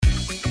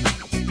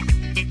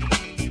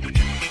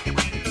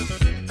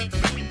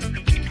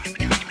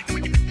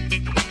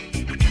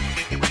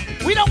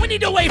know, we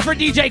need to wait for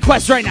DJ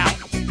Quest right now.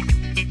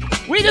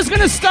 We're just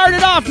going to start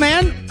it off,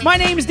 man. My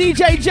name's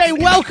DJ J.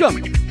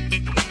 Welcome.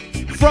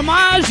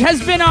 Fromage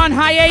has been on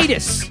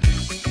hiatus.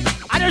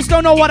 I just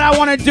don't know what I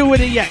want to do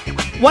with it yet.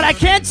 What I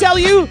can't tell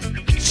you,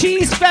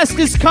 Cheese Fest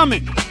is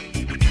coming.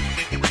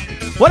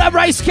 What up,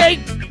 Rice Cake?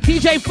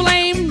 DJ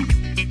Flame?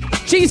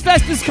 Cheese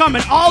Fest is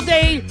coming all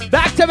day,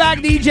 back-to-back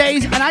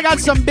DJs, and I got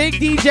some big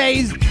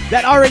DJs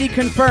that already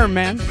confirmed,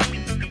 man.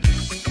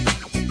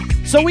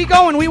 So we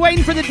going, we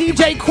waiting for the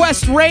DJ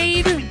Quest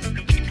raid,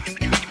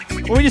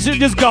 or we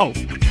just go?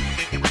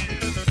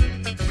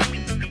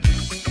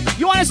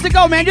 You want us to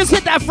go, man? Just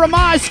hit that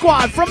Fromage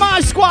Squad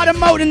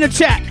emote in the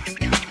chat.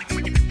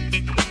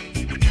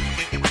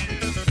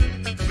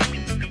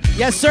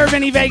 Yes, sir,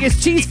 Vinny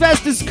Vegas. Cheese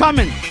Fest is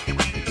coming.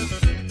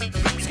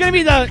 It's gonna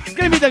be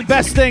the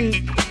best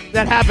thing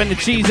that happened to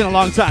cheese in a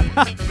long time.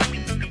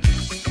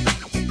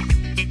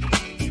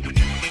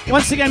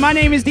 Once again, my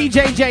name is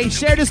DJ J.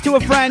 Share this to a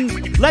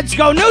friend. Let's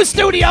go. New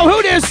studio.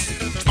 Who this?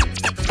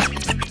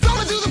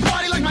 Going to the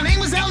party like my name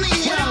was El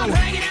Nino. I'm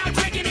hanging out,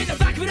 drinking in the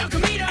back of El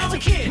Camino. As a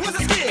kid, Was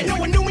a skid, and no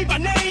one knew me by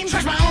name.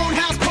 trash my own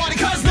house party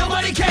cause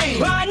nobody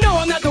came. I know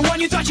I'm not the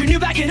one you thought you knew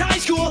back in high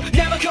school.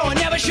 Never going,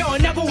 never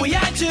showing up when we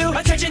had to.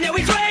 Attention that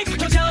we crave,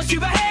 don't tell us to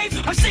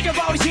behave. I'm sick of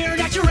always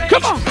hearing at your age.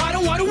 Come on. I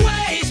don't want to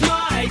waste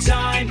my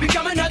time.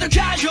 Become another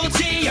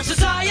casualty of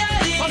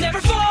society. I'll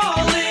never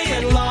fall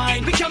in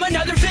line. Become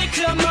another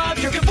victim of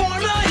your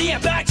conformity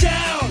and back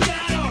down.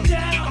 Down,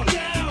 down,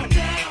 down,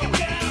 down,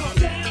 down,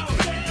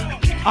 down,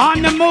 down.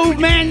 On the move,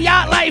 man.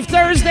 Yacht Life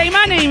Thursday.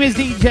 My name is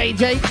DJ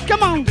J.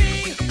 Come on.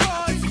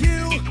 Because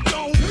you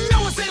don't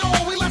No one said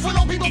all, we left when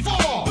all people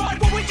fall.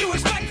 But what would you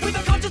expect with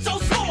a conscience so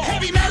small?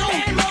 Heavy metal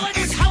and mullets.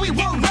 is how we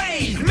were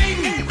raised.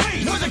 Maybe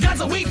we're the gods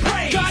that we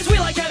praise. Guys, we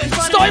like having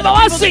fun. Stoivo, and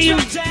I other see you.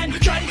 people's expense.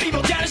 Trying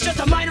people down is just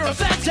a minor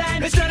offense,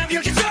 and it's none of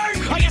your concern.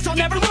 I guess I'll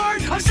never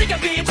learn. I'm sick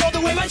of being told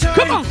to wait my turn.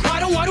 Come on. I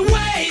don't want to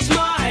waste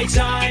my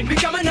time.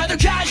 Become another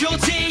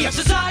casualty of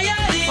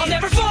society. I'll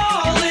never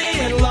fall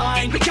in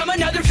line. Become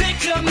another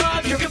victim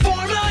of your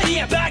conformity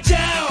and back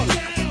down.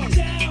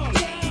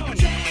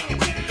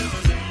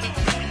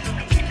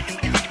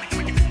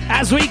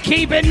 As we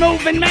keep it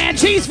moving, man.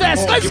 Cheese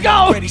Fest. Let's You're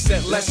go. Ready,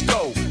 set, let's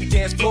go.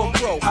 Dance floor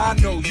pro. I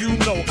know, you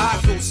know, I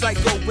go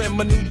psycho when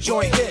my new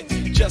joint hit.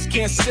 Just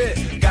can't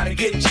sit, gotta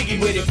get jiggy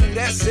with it. Ooh,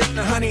 that's it.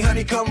 Now,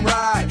 honey, come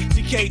ride.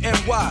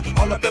 DKNY,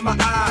 all up in my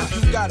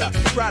eyes. You got a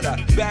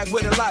Prada bag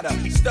with a lot of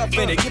stuff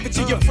in it. Give it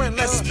to your friend,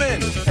 let's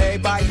spin.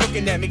 Everybody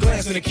looking at me,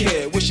 glancing a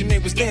kid. Wishing they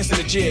was dancing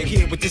a jig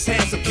here with this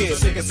handsome kid.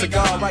 Sick a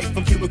cigar right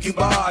from Cuba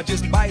Cuba. I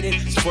just bite it.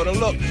 It's for the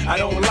look, I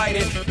don't light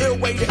it. Ill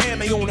way to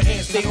ammo on the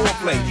hand, stay on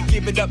play.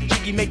 Give it up,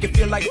 jiggy, make it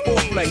feel like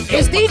foreplay.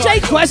 Is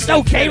DJ Quest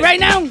okay right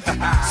now?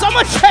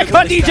 Someone check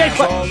on DJ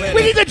Quest.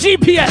 We need the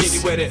Jiggy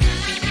GPS. with it.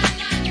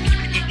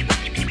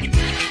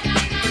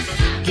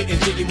 Getting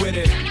jiggy with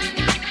it.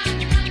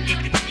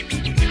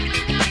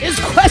 Is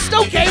Quest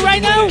okay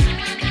right now?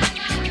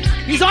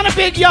 He's on a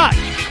big yacht.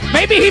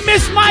 Maybe he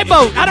missed my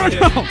boat. I don't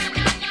know.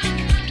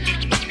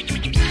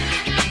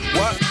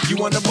 What?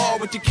 You on the ball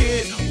with your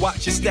kid?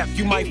 Watch your step,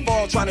 you might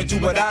fall trying to do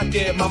what I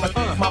did. Mama's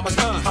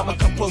I'ma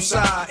come close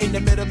side in the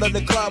middle of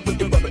the club with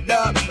the rubber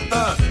dub.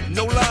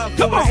 No love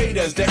for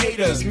the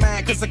haters,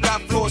 mad cause I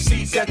got floor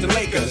seats at the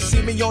Lakers.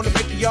 See me on the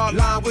 50-yard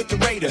line with the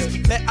Raiders.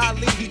 Met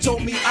Ali, he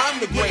told me I'm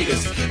the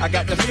greatest. I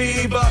got the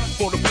fever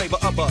for the flavor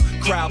of a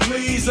crowd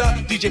pleaser.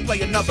 DJ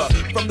play another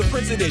from the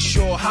Prince of this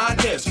Shore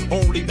Highness.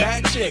 Only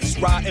bad chicks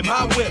riding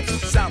my whip.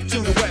 South to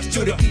the west,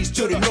 to the east,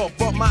 to the north.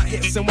 Bump my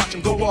hips and watch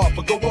them go off.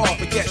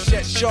 And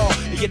yes, sure.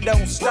 And you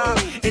don't stop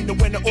in the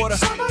winter order.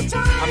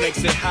 I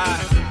makes it high.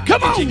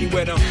 Come on. Jiggy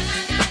with 'em.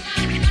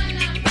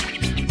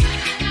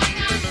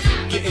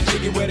 Getting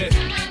jiggy with it.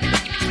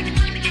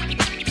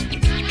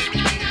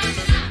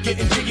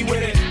 Getting jiggy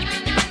with it.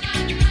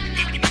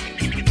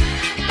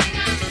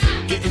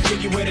 Getting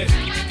jiggy with it.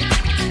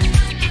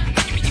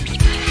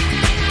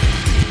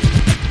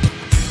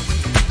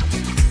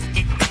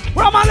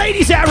 Where are my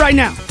ladies at right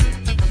now?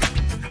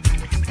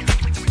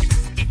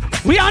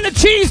 We on the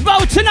cheese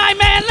boat tonight,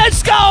 man.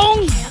 Let's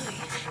go.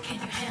 Can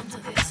you handle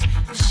this?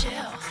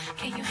 Michelle,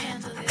 can you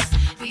handle this?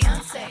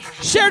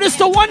 Beyonce. Share this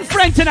to one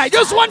friend tonight.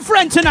 Just one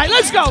friend tonight.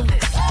 Let's go.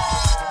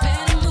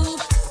 Better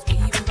move,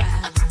 even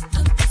ride.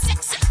 Look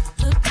sexy,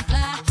 look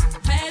fly.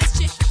 Baddest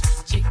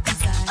chick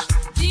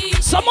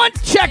inside. Someone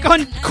check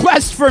on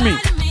Quest for me.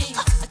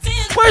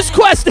 Where's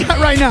Quest at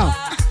right now?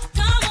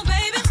 Come on,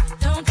 baby,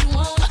 don't you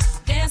wanna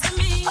dance with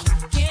me?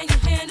 Can you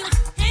handle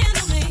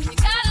me? You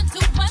gotta do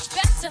much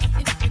better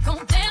if you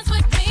gon' dance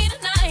with me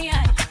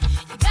tonight.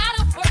 You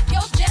gotta work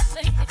your jet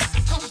if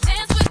you gon'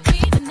 dance with me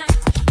tonight.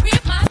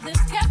 Read my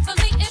lips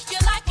carefully if you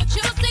like what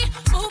you see.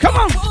 Move, Come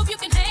on. move, you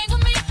can hang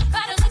with me.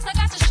 Body looks like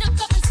I got you shook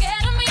up and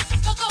scared of me.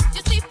 Go,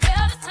 your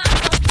seatbelt, it's time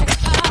to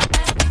take off.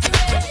 I don't think you're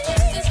ready for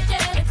this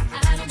jet.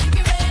 I don't think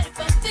you're ready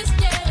for this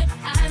jet.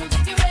 I don't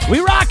think you're ready. We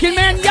rockin',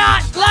 man.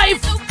 Yacht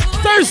Life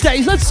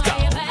Thursdays. Let's go.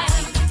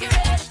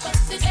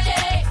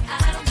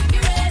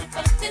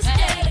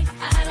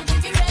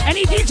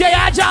 Any DJ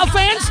Agile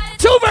fans?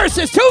 Two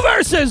verses.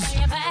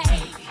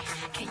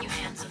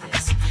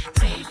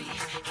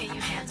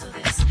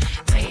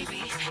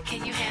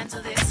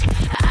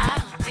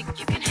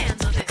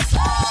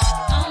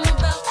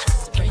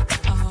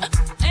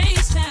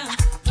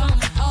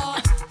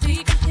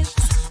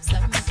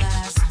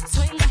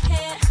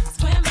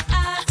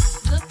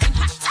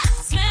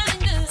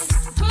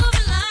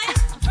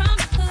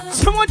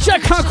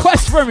 on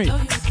Quest for me.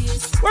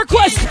 Where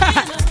Quest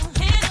at?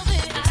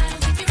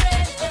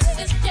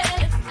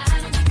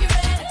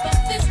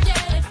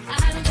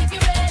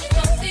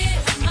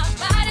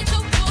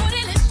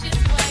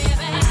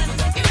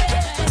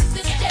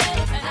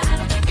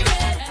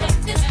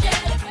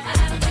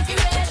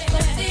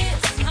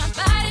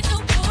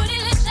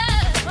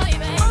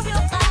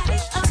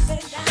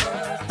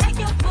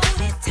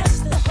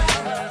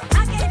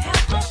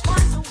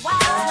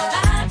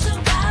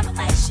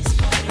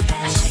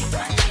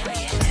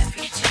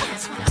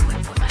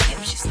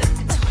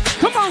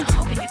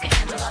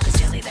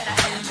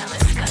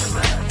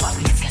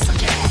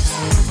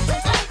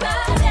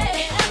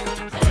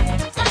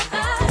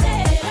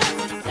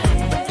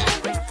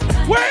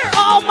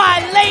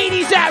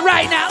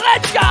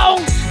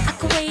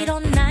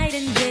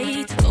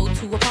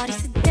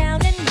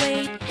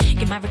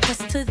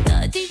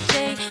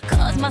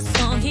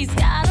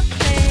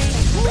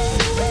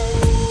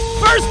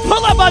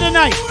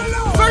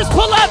 First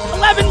pull up,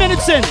 11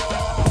 minutes in.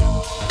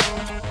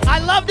 I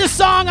love the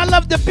song, I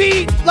love the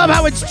beat, love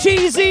how it's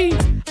cheesy.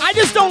 I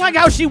just don't like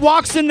how she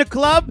walks in the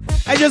club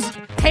and just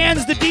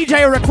hands the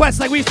DJ a request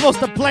like we're supposed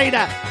to play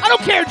that. I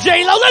don't care,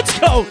 J-Lo, let's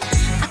go.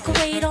 I could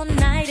wait all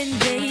night and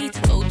day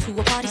to go to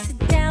a party, sit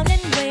down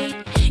and wait.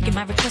 Give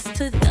my request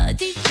to the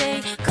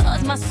DJ,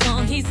 cause my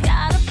song he's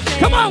gotta play.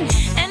 Come on.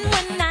 And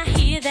when I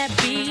hear that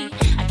beat,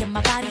 I get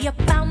my body up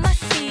out my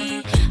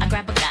seat. I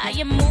grab a guy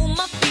and move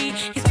my feet.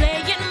 He's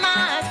playing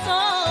my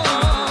song.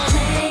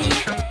 Play,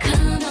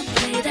 come on,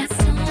 play that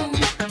song.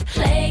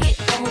 Play it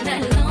all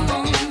night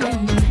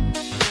long.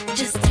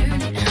 Just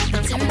turn it up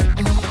and turn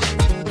it on.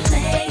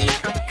 Play,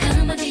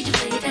 come on, DJ,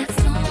 play that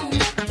song.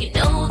 You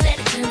know that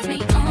it turns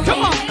me on.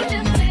 Come on.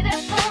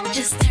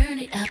 Just turn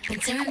it up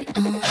and turn it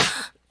on.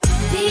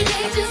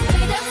 DJ, just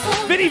play that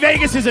song. Vinny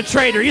Vegas is a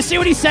traitor. You see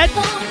what he said?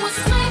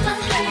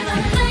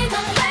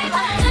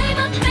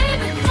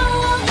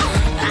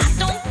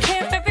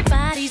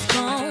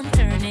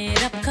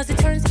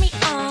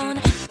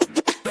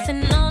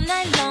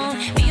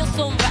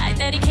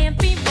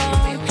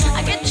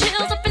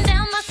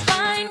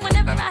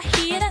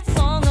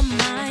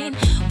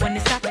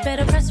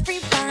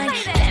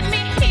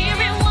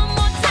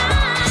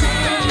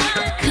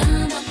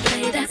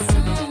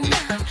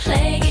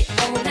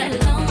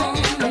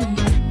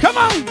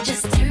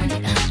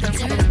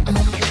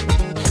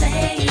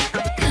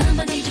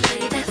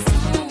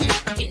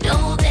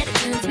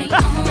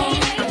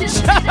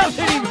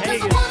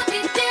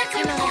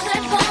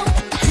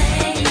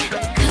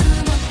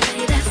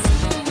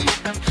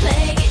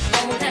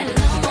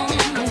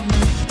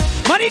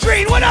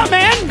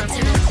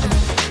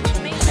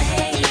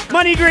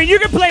 Money Green, you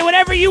can play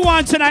whatever you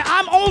want tonight.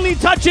 I'm only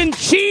touching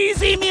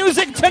cheesy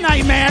music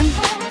tonight, man.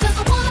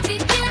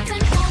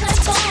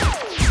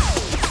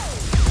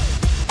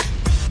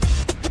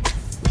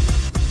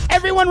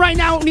 Everyone right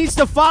now needs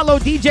to follow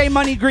DJ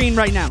Money Green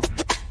right now.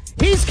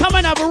 He's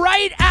coming up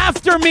right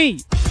after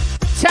me.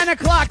 10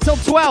 o'clock till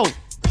 12.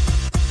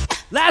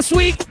 Last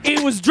week, he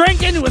was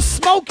drinking, he was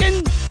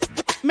smoking.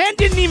 Man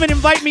didn't even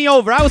invite me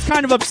over. I was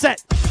kind of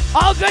upset.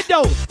 All good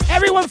though.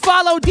 Everyone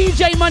follow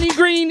DJ Money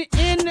Green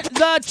in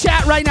the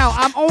chat right now.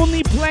 I'm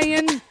only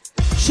playing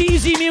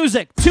cheesy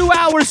music, 2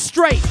 hours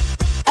straight.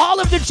 All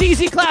of the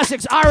cheesy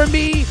classics,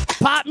 R&B,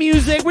 pop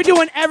music. We're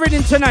doing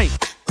everything tonight.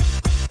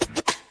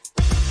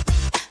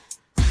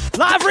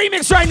 Live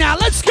remix right now.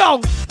 Let's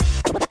go.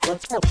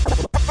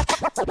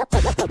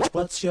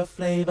 What's your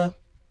flavor?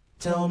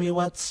 Tell me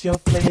what's your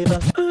flavor.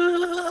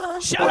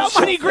 Shout out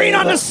Money Green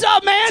on the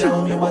sub, man.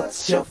 Tell me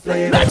what's your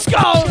flavor. Let's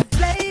go.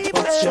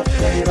 What's your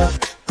flavor?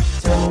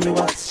 Tell me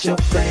what's your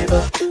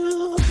flavor.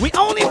 We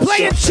only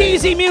playing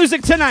cheesy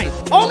music tonight.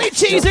 Only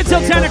cheese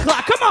until 10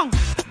 o'clock. Come on.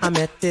 I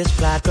met this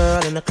black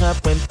girl in the club,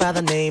 went by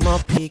the name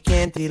of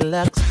Pecan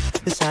Deluxe.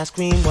 This ice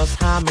cream was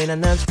high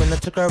maintenance. When I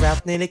took her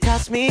out, nearly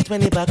cost me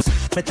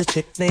 $20. Met the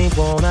chick named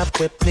Won't Up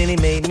Whip, nearly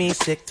made me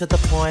sick to the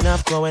point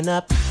of throwing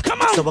up.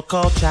 Come on. So I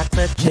called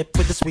chocolate chip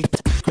with the sweet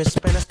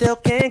crisp, and I still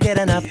can't get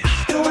enough.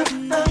 You're what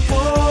I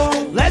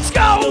want. Let's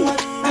go. You're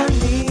what I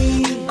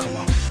need. Come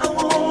on.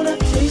 I wanna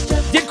taste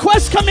your. Did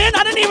Quest come in?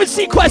 I didn't even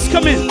see Quest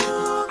come in.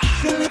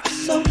 Your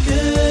lips so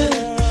good,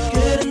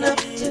 good enough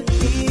to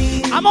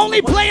eat. I'm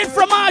only playing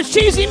Fromage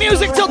cheesy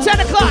music till 10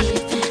 o'clock.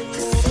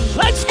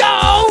 Let's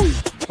go.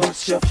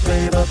 What's your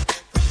flavor?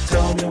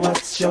 Tell me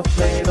what's your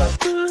flavor.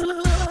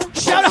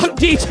 Shout out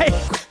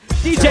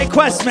DJ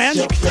Quest, man.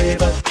 Your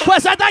flavor.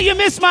 Quest, I thought you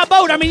missed my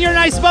boat. I mean, you're a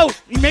nice boat.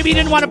 Maybe you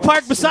didn't want to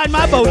park beside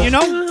my boat, you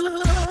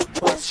know?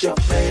 What's your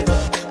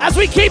flavor? As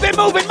we keep it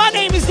moving, my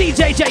name is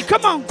DJ J.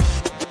 Come on.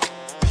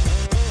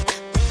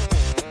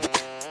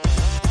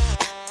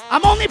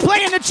 I'm only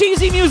playing the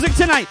cheesy music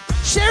tonight.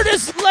 Share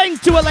this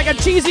link to a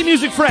cheesy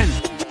music friend.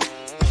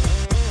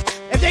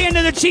 If they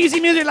into the cheesy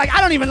music, like,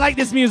 I don't even like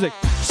this music.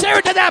 Share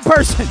it to that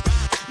person.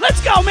 Let's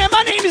go, man.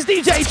 My name is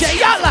DJ J.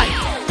 Y'all like.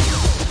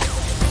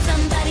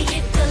 Somebody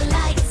hit the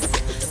lights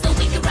so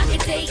we can rock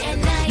it day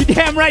and night. You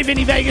damn right,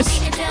 Vinny Vegas.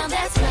 Break it down,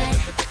 that's right.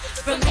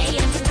 From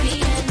AM to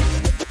PM.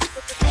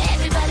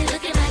 Everybody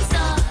looking like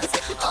stars.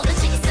 All the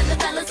chicks in the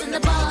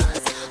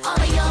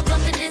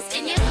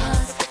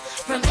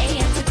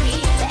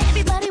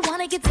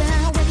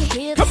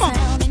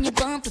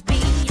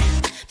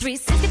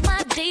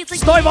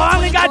Stoivo, I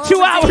only got 2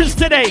 hours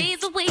today.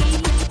 Days a week.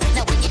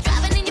 Now when you're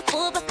driving in your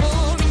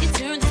 4x4 and you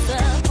turn this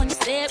up on your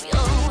stereo,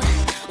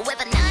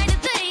 with a 9 to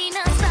 3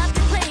 non-stop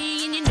to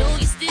play, and you know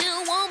you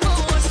still want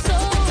more. So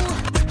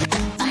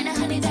find a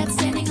honey that's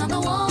standing on the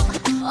wall.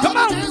 All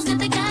on. the girls get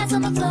the guys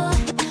on the floor.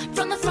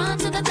 From the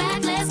front to the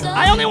back, let's go.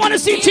 I only want to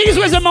see Cheese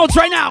Whiz emotes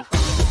right now.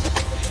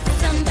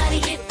 Somebody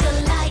hit the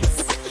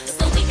lights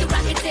so we can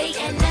rock it day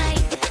and night.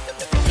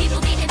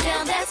 People getting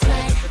down, that's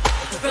right.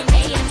 From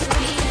AM to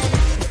PM.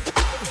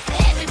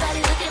 Everybody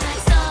looking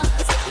like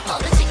stars. All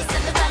the chicks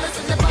and the fellas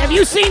in the bar. Have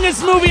you seen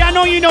this movie? I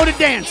know you know the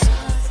dance.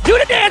 Do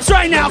the dance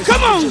right now.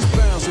 Come on. Just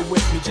bounce it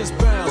with me, just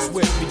bounce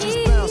with me,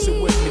 just bounce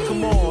it with me.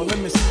 Come on, let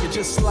me see you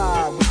just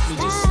slide with me,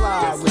 just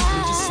slide with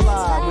me, just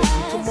slide with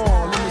me. Come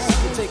on, let me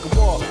see you take a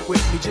walk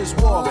with me, just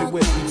walk it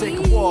with me, take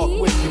a walk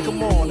with me.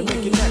 Come on, and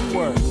make your neck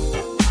work.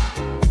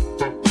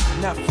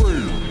 Not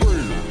free.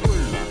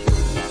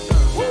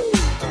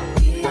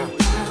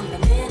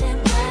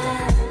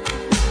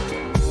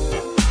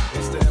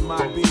 It's the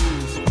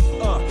MIBs.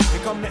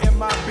 Here come the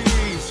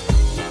MIBs.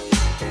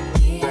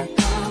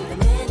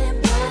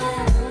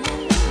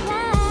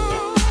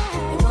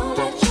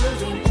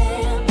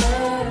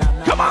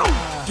 Come on.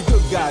 The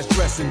good guys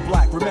dress in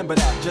black, remember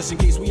that, just in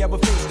case we ever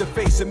face to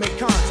face and make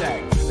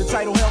contact. The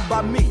title held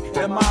by me,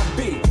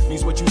 MIB,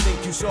 means what you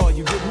think you saw,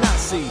 you did not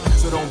see.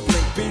 So don't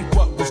blink, be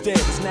what was dead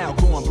is now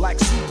gone. Black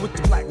suit with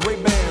the black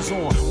Ray-Bans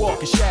on,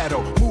 walk in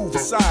shadow, move in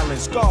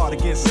silence, guard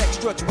against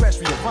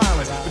extraterrestrial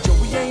violence. But yo,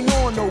 we ain't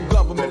on no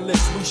government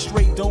list, we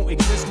straight don't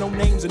exist, no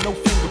names and no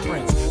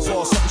fingerprints.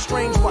 Saw something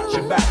strange, watch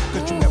your back,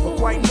 cause you never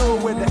quite know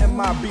where the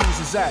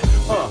MIBs is at.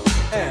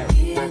 And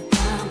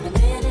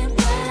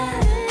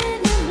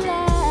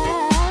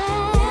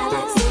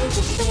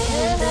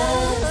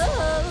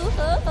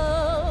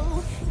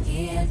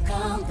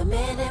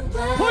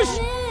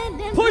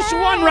Push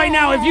one right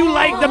now if you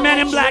like the Men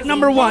in Black.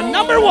 Number one.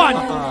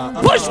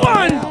 Push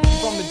one.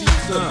 from the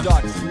deeps of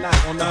darkness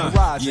tonight on the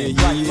horizon.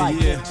 Bright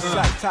light,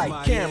 sight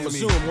tight, camera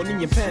zoom on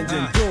the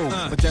impending doom.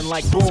 But then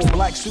like boom,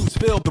 black suits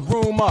filled the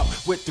room up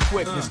with the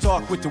quickness.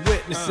 Talk with the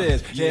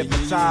witnesses,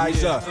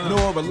 hypnotizer,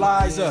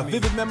 neuralizer.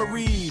 Vivid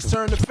memories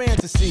turn to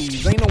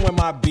fantasies. Ain't no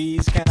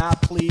MIBs, can I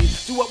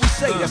please? Do what we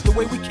say, that's the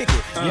way we kick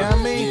it. You know what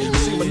I mean?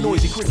 See my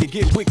noisy cricket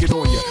get wicked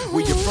on you.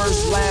 We're your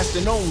first, last,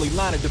 and only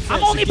line of defense.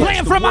 I'm only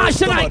playing Fromage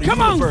tonight,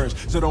 come on.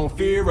 So don't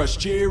fear us,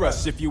 cheer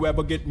us. If you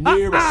ever get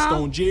near us,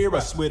 don't jeer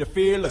us. We're the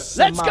fearless.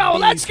 Let's go,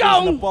 let's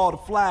go. Up all the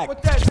flag.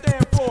 What that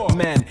stand for?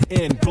 Men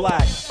in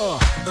black.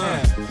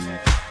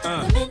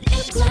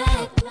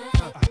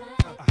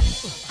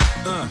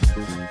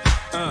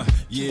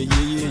 Yeah.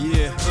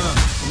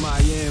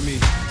 Miami.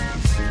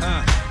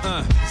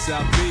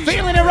 South Beach.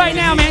 Feeling it right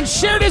now, man.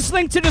 Share this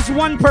link to this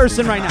one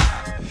person right now.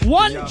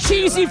 One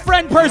cheesy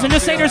friend person.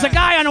 Just say there's a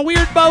guy on a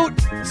weird boat.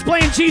 He's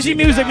playing cheesy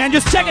music, man.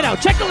 Just check it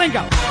out. Check the link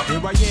out. Here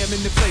I am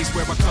in the place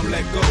where I come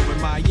let go. In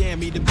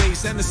Miami, the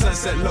bass and the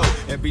sunset low.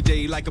 Every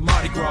day like a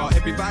Mardi Gras.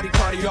 Everybody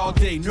party all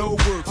day. No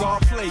work, all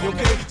play,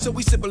 okay? So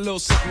we sip a little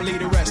something, leave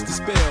the rest to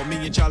spill. Me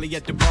and Charlie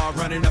at the bar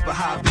running up a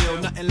high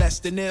bill. Nothing less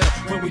than ill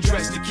when we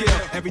dress to kill.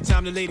 Every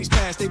time the ladies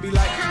pass, they be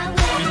like,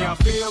 can y'all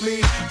feel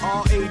me?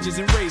 All ages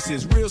and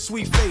races, real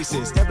sweet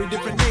faces. Every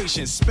different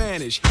nation,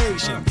 Spanish,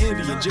 Haitian,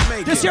 Indian,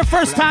 Jamaican. This is your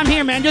first time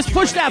here, man. Just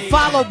push that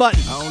follow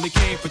button. I only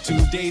came for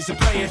 2 days of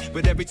playing,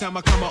 but every time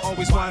I come, I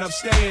always wind up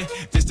staying.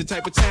 This the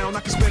type of town I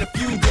can spend a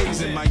few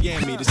days in.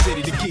 Miami, the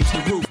city that keeps the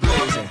roof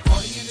blazing.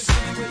 Party in the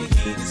city where the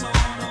heat is on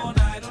all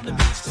night on the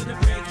beach till the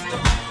break of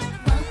dawn.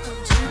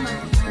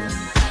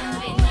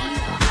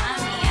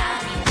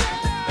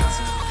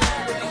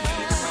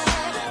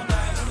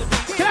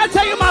 Can I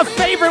tell you my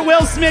favorite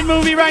Will Smith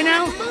movie right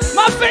now?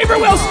 My favorite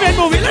Will Smith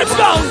movie. Let's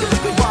go.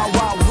 Wild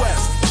Wild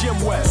West, Jim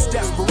West,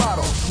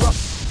 Desperado.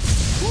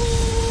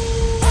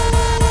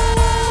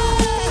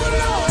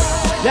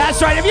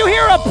 That's right. If you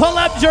hear a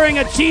pull-up during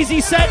a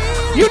cheesy set,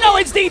 you know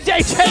it's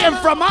DJ J and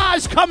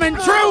Fromage coming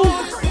through.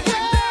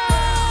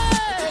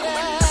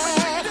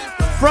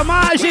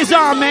 Fromage is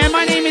on, man.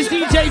 My name is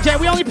DJ J.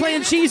 We only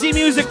playing cheesy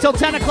music till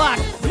 10 o'clock.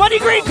 Money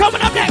Green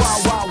coming up next.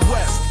 Wild Wild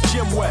West,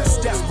 Jim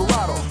West,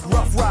 Desperado.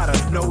 Rough Rider,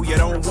 no, you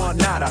don't want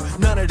nada.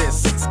 None of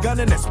this, 6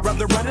 gunning this,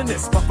 brother running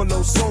this.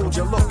 Buffalo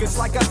Soldier, look, it's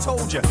like I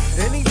told you.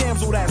 Any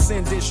damsel that's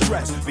in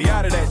distress, be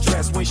out of that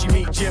dress when she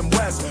meet Jim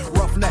West.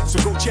 Roughneck,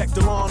 so go check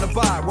the law on the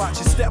vibe. Watch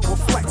your step will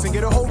flex and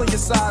get a hole in your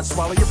side.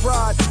 Swallow your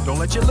pride, don't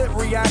let your lip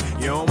react.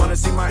 You don't wanna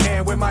see my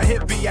hand where my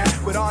hip be at.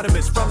 With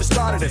Artemis from the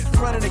start of this,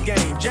 running the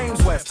game.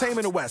 James West,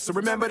 taming the West, so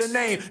remember the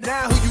name.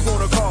 Now who you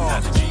gonna call?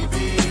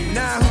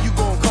 Now who you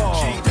gonna call?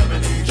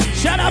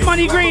 Shut up,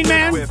 Money Green,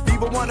 man. If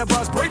people wanna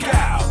bust, break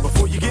out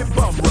before you get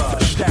bum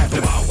rushed. That's the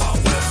Wild Wild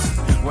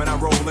West. When I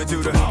roll into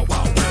the Wild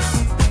Wild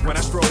West. When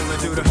I stroll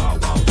into the Wild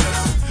Wild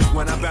West.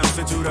 When I bounce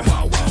into the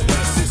Wild Wild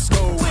West.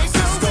 Cisco.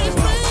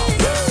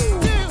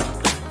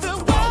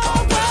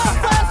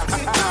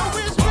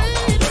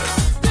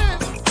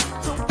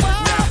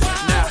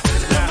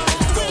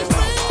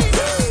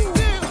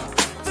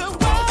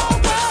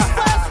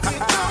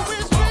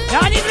 Now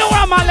I need to know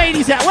where my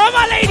ladies at. Where are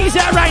my ladies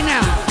at right now?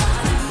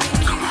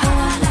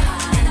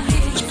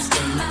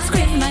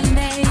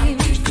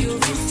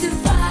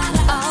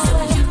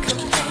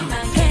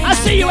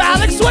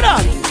 what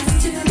up?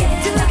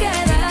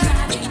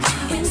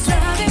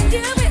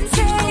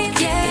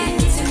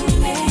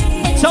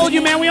 Told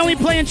you, man, we only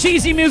playing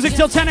cheesy music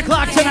till 10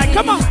 o'clock tonight.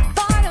 Come on.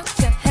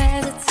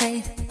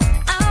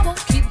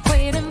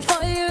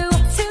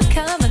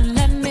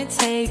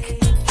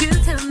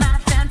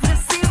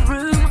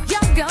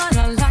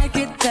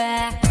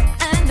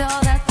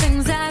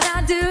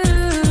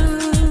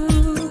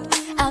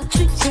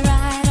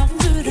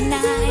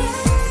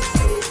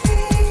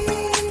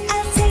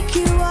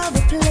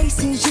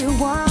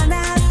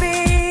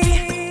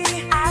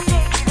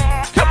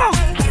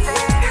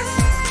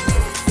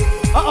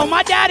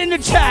 My dad in the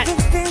chat.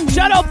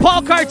 Shout out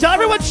Paul Cartel.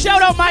 Everyone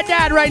shout out my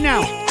dad right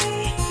now.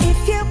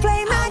 If you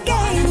play my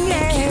game,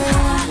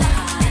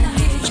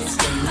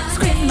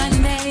 scream my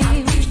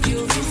name.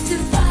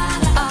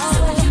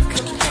 Oh,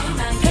 play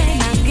my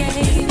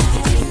game.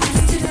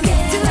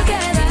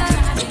 Together,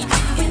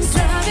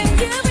 loving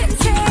you and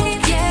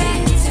take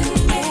into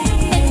me.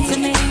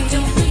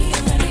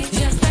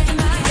 Just play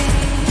my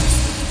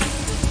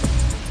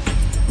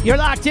game. You're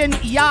locked in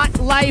Yacht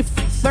Life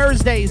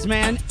Thursdays,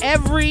 man.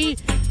 Every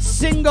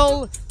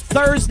single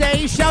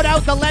Thursday. Shout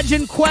out the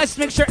legend Quest.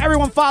 Make sure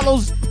everyone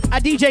follows a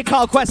DJ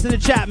called Quest in the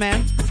chat,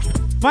 man.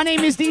 My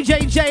name is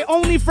DJ J.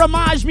 Only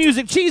Fromage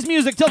music, cheese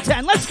music till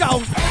 10. Let's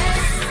go.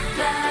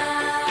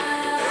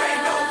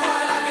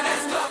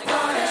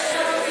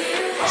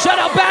 Shout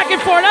out back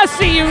and forth. I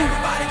see you.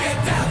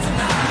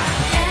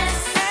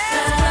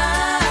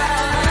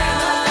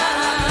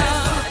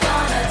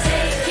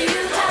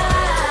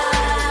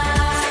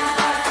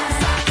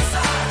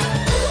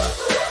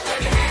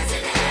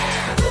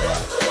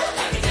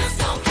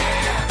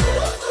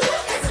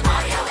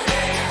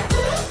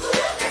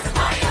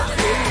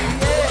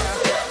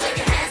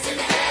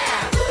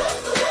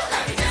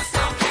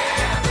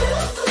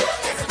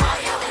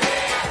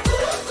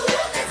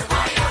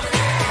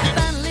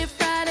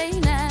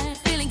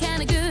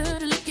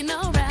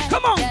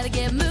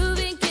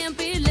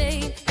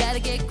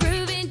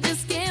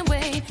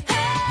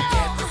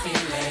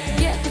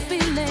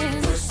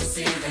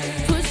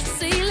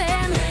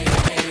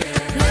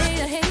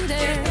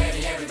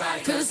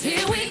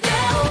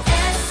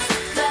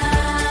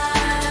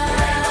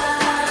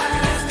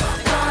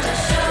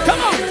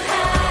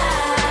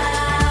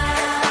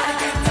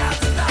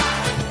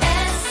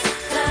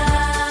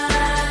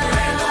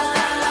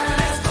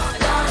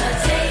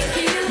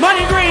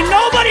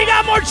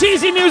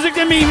 Cheesy music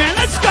than me, man.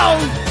 Let's go.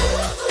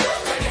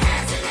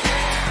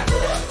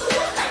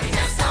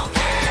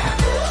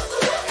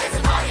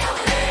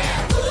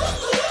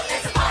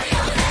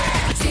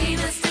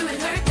 Tina's doing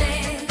her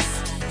dance.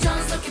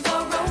 John's looking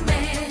for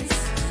romance.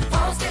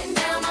 Paul's getting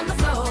down on the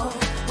floor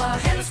while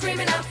Helen's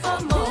screaming out for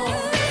more.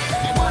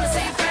 Wanna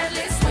see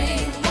Bradley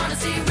swing. Wanna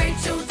see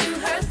Rachel do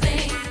her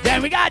thing.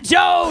 Then we got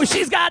Joe.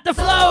 She's got the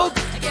flow.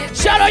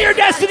 Shout out your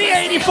Destiny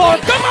 84.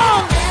 Come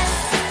on.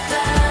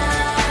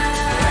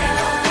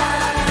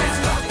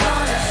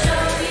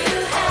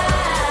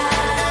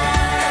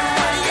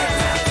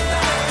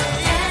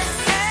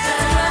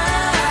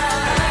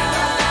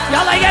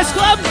 Y'all like S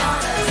Club?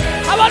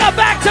 How about a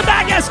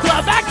back-to-back S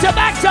Club?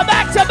 Back-to-back to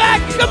back-to-back.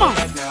 Come on.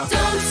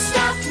 Don't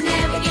stop,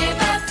 never give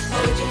up.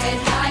 Hold your head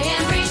high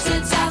and reach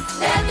the top.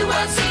 Let the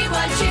world see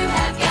what you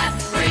have got.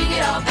 Bring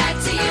it all back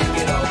to you.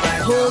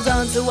 Hold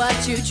on to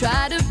what you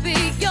try to be.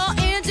 Your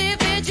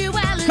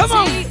individuality. Come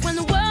on. When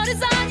the world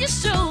is on your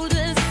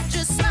shoulders,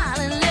 just smile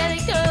and let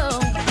it go.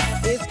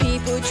 If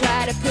people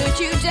try to put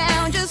you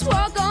down, just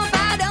walk on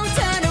by, don't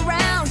turn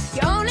around.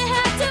 You only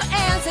have to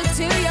answer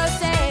to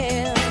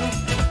yourself.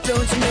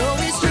 Don't you know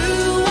it's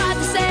true what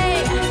they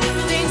say?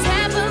 Things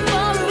happen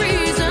for a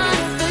reason,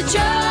 but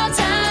your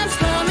time's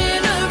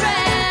coming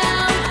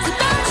around. So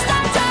don't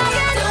stop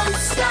talking. Don't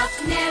stop,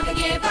 never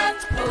give up.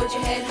 Hold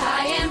your head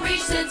high and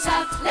reach the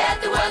top.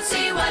 Let the world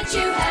see what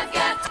you have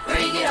got.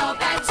 Bring it all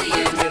back to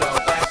you. Dream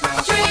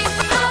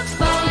of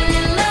falling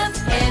in love.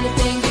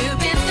 Anything you've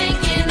been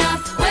thinking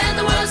of. When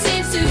the world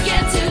seems to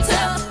get too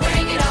tough,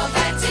 bring it all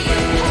back to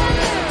you.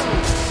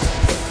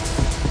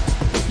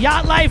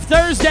 Yacht Life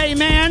Thursday,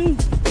 man.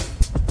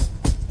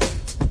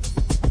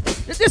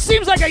 This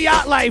seems like a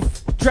Yacht Life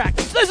track.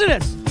 Listen to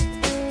this.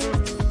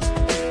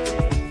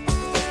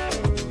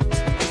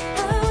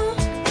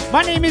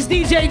 My name is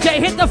DJ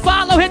J. Hit the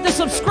follow, hit the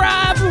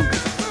subscribe.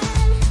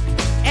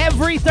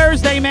 Every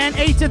Thursday, man,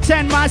 8 to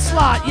 10, my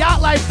slot.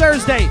 Yacht Life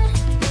Thursday.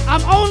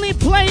 I'm only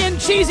playing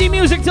cheesy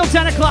music till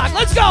 10 o'clock.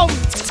 Let's go.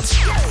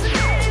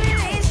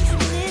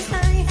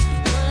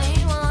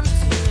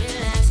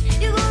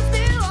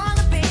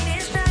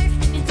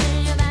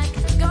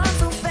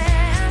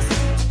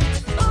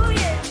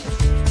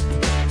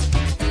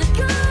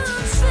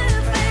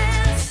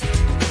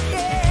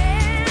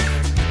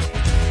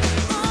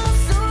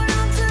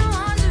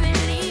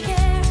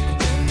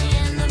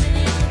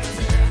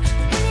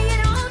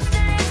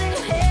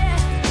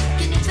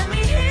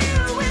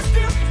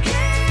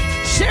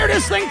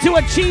 This thing to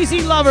a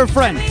cheesy lover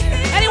friend.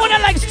 Anyone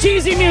that likes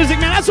cheesy music,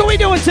 man, that's what we're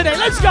doing today.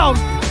 Let's go.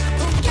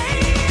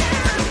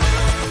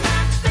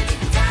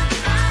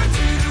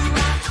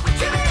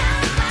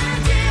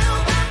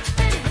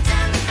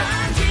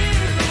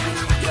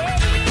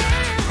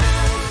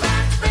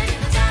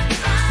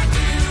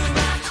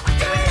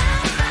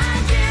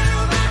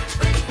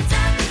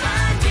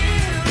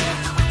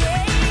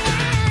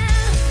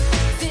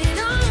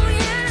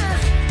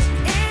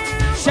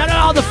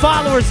 all the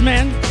followers,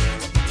 man.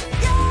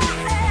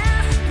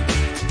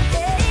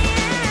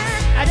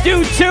 A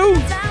dude too.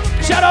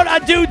 Shout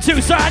out a dude too.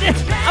 Sorry, I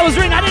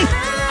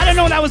didn't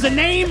know that was a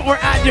name or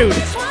a dude.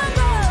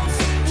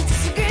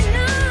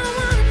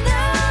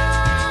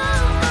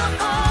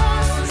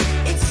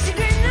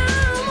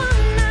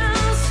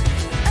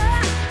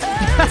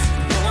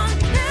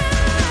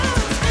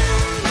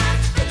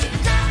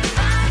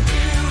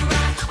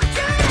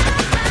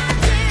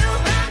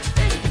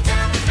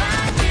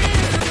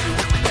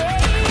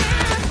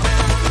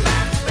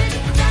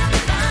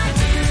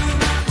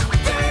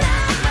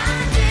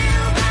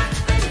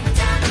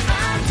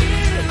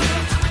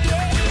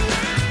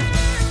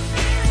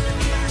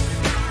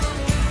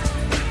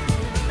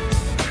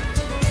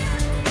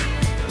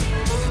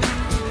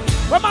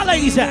 Where my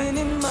ladies at?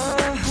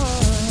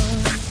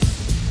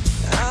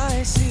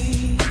 I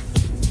see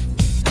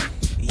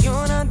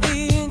you're not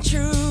being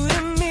true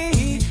to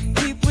me.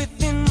 Deep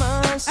within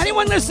my soul.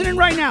 Anyone listening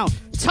right now,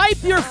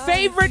 type your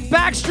favorite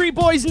Backstreet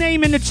Boys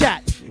name in the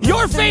chat.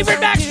 Your favorite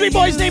Backstreet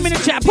Boys name in the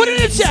chat. Put it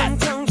in the chat.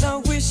 Sometimes I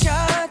wish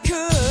I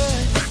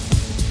could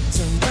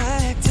turn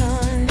back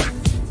time.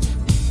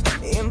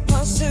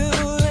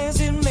 Impossible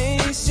as it may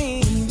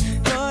seem,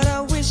 but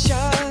I wish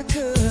I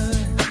could.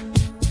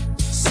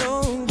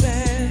 So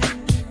bad,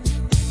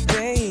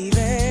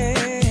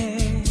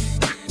 baby.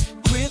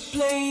 Quit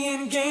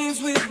playing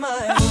games with my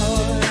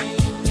heart.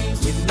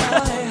 With my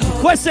heart.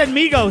 Quest said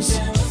Migos.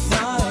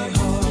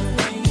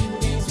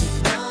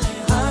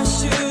 I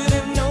should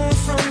have known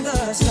from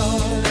the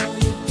start.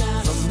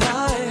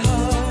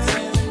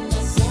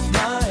 From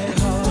my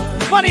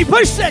heart. Money,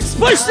 push 6,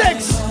 push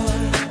 6.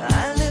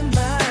 I live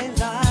my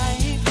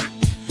life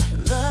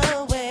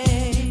the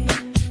way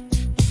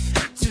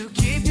to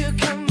keep you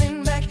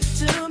coming back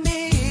to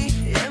me.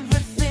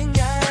 Everything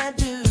I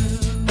do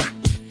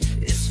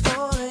is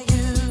for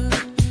you.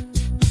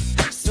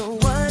 So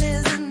what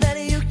is it that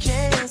you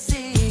can't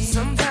see?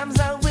 Sometimes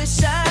I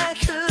wish I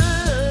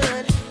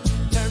could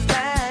turn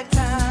back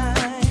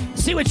time.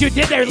 See what you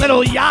did there,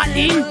 little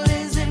yachty.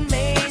 Is it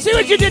made See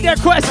what you did there,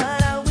 Quest.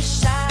 but I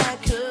wish I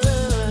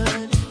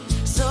could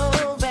so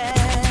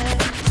bad,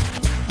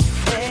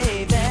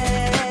 baby.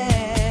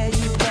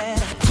 You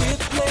better quit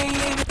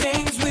playing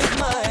games with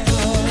my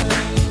heart,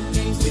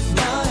 with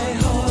my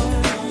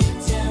heart,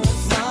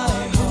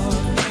 my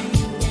heart.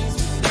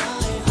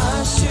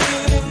 I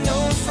should have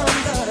known from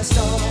the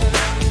start,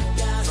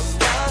 from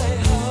my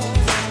heart.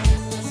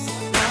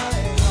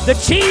 The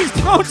cheese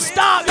don't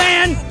stop,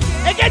 man.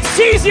 It gets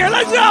cheesier.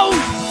 Let's go.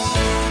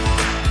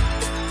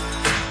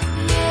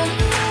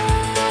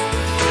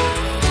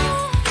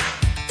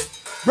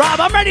 Rob,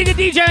 I'm ready to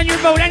DJ on your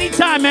boat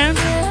anytime, man.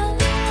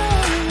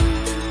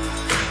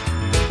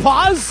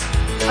 Pause?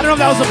 I don't know if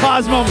that was a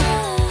pause moment.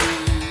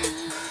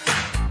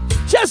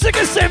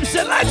 Jessica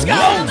Simpson, let's go.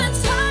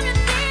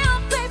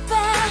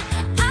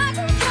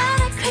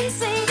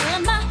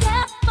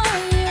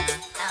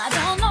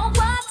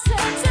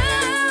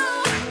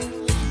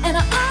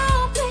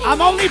 I'm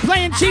only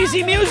playing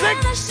cheesy music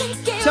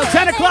till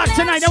 10 o'clock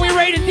tonight. Then we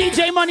rated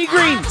DJ Money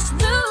Green.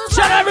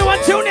 Shout out everyone,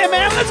 tune in,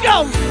 man. Let's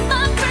go.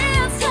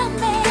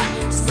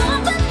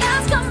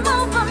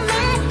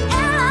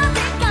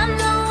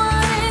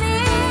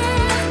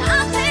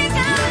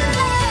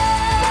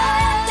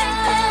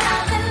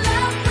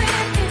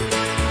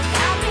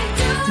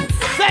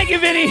 Thank you,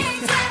 Vinny.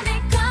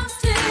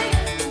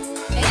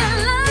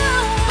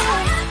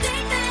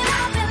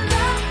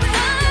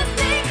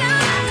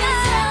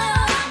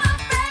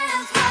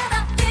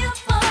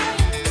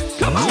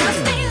 Come on.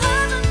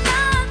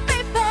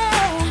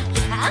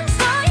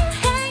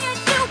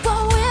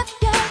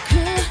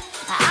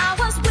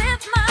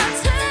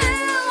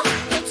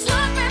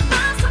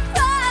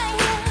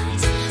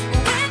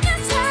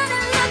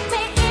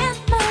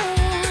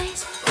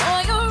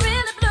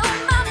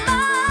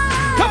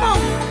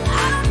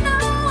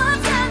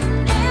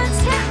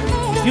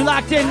 You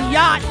locked in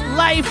Yacht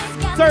Life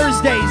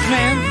Thursdays,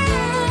 man.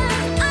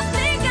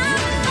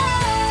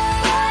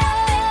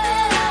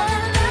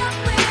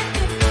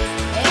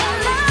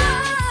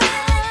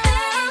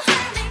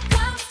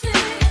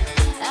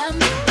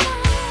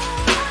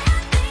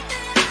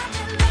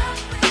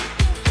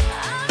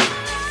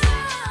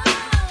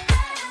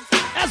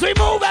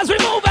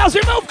 As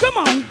we move, come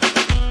on.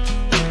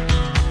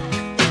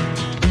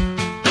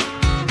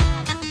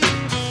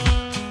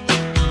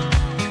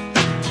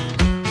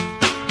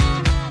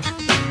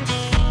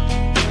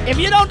 If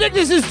you don't think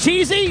this is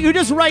cheesy, you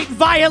just write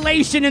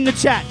violation in the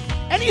chat.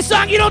 Any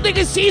song you don't think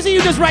is cheesy,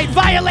 you just write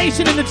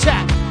violation in the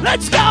chat.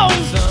 Let's go!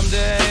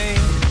 Someday,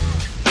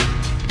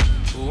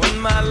 when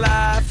my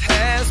life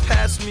has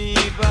passed me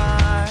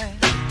by,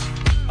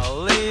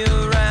 I'll lay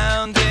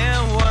around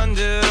and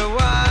wonder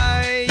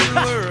why you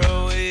were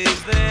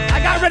always there. I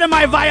got rid of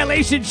my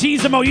violation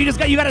cheesimo. You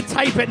gotta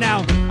type it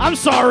now. I'm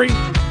sorry.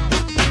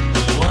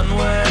 One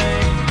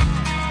way,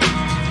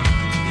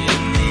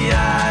 in the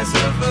eyes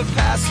of a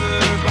passerby,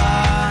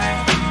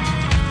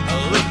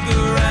 I'll look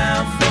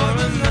around for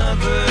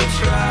another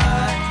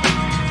try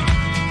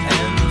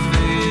and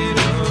fade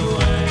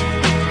away.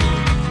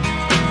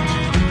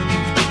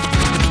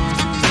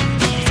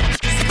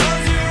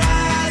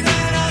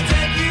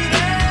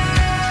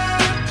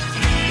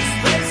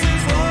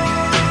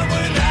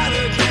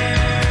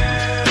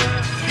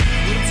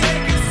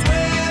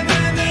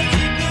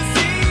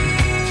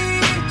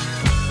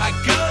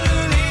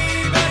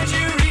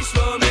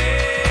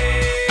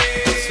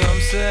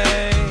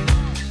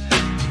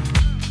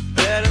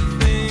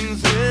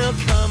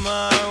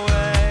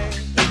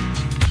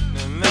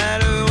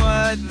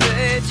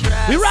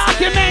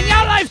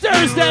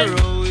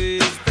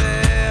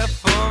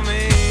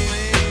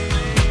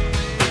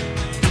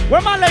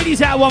 Where my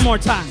ladies at one more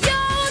time? Yo,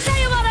 I'll tell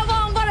you what I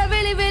want, what I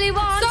really, really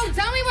want. So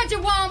tell me what you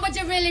want, what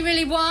you really,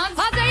 really want.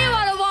 I'll tell you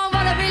what I want,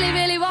 what I really,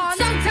 really want.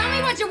 So tell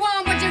me what you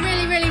want, what you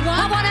really, really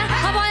want.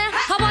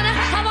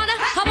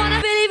 I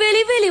wanna really,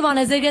 really, really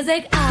wanna zig a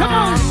zig. Come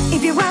on.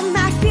 If you want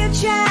my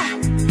future,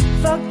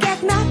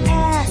 forget my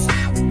past.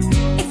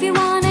 If you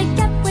wanna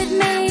get with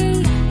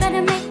me,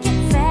 better make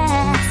it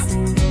fast.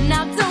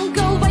 Now don't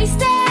go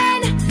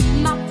wasting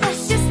my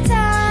precious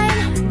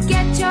time.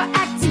 Get your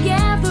act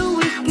together,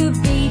 we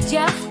could be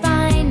just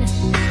fine.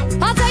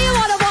 I'll tell you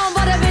what I want,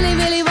 what I really,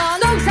 really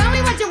want. So tell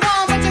me what you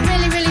want, what you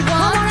really, really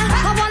want.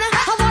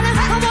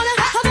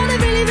 I wanna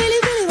really, really,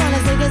 really wanna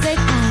zig a zig.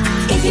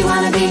 If you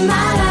wanna be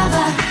my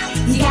lover,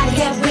 you gotta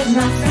get with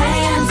my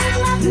friends.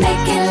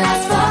 Make it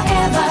last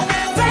forever.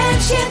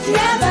 Friendship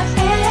never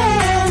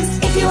ends.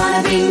 If you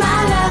wanna be my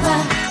lover,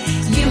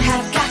 you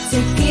have got to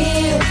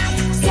give.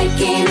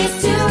 Taking is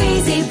too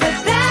easy, but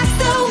that's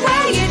the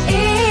way it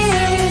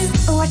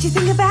is. What you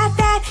think about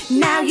that?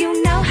 Now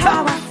you know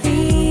how I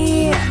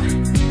feel.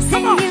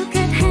 Say you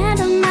could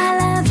handle my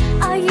love.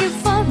 Are you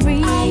for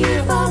real? I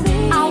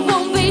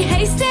won't be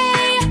hasty.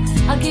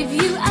 I'll give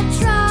you a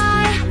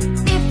try.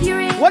 If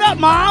you're in What up,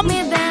 Mom?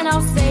 me, then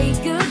I'll say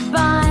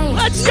goodbye.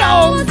 Let's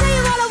I'll go. tell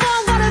you what I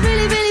want, what I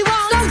really, really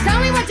want. So tell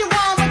me what you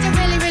want, what you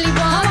really, really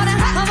want.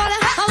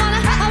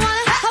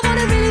 I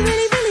wanna really,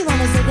 really, really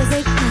wanna zig a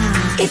zig.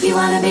 If you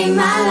wanna be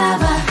my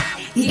lover,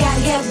 you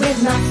gotta get with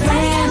my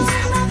friends.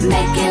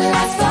 Make it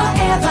last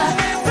forever.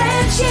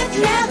 Friendship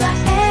never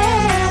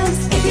ends.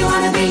 If you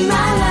wanna be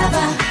my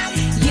lover,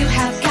 you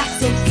have got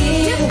to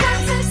give.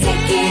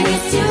 Taking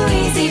is too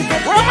easy,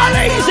 but Where my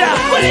ladies at?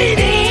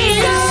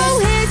 Ladies! So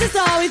here's a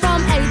story from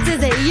A to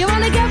Z. You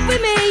wanna get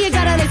with me, you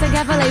gotta listen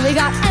carefully. We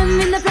got M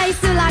in the place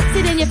who likes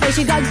it in your face.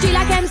 You got G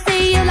like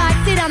MC, who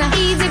likes it on a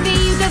easy V,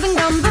 who doesn't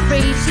come for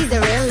free. She's a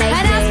real lady.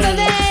 And as for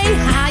me,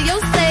 how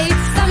you'll say,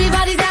 stop your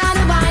body down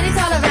and wine it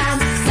all around.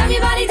 Stop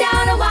your body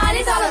down and wine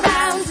it all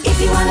around. if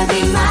you wanna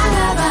be my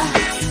lover,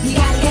 you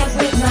gotta get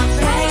with my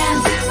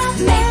friends.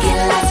 Make it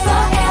last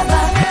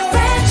forever.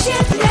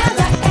 Friendship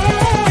never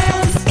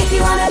ends. If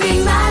you wanna be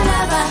my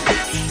lover,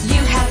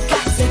 you have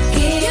got to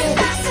give.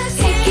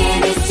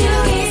 Taking is too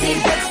easy,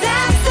 but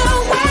that's the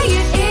way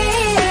it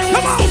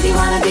is. If you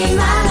wanna be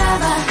my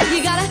lover, You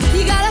gotta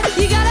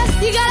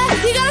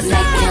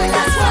make it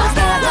last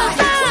forever.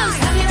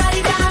 Stop your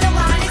body down and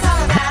wine it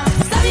all around.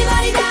 Stop your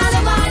body down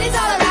and wine it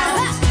all around.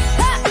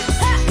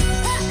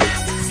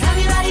 Stop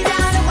your body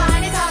down and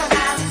wine it all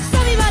around.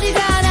 Stop your body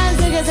down and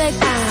zig a zig.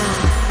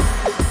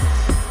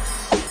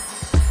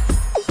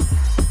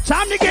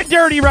 Time to get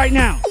dirty right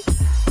now.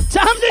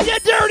 Time to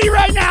get dirty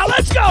right now.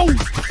 Let's go.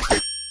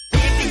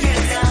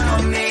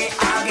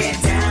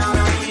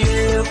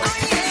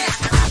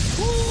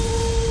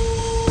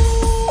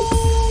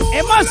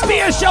 It must be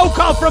a show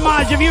called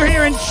Fromage if you're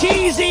hearing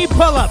cheesy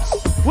pull-ups.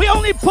 We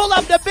only pull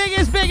up the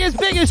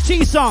biggest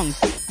cheese songs.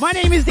 My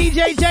name is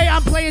DJ J.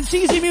 I'm playing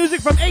cheesy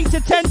music from 8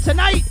 to 10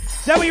 tonight.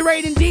 Then we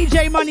raiding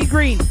DJ Money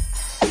Green.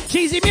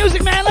 Cheesy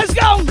music, man. Let's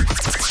go.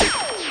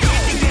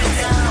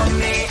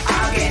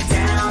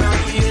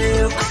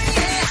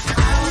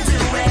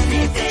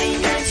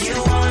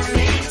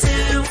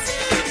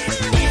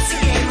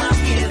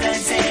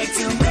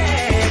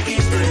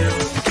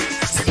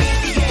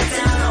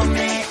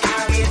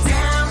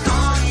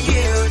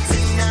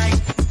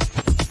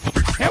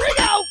 Here we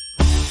go.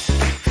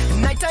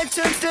 Nighttime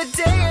turns to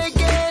day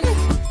again,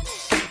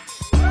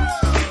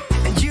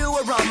 and you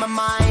are on my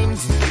mind.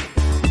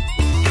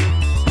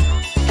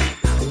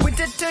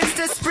 Winter turns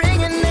to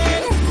spring, and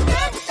then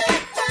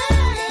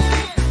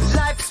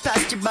life has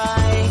passed you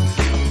by.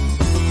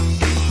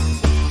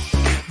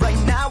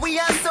 Right now we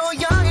are so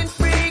young and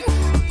free,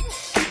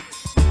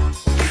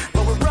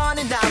 but we're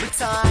running out of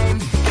time.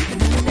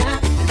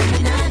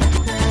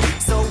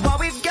 So while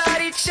we've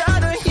got each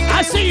other here,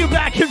 I see you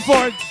back and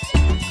forth.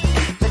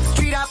 let's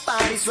treat our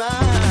bodies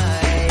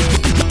right.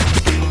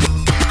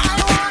 I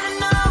wanna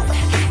know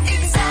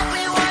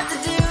exactly what to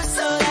do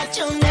so that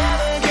you'll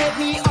never get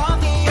me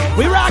off your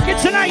We rockin'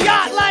 tonight,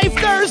 Yacht Life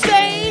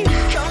Thursday.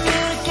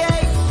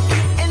 communicate,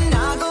 and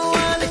I'll go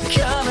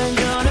undercover.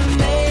 Gonna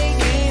make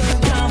you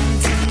come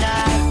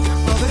tonight.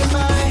 Over to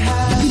my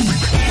house.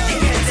 If you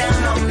get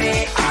down on me,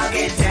 I'll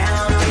get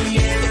down on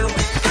you.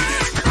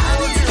 I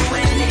will do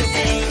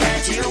anything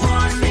that you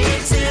want me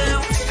to.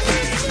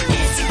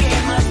 It's a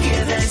game of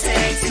give and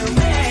take to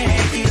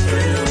make you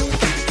through.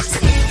 So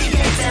if you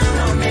get down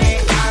on me,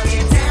 I'll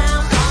get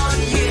down on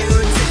you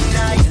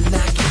tonight. And I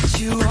get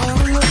you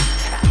all up.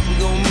 I'm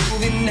gonna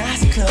move in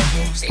nice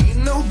clothes. Ain't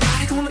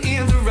nobody gonna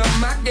interrupt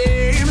my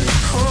game.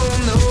 Oh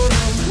no,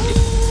 no.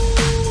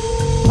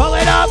 Pull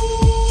it up.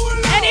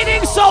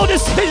 Anything Soul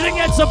Decision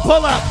gets a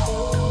pull up.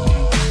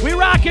 We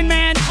rockin',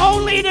 man.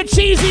 Only the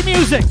cheesy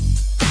music.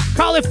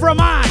 Call it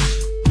Fromage.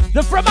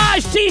 The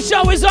Fromage Tea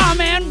Show is on,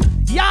 man.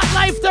 Yacht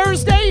Life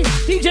Thursday.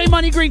 DJ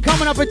Money Green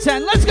coming up at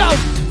 10. Let's go.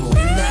 When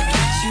I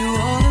get you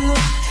all up,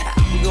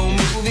 I'm gonna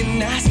move in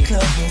nice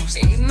clothes.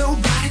 Ain't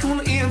nobody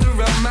gonna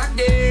interrupt my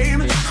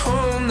game.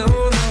 Oh no,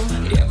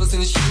 no. Ever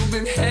since you've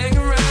been hanging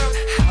around,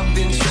 I've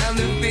been trying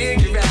to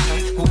figure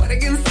out what I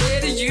can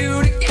say to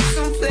you to get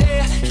some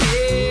flair.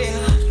 Yeah,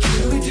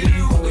 can we do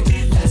what we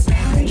did last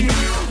night again?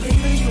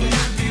 Maybe you and I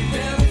be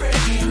better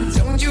friends.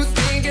 Don't you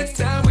think it's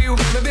time we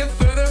went a bit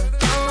further?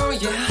 Oh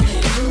yeah.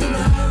 You and I,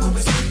 when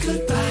we say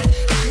goodbye,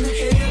 in the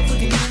head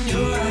looking in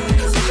your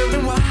eyes,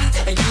 wondering why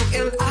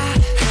you and I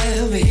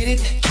have hit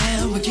it.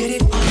 Can we get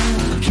it on?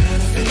 I'm kinda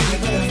feeling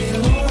but I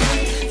feel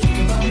alright. Think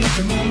about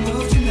making my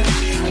move tonight.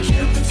 I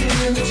can't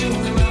pretend that you're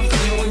in my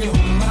feel when you're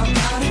holding my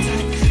body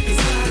tight. 'Cause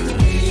I like the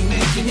way you're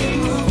making it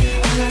move.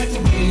 I like the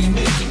way you're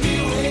making me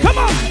wait. Come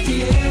on! At the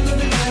end of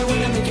the night when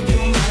I make up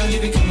your mind, you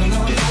be coming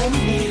on home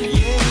with me.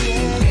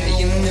 Yeah,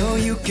 you know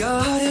you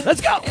got it.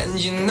 Let's go! And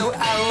you know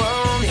I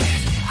want it.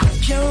 I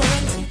can't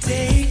wait to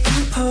take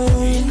you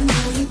home. You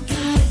know you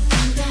got it.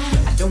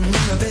 I don't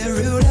wanna be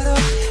rude at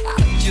all.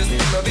 I just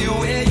wanna be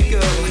where you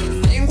go.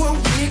 Think what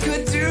we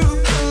could do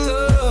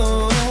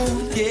alone.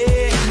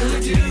 Yeah, we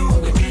do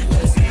what we did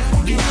last night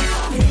again.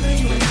 Maybe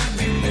you and I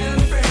be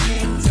better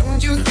friends.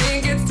 Don't you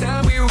think it's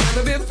time we went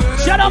a bit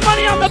further? Shout out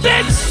Money on the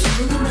Bits!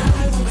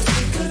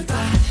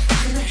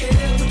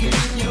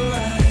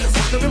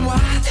 Wondering why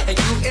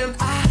you and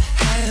I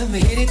have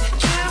hit it.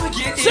 Can we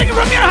get Sing it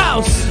from your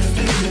house!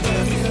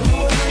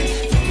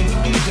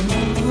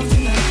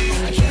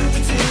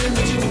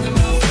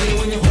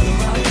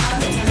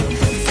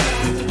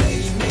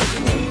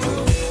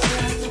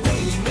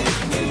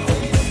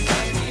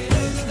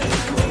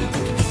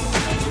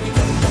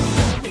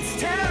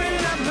 tearing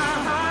up my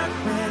heart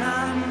when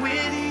I'm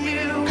with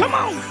you. Come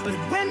on! But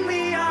when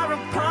we are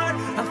apart,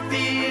 I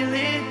feel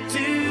it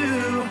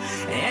too.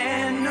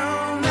 And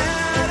no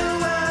matter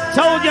what,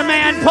 Told you,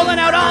 man, pulling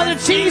out all the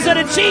cheese of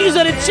the cheese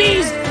of the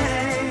cheese.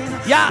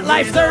 Yacht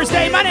Life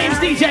Thursday. My name's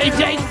DJ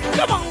J.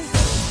 Come on!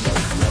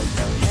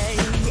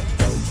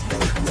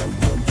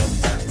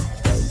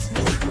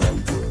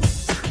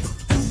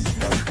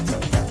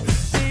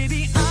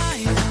 baby,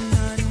 I don't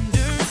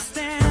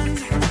understand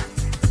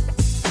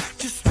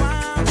just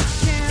why we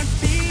can't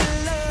be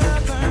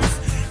lovers.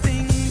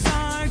 Things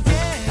are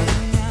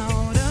getting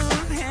out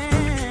of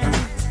hand.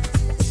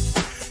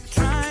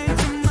 Trying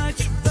too much,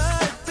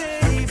 but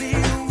baby,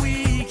 we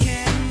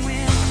can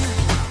win.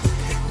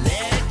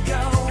 Let it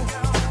go.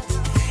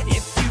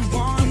 If you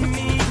want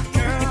me,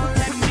 girl,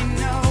 let me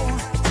know.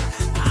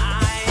 I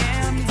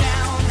am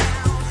down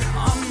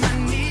on my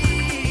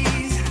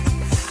knees.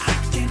 I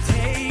can't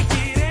take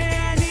it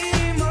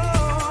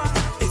anymore.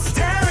 It's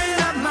tearing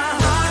up my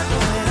heart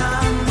when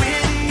I'm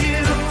with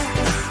you.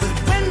 But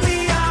when we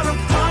are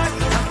apart,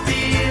 I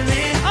feel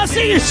it. I'll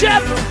see you,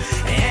 Chef!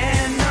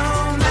 And no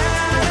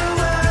matter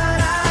what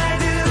I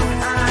do,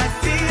 I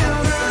feel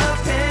the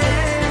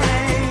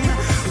pain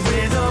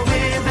with or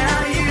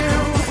without you.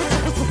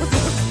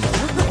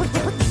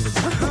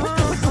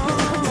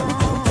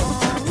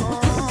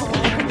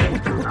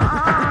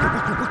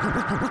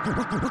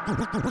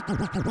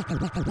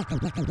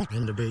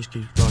 And the bass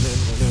keeps running,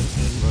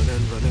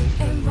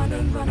 running,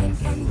 running, running,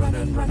 running,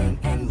 running,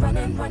 running,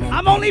 running, running.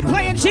 I'm only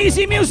playing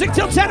cheesy music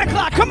till 10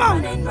 o'clock. Come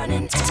on! In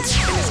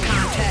this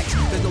context,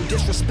 there's no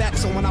disrespect,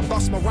 so when I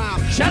bust my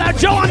rhyme, Shout out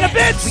Joe on the we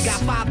Bits! got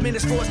 5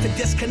 minutes for us to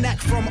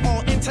disconnect from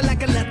all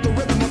intellect and let the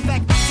rhythm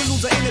affect. To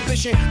lose our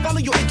inhibition, follow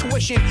your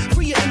intuition,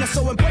 free your inner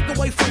soul and break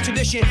away from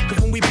tradition. Cause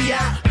when we be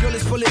out, girl,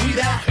 it's pulling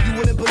me out. You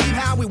wouldn't believe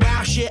how we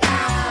wow shit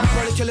out. We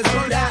burn it till it's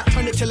burned out,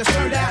 turn it till it's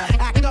turned out.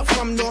 Act up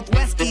from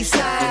northwest, east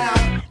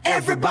side.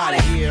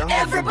 Everybody,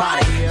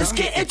 everybody, let's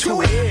get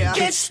into it.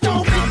 Get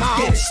stoked,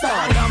 get it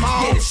started,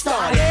 get it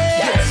started,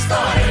 get it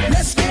started.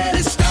 Let's get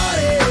it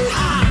started.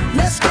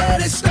 Let's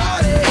get it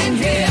started in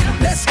here.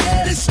 Let's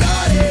get it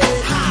started.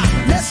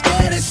 Let's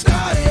get it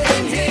started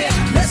in here.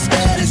 Let's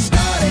get it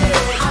started.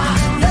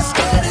 Let's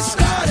get it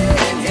started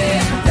in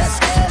here. Let's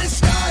get it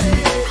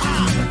started.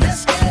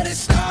 Let's get it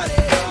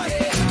started.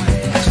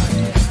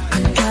 I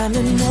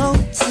kinda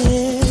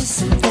noticed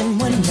something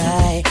one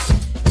night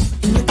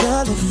in your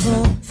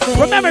colorful face.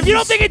 Remember, if you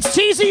don't think it's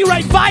cheesy, you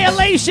write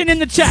violation in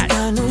the chat.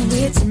 Kinda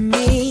weird to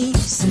me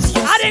since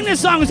you're I think this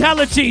song is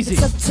hella cheesy.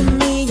 It's up to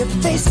me, your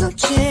face will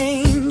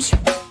change.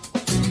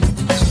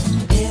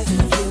 If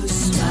you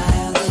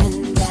smile,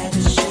 then that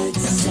should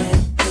set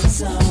the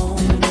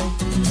tone.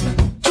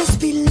 Just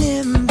be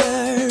limber,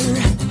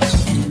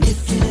 and if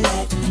you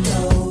let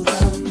go, the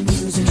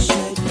music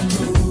should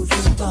move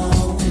your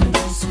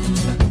bones.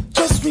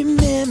 Just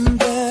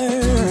remember,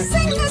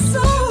 sing this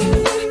song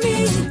with me.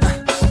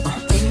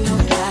 Ain't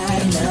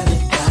nobody love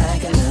it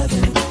like I love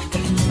it.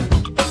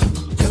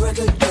 You're a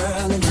good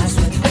girl, and that's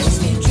what makes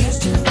me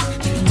trust you.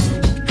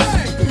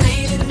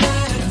 Late at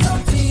night, I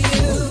talk to you.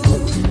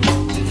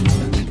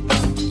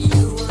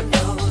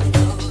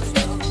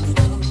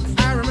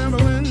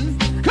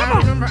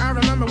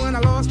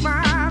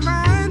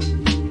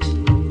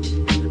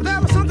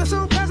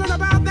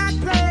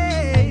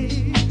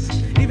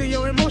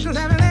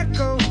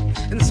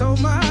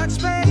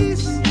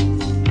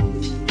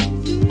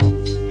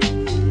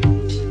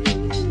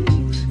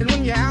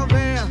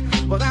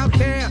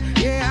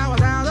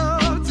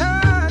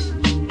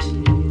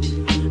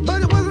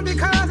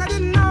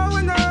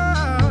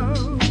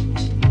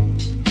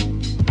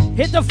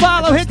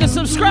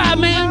 subscribe,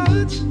 man.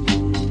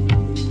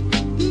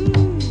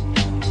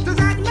 Does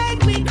that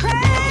make me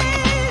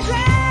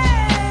crazy?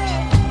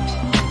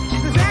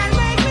 Does that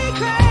make me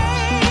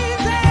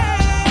crazy?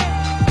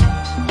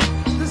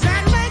 Does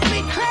that make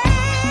me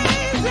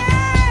crazy?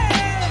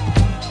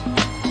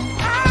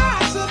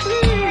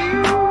 Possibly.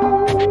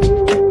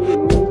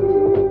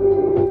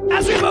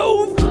 As we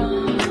move.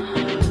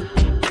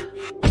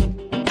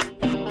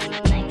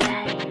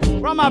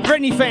 Where are my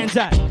Britney fans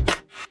at?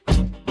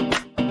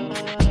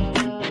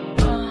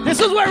 This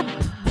is where,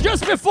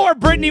 just before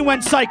Britney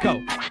went psycho.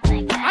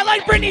 I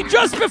like Britney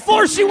just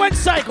before she went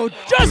psycho.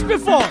 Just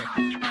before.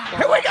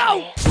 Here we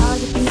go. All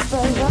you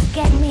people look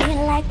at me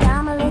like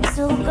I'm a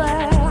little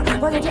girl.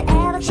 Well, did you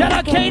ever Shout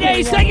out think K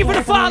Days. Thank you for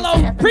the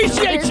follow.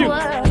 Appreciate you.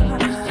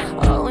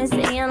 Always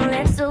saying,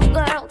 little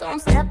girl, don't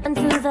step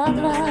into the club.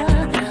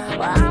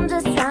 Well, I'm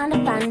just trying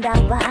to find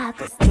out why,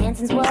 'cause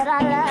dancing's what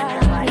I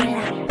love.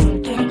 Yeah.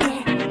 Get it,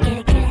 get it, get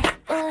it, get it.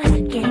 Get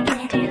it, get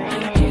it,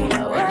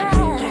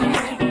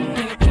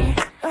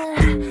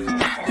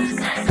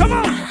 Come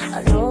on.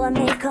 I know I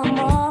may come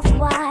off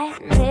white,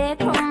 may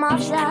come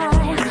off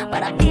shy,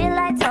 but I feel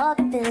like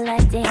talking, feel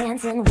like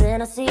dancing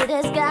when I see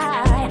this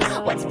guy.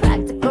 What's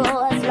practical,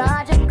 what's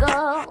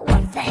logical,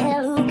 what the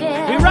hell, who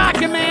cares? We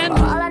rockin', man. All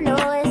I know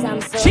is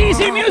I'm so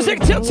Cheesy music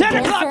till 10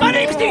 o'clock. My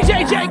name's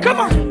DJ J. Come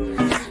on.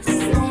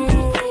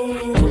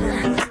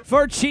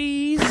 For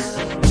cheese.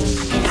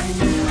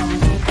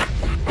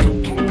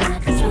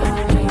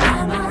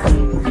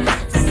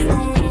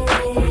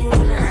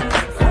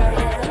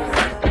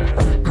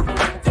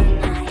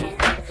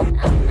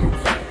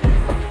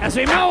 As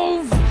we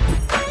move.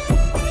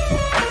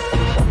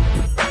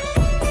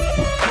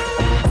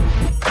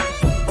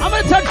 I'm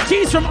going to touch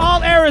cheese from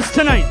all eras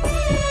tonight.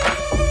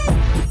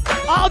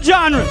 All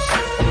genres.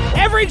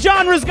 Every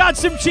genre's got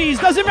some cheese.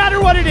 Doesn't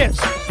matter what it is.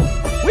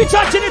 We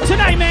touching it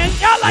tonight, man.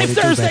 Y'all like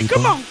Thursday.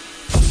 Come on.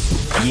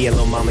 Yeah,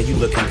 little mama, you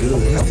looking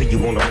good. I see you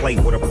wanna play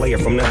with a player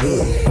from the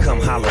hood. Come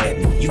holler at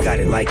me, you got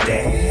it like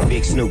that.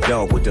 Big Snoop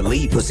Dogg with the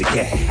lead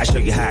pussycat. I show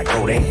you how I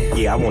go there.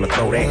 Yeah, I wanna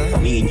throw that.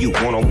 Me and you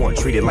one-on-one,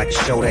 treat it like a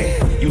show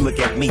that. You look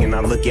at me and I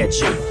look at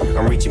you.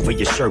 I'm reaching for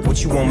your shirt.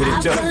 What you want me to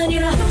do? I'm telling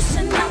you to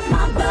loosen up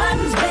my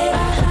buttons, baby,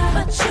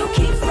 but you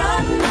keep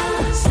frontin',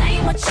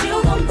 saying what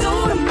you gon'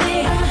 do to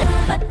me,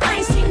 but I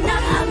ain't seen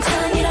nothing. I'm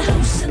telling you to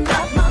loosen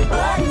up my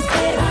buttons,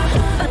 baby,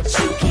 but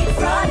you keep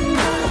frontin',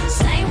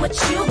 saying what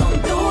you gon'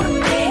 do to me,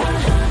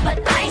 but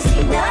I ain't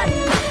seen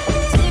nothing.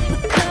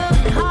 Typical,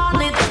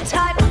 hardly the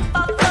type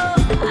of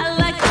I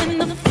like when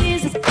the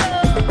physical,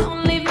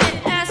 don't leave me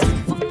asking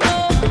for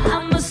more.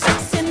 I'm a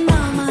sexy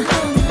mama,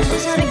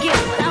 just trying to get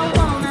what I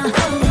wanna.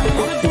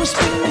 All I do is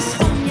scream this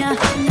on ya,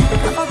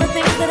 all the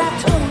things that I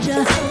told ya.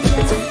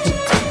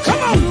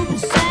 Come on. You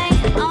say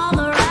all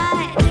the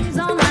right things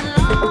all night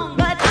long,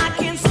 but I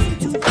can't seem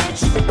to get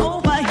you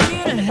over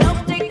here to help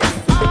take this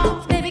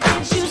off. Baby,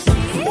 can't you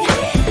see?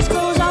 This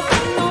goes off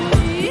on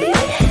me.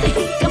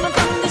 Coming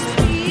from this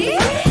beat.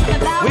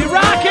 We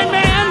rockin',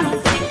 man.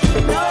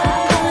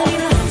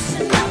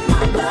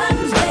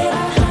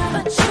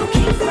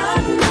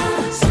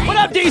 What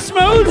up, D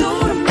Smooth?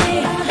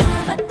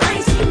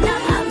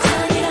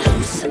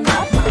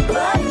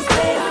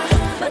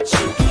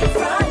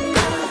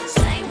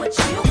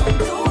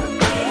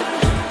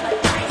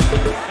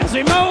 As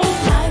we move.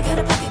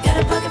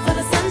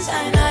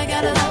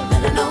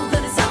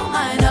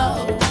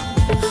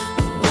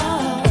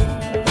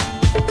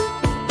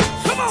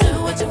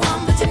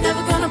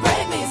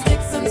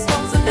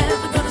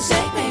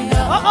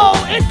 Uh-oh,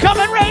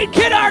 incoming raid.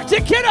 Kid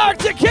Arctic, Kid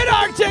Arctic, Kid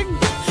Arctic.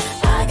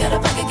 I got a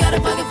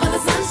bucket full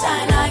of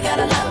sunshine. I got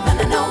a love and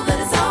I know that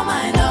it's all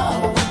mine.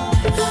 Oh,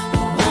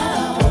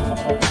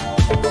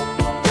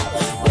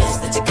 wish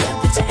that you could,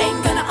 but you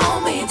ain't gonna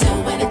own me. Do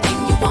anything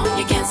you want,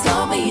 you can't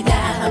slow me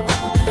down.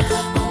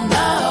 Oh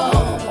no,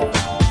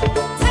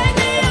 take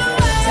me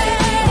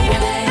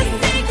away.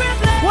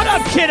 What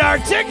up, Kid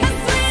Arctic?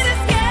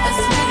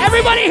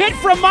 Everybody hit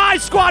from my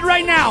squad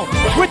right now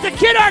with the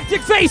Kid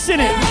Arctic face in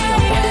it.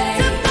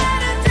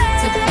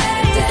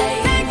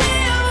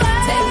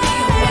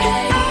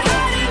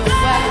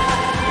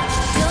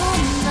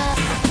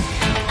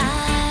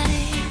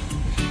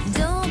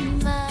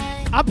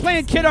 I'm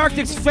playing Kid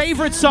Arctic's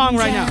favorite song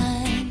right now.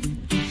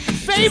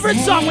 Favorite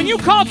song. When you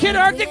call Kid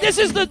Arctic, this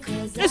is the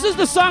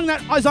song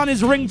that is on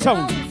his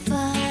ringtone.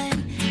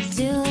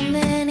 Too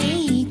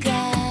many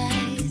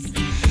guys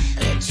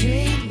that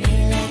treat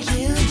me like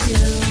you do.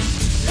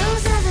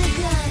 Those other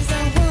guys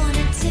that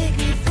wanna take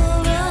me for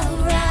a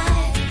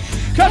ride.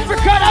 Cut for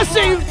cut, I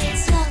see you. They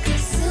talk of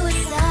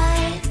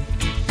suicide.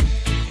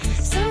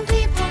 Some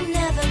people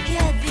never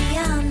get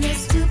beyond their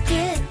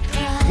stupid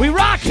pride. We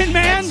rockin',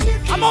 man.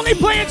 I'm only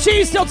playing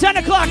cheese till 10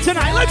 o'clock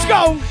tonight. Let's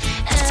go. And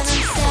I'm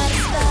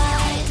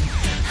satisfied.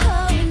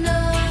 Oh no.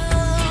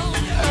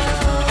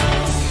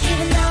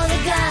 Even though the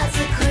gods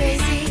are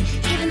crazy,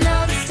 even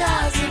though the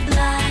stars are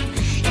blind,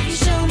 if you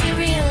show me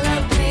real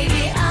love,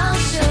 baby, I'll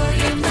show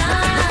you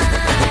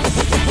mine.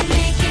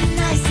 Make it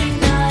nice and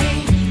naughty,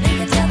 make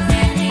a devil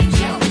an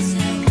angel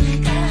too.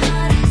 Got a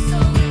heart and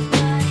soul and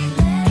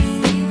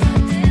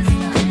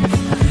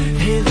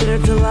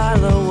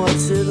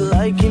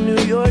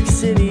York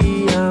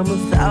City. I'm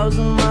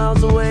 1,000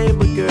 miles away,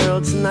 but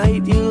girl,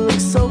 tonight you look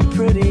so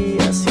pretty.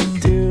 Yes, you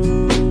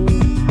do.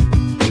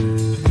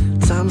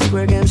 Times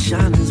Square can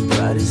shine as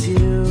bright as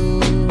you.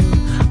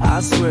 I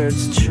swear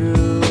it's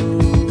true.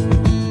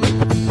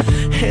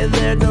 Hey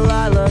there,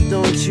 Delilah,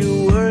 don't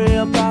you worry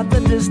about the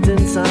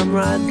distance. I'm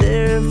right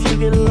there if you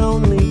get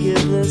lonely.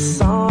 Give this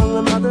song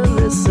another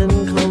listen.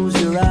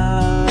 Close your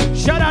eyes.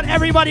 Shout out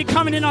everybody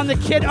coming in on the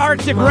Kid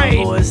Arctic My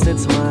raid. voice,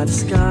 it's my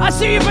disguise. I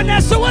see you,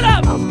 Vanessa. What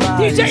up?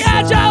 DJ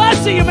Agile, I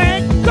see you,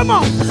 man. Come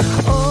on.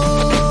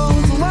 Oh,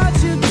 it's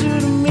what you do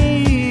to me.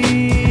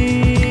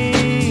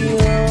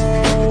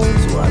 Oh,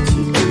 it's what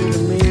you do to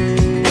me.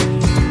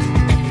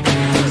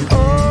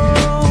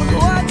 Oh, it's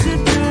what you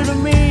do to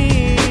me.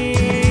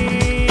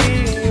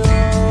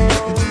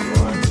 Oh, it's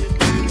what you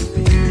do to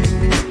me.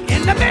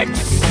 In the mix.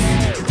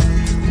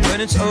 When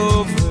it's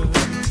over,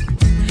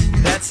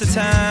 that's the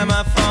time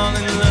I fall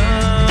in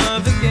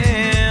love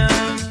again.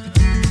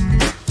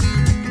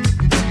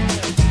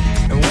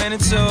 And when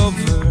it's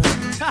over,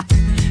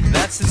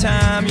 that's the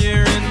time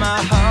you're in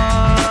my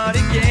heart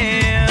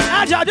again.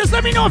 Agile, just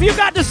let me know if you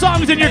got the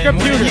songs in your And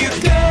computer. when you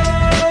go,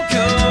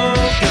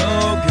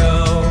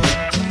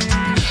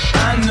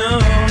 I know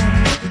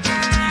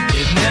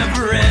it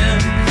never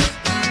ends,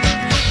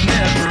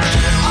 never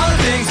ends. All the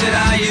things that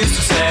I used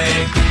to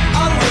say,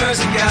 all the words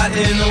that got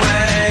in the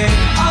way,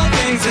 all the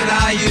things that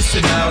I used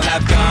to know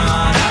have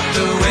gone out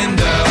the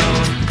window.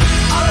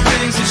 All the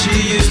things that she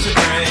used to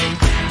bring,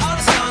 all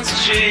the songs that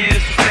she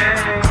used to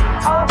sing,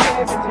 all the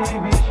favorite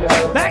TV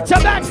shows. Back to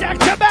back, back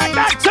to back,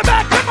 back to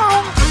back. Come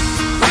on.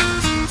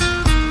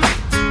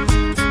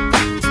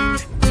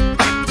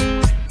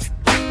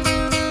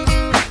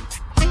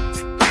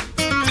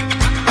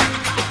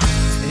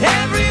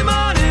 Every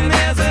morning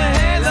there's a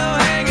halo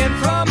hanging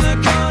from the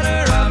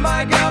corner of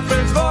my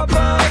girlfriend's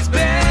four-post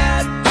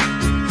bed.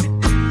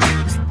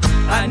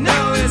 I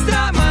know it's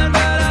not mine,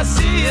 but I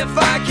see if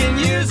I can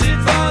use it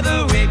for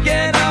the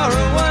weekend or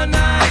a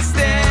one-night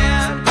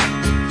stand.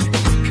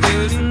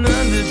 Couldn't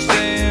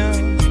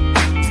understand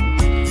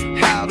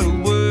how to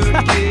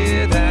work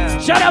it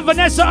out. Shout out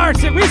Vanessa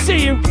Arctic. We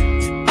see you.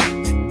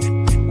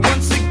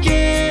 Once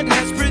again,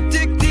 as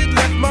predicted,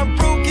 left my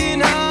broken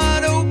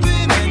heart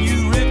open and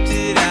you ripped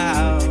it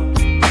out.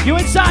 You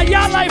inside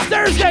Yacht Life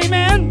Thursday,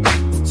 man.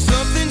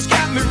 Something's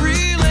got me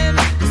reeling,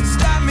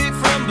 stop me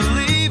from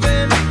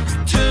believing,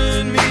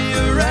 turn me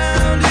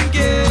around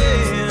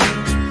again.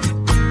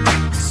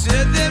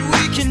 Said that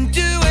we can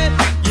do it,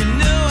 you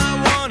know I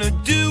wanna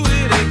do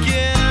it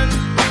again.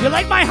 You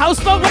like my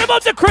houseboat? What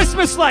about the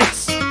Christmas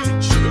lights?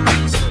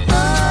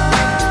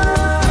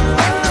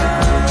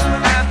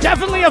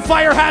 Definitely a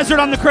fire hazard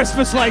on the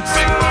Christmas lights.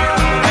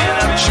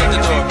 Shut the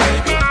door,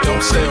 baby.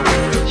 Don't say a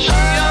word. Shut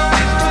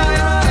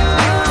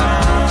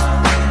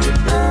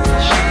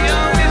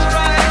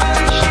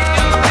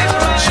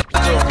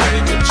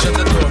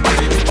the door,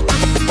 baby.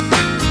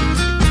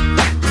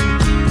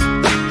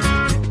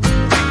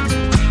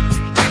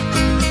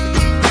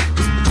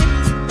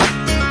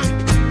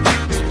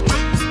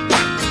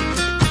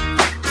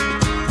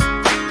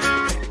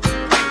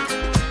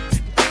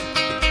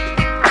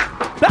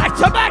 Back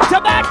to back to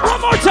back.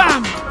 One more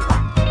time.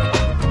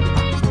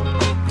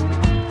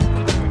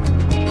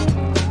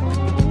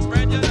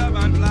 Spread your love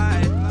and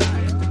fly,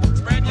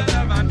 spread your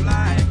love and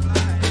fly.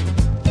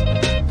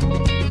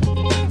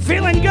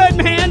 Feeling good,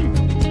 man.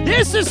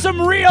 This is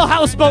some real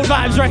houseboat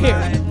vibes right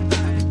here.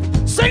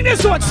 Sing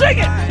this one. Sing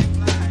it.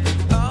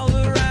 All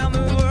around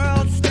the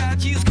world,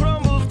 statues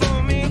crumble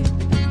for me.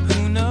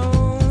 Who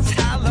knows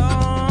how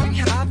long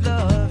I've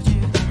loved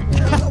you?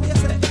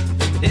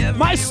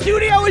 My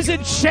studio is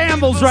in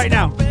shambles right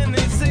now.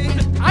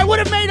 I would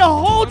have made a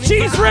whole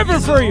cheese river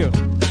for you.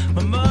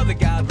 My mother,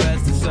 God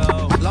rest her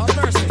soul. Lord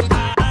mercy.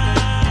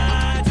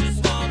 I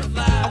just wanna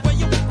fly. Where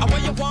you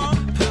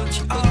want? Put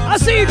your arms I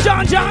see you,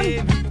 John John.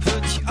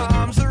 Put your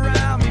arms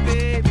around me,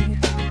 baby.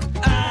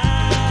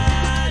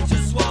 I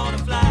just wanna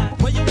fly.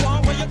 Where you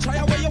want? Where you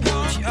try? Where you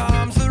want? Put your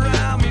arms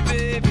around me,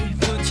 baby.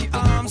 Put your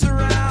arms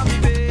around me,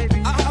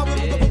 baby.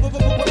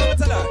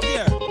 Tell her,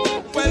 here.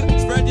 Well,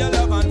 spread your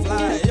love and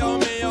fly. Yo,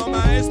 me, oh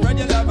my, spread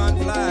your love and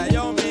fly.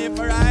 Yo, me,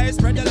 for I,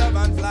 spread your love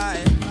and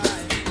fly.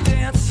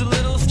 Dance a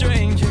little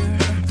stranger.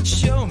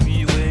 Show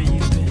me where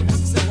you've been.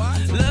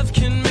 Love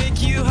can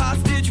make you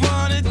hostage.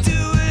 Wanna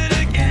do it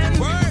again?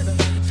 Word.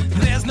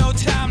 There's no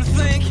time to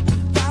think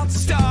about the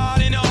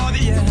start and or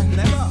the end.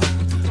 Never.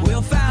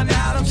 We'll find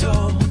out, I'm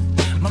told.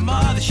 My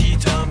mother, she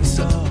told me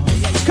so.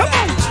 Come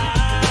on.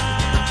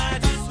 I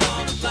just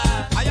wanna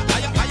fly.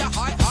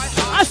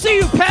 I see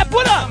you, Pep.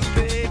 What up?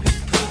 Baby,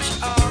 put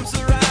your arms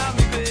around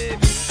me, baby.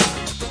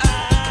 I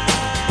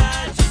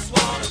just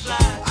wanna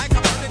fly. I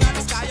come running on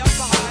the sky up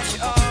so high. Put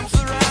your arms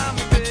around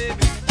me, baby.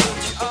 Put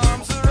your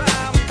arms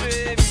around me,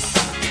 baby.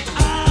 I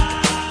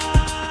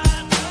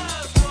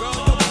just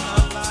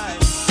wanna fly.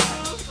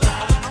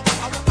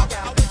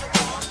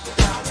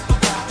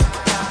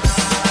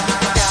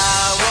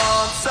 I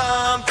want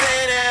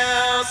something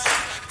else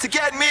to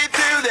get me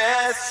through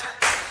this.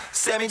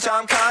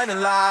 Semi-charm kind of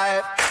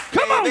life.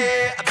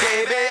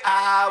 Baby,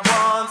 I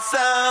want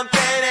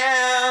something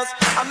else.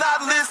 I'm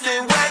not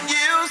listening when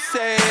you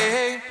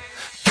say.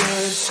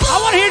 I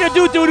want to hear the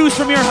doo-doo-doos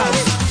from your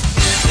house.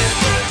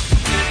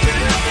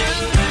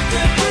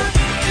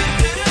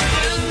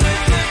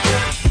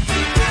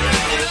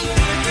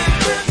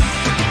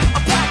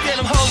 I'm packed and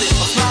I'm holding.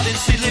 I'm smiling,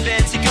 she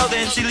living, she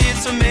golden, she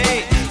lives for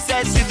me.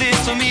 Says she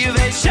lives for me,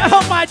 shout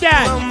out my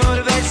dad.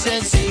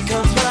 Motivation, she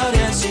comes round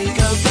and she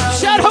goes round.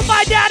 Shout out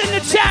my dad in the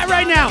chat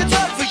right now.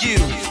 For you,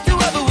 do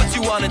ever what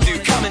you wanna do,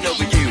 coming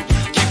over you.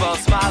 Keep on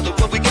smiling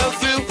what we go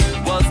through.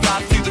 One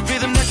stop through the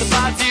rhythm that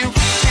survives you.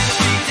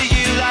 Speak to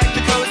you like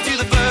the chorus to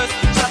the verse.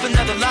 Drop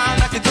another line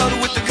like a total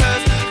with the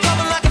curse.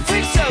 Coming like a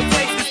freak show,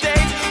 takes the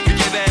stage. We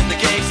give them the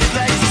game, she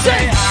plays. She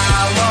say,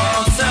 I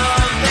want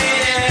something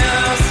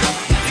else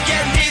to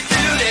get me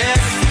through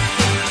this.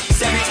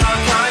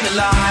 Semi-time kind of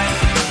life.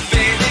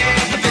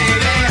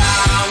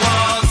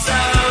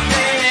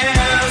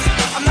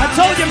 I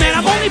told you, man,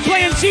 I'm only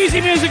playing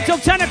cheesy music till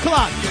 10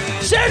 o'clock.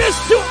 Share this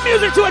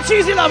music to a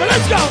cheesy lover.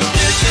 Let's go.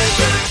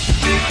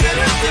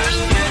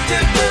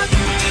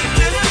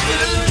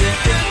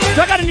 So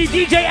I got any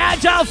DJ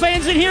Agile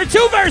fans in here?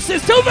 Two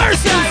verses. I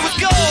was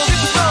gold, it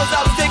was rose.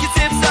 I was taking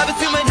tips, up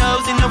to my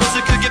nose. And I wish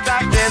I could get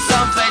back there,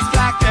 someplace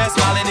back there.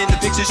 Smiling in the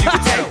pictures you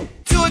could take.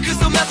 To a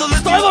crystal method,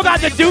 let's go. Got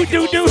the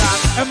do-do-do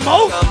and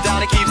mo. Come down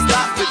and keep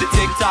stop with the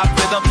tick-tock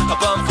rhythm. I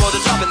bumped for the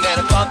drop and then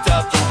I bumped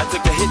up. I took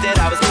the hit that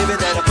I was giving,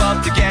 then I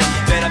bumped again.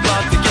 Then I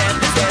bumped again.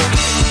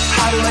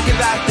 How do I get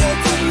back there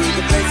to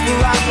the place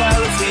where I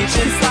was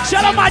reaching?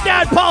 Shout out my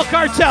dad, Paul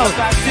Cartel.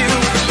 Back to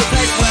the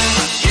place where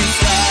you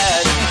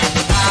said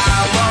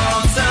I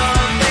want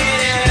something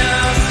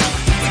else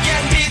to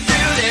get me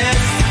through this.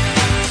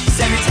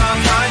 Semi-time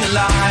kind of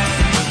life.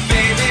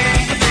 Baby,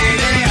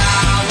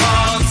 I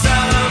want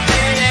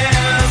something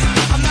else.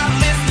 I'm not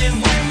listening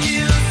when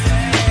you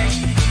say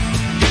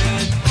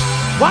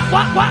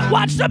What?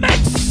 Watch the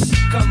mix.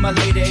 Come my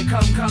lady,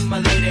 come my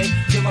lady.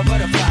 You're my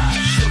butterfly,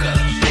 sugar,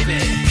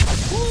 baby.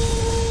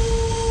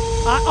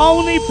 I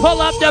only pull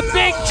up the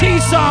big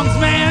cheese songs,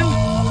 man.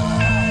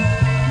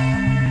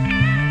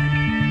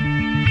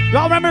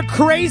 Y'all remember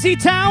Crazy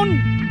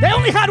Town? They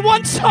only had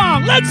one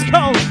song. Let's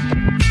go.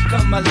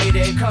 Come my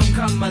lady,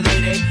 come my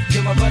lady.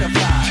 You're my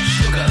butterfly,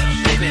 sugar,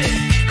 baby.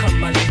 Come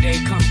my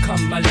lady,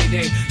 come my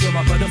lady. You're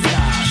my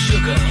butterfly,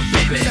 sugar,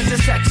 baby. Such a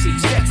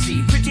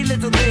sexy, pretty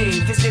little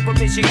thing. This April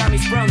bitch, you got me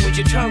sprung with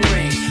your tongue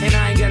ring. And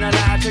I ain't gonna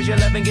lie, cause your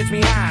loving gets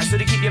me high. So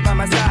to keep you by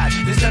my side,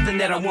 there's nothing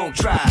that I won't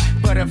try.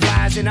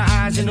 Butterflies in her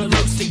eyes and her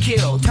looks to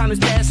kill. Time is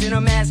passing,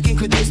 I'm asking,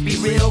 could this be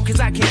real? Cause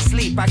I can't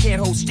sleep, I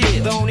can't hold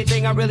still. The only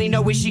thing I really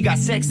know is she got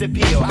sex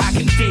appeal. I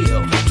can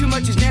feel, too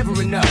much is never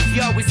enough.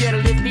 You always there to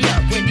lift me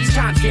up when these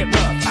times get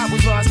rough. I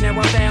was lost, now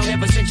I'm found,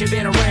 ever since you've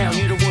been around.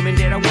 You're the woman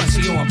that I want, so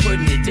yo, I'm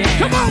putting it down.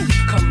 Come on!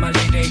 Come my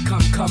lady,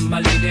 come my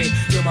lady.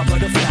 You're my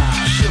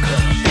butterfly, sugar,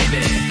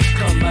 baby.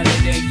 Come my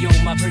lady,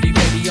 you're my pretty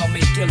baby. I'll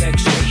make your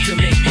legs shake, you'll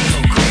make me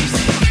go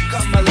crazy.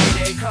 Come my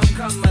lady,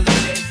 come my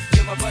lady.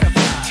 You're my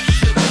butterfly,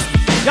 sugar.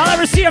 Y'all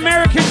ever see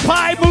American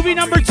Pie movie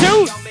number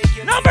 2?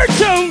 Number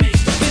 2!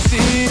 This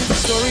is the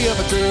story of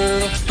a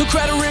girl who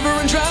cried a river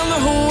and drowned the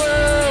whole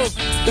world.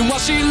 And while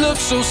she looks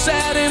so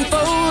sad in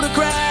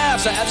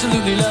photographs, I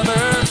absolutely love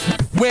her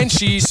when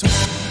she's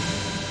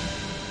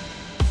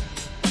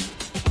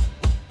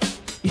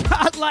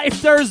Yacht Life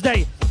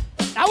Thursday.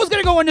 I was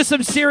going to go into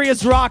some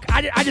serious rock.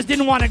 I just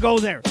didn't want to go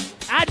there.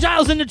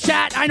 Agile's in the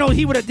chat. I know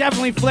he would have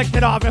definitely flicked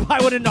it off if I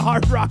went into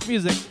hard rock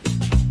music.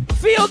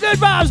 Feel good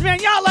vibes, man.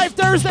 Yacht Life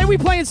Thursday. We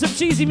playing some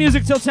cheesy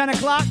music till 10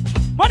 o'clock.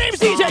 My name's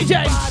DJ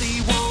J.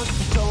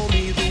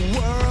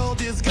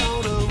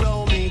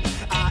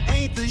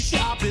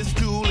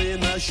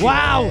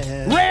 Wow.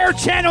 Rare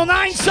Channel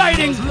 9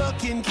 sighting.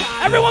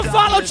 Everyone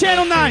follow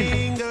Channel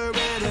 9.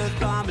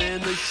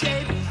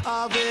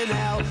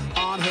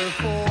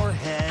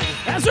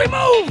 As we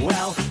move.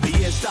 Well, the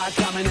years start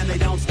coming and they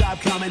don't stop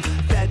coming.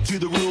 Fed to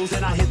the rules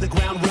and I hit the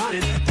ground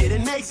running.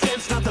 Didn't make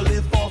sense not to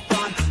live for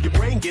fun. Your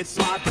brain gets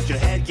smart, but your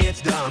head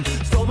gets dumb.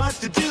 So much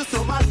to do,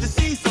 so much to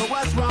see. So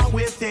what's wrong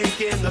with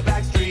taking the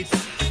back streets?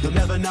 You'll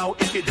never know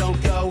if you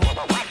don't go.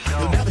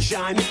 You'll never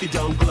shine if you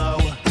don't glow.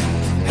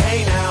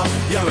 Hey now,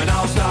 you're an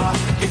all-star.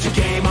 Get your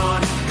game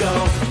on,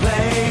 go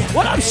play.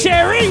 What up,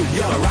 Sherry?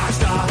 You're a rock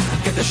star.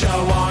 Get the show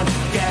on,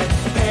 get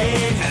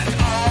paid. And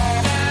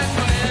all that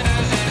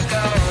glitters is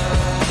gold.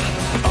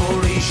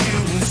 Only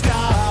shooting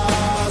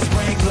stars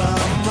break the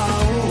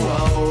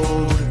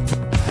mold.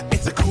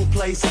 It's a cool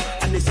place,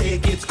 and they say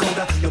it gets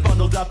colder. You're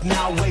bundled up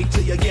now, wait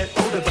till you get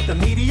older. But the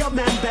media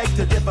men beg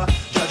to differ.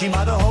 Judging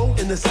by the hole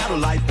in the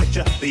satellite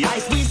picture, the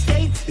ice we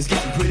skate is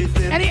getting pretty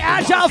thin. Any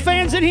Agile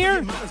fans in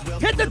here?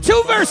 Hit the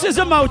 2 verses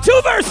emote.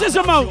 2 verses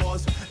emote.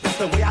 That's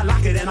the way I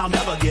like it, and I'll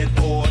never get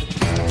bored.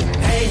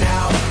 Hey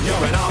now,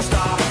 you're an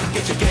all-star.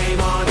 Get your game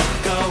on,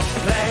 go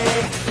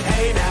play.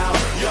 Hey now,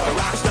 you're a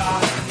rock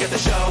star. Get the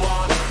show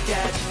on,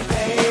 get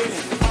paid.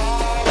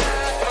 All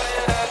that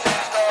glitters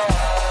is gold.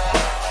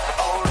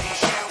 Only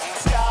shooting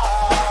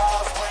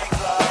stars break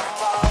the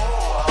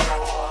mold.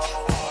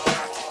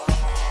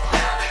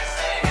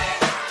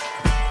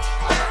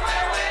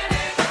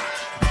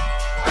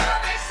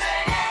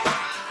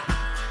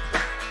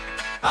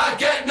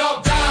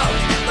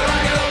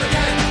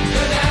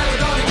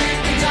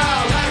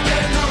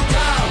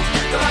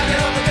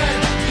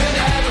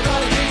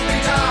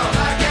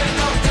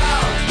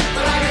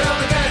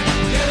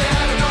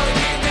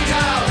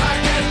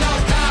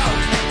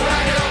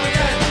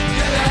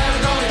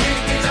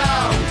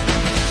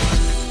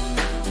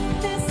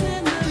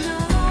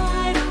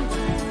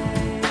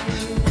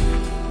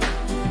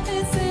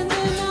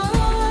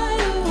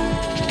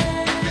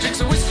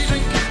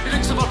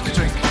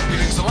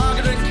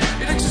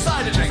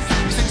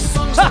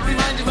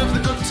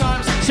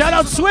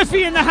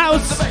 Swiffy in the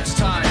house. I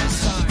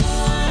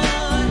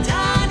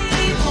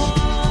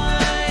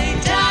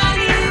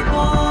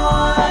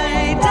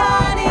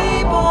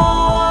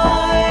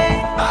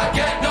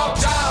get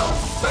knocked down,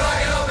 but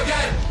I get up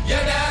again.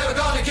 You're never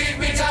gonna keep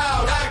me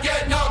down. I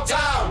get knocked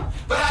down,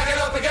 but I get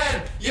up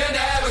again. You're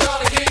never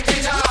gonna keep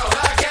me down.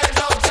 I get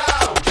knocked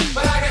down,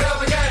 but I get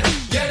up again.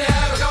 You're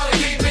never gonna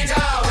keep me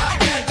down. I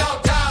get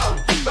knocked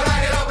down, but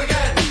I get up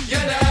again.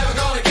 You're never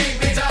gonna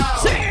keep me down.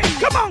 Sing it,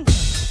 come on.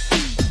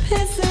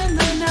 Pissing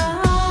the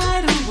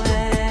night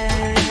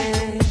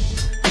away.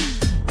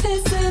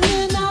 Pissing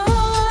the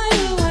night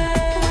away.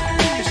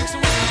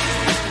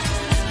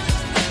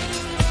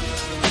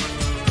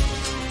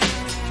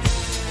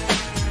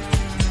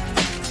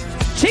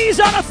 Cheese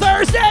on a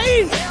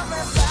Thursday.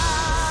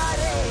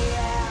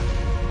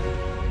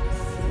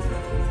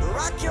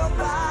 Rock your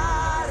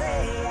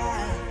body,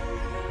 yeah.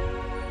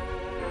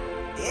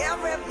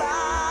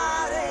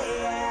 Everybody,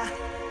 yeah.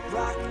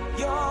 Rock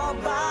your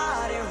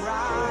body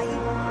right.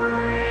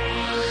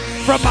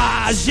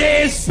 Fromage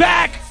is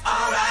back.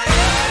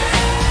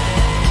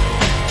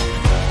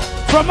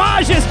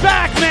 Fromage is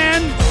back,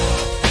 man.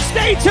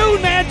 Stay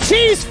tuned, man.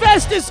 Cheese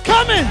Fest is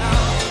coming.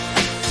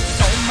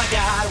 Oh my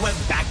God, we're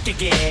back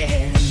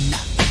again.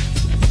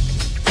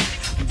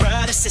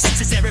 Brothers,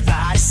 sisters,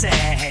 everybody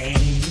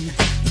sing.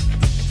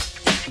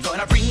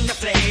 Gonna bring the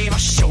flame, I'll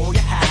show you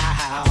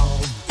how.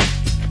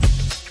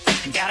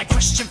 Got a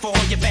question for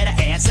you, better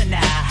answer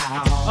now.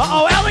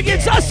 Uh-oh,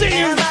 Elegance, I see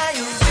you.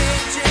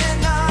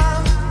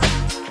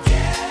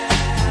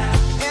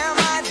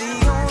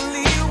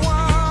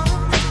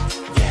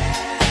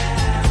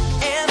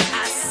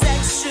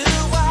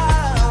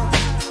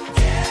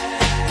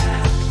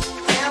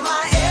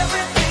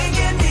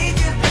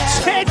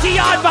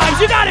 Odd vibes,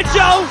 you got it,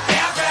 Joe.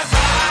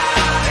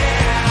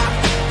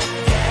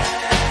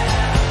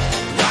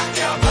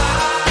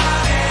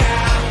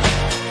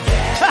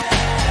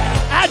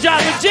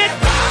 Agile, legit.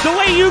 The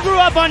way you grew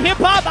up on hip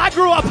hop, I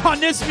grew up on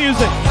this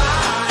music,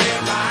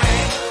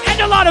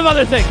 and a lot of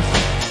other things.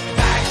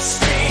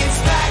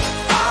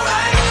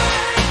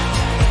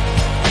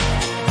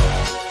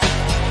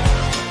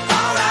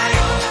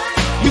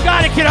 You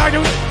got it, Kid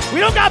Arthur.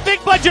 We don't got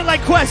big budget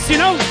like Quest, you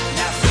know.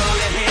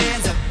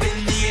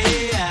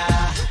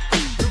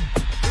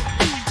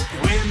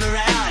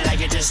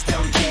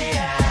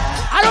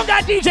 I don't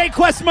got DJ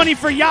Quest money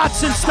for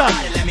yachts and stuff.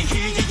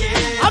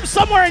 I'm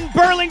somewhere in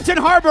Burlington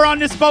Harbor on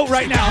this boat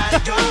right now.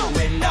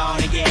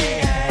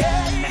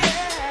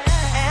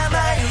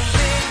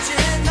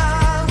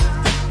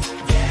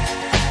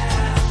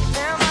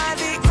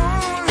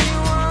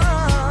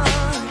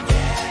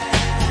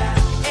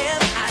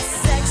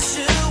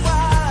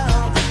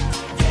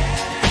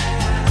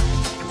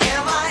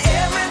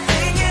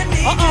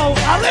 Uh-oh,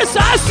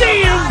 Alyssa, I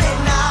see you.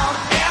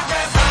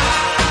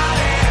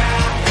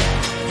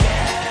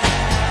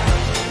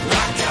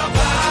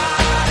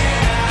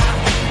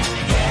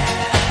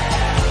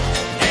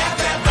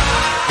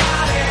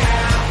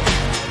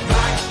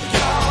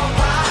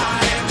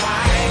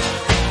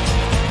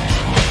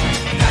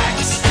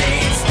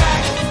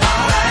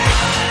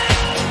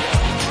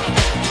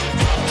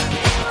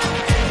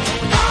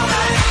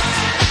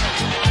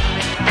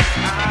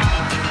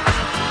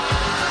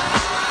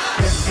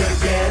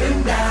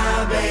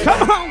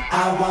 Come on.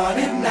 I want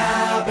it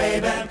now,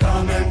 baby.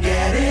 Come and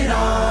get it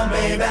on,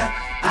 baby.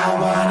 I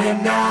want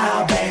it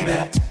now, baby.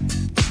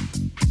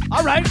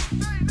 All right.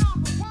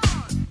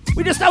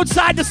 We just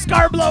outside the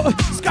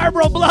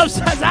Scarborough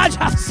Bluffs, as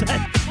Agile said.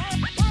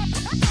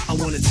 I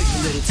wanna take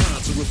a little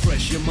time to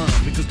refresh your mind,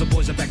 because the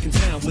boys are back in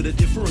town with a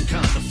different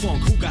kind of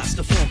funk. Who got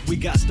the funk? We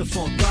got the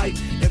funk, right?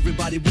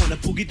 Everybody wanna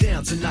boogie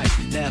down tonight.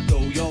 Now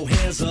throw your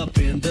hands up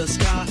in the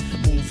sky,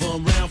 move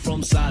around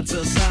from side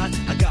to side.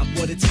 I got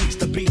what it takes,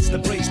 the beats, the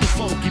breaks, the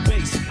funky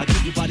bass. I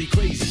give your body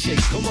crazy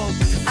shakes. Come on.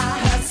 I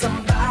heard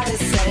somebody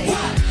say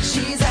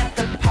she's at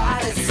the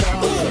party, so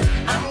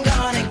I'm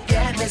gonna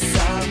get me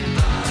some.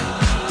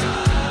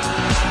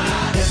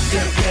 If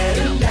you're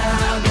getting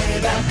down,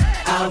 baby,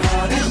 I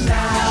want it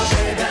now,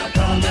 baby.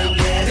 Come and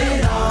get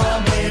it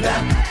on, baby.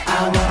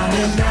 I want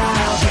it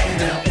now,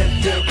 baby. If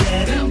you're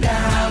getting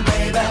down,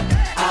 baby,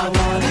 I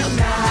want it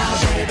now,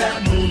 baby.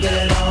 Move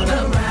it all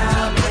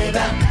around,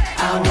 baby.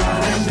 I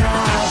want it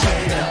now,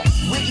 baby.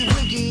 Wiggy,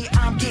 wiggy,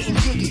 I'm getting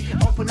jiggy.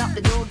 Open up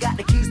the door, got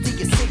the keys to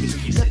your city.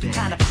 Looking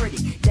kinda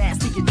pretty, dance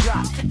to your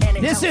drop.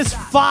 This is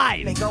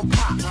five.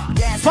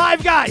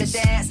 Five guys.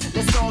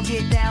 Let's all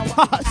get down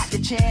at the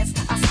chance.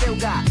 I still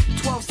got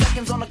 12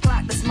 seconds on the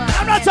clock. That's mine.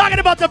 I'm not talking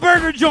about the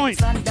burger joint.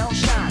 Sun don't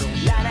shine.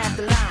 Line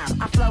after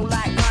line. I flow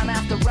like rhyme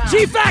after rhyme.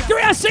 G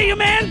Factory, I see you,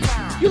 man.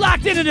 You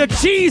locked into the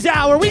cheese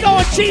hour. We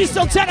going cheese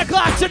till 10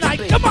 o'clock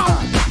tonight. Come on.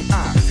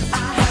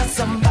 I heard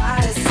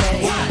somebody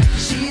say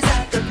she's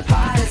at the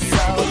party,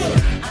 so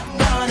I'm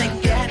gonna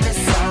get me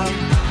some.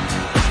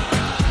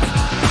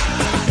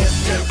 If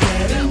you're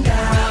getting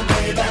down,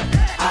 baby,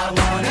 I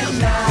want it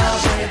now,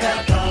 baby.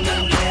 Come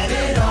and get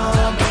it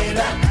on,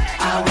 baby.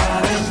 I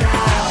want it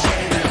now,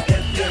 baby.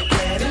 If you're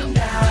getting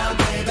down,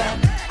 baby,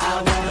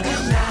 I want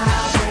it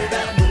now,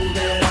 baby. Move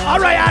it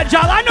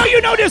Agile. I know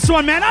you know this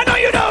one, man. I know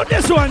you know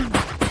this one.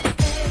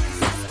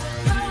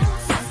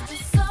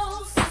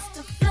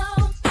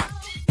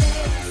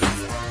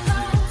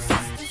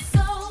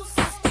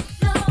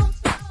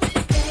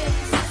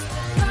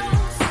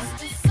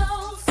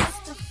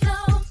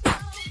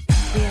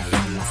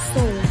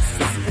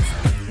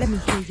 Let me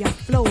hear your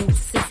flow,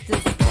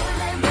 sisters.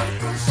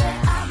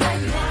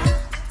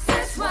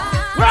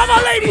 Where are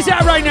my ladies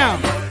at right now?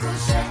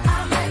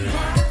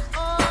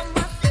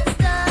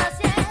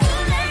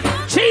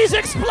 Cheese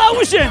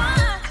explosion.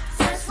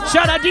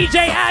 Shout out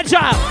DJ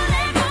Agile.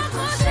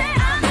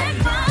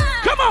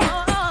 Come on.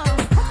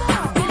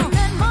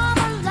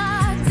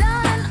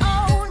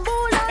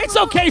 It's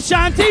okay,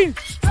 Shanti.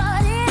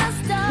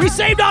 We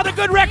saved all the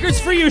good records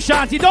for you,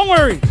 Shanti. Don't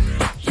worry.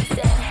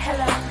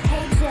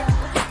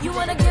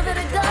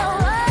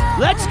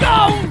 Let's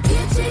go.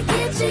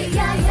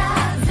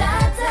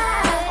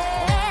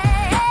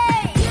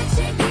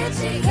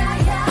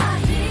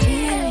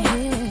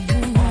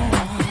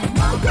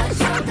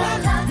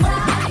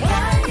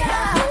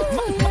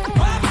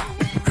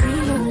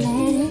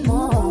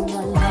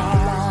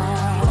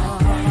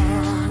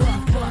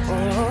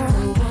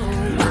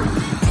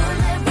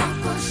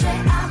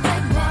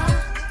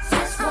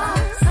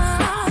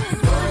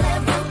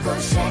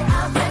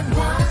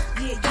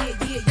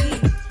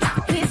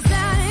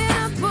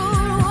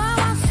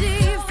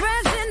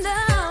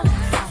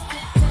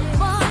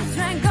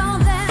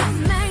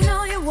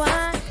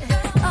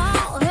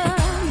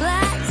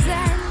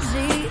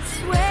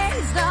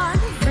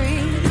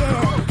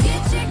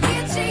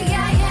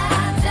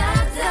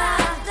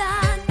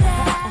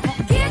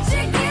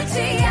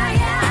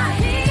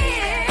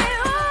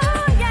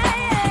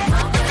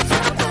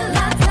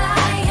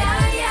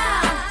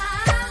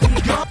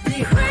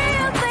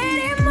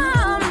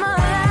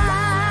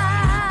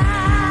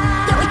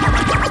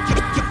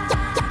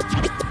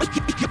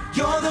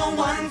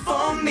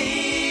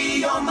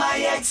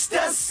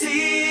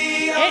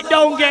 It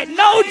don't get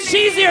no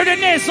cheesier than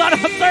this on a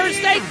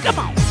Thursday. Come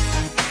on.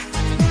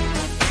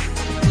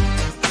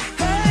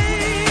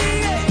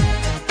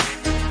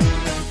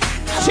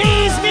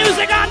 Cheese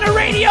music on the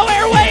radio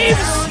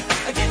airwaves.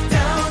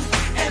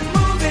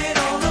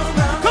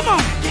 Come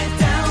on.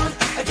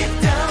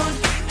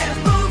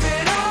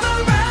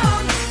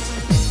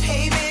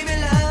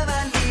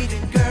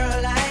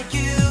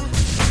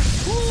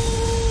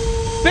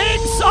 Big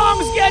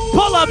songs get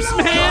pull-ups,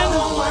 man.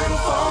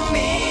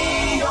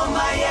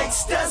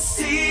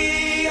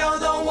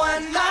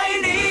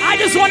 I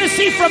just want to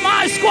see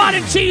Fromage Squad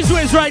and Cheese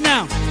Whiz right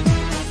now.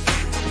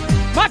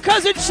 My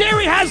cousin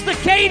Sherry has the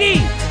KD.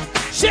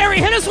 Sherry,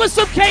 hit us with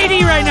some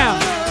KD right now.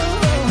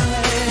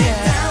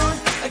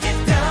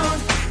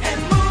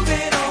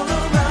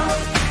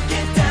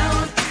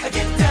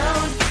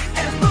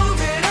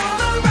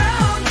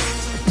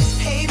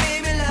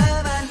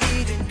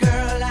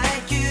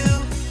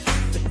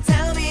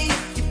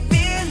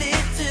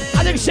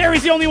 I think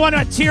Sherry's the only one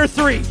at tier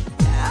 3.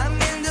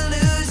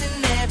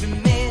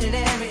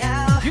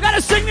 You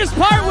gotta sing this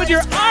part with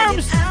your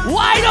arms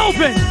wide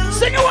open.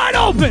 Sing it wide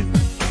open.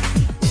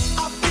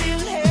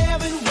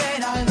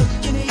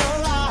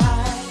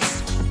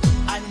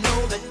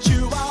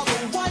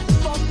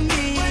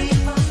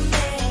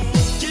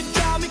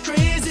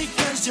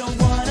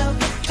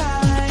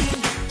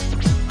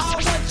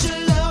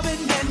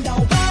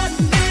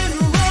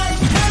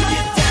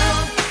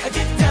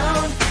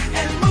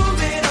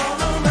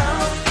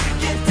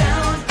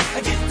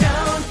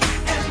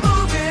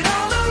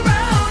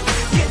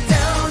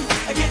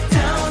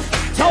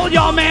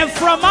 Y'all, man,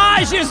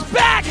 Fromage is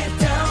back. Get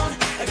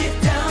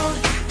down,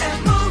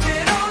 and move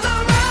it all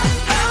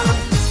around.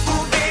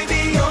 Oh,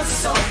 baby, you're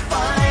so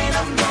fine.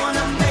 I'm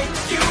gonna make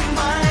you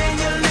mine.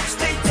 Your lips,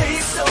 they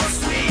taste so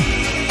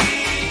sweet.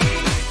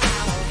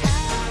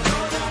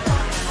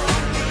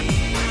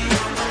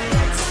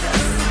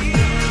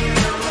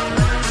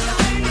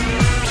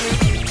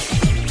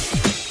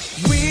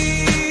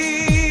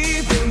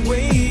 We've been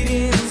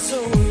waiting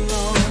so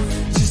long,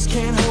 just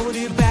can't hold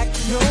it back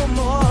no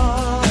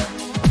more.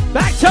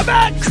 Back to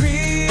back.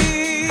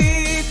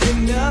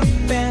 Creeping up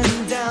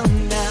and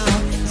down now.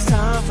 It's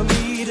time for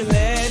me to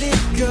let it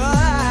go.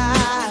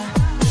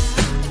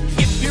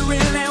 If you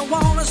really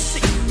wanna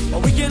see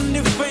what we can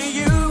do for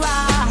you,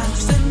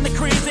 just send the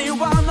crazy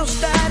one, no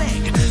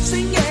static.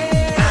 Sing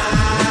it.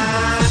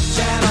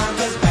 Jam on,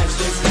 'cause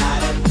Backstreet's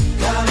got it.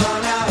 Come on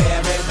now,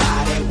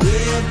 everybody.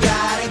 We've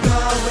got it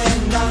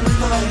going on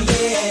for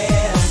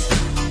years.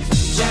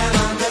 Jam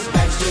on, 'cause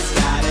Backstreet's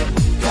got it.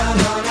 Come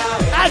on now.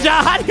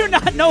 Agile, how do you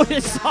not know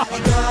this song?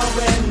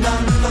 Going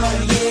on for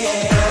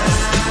years.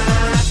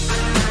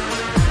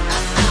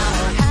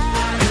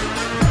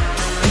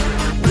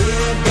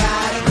 We've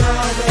got it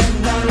going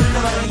on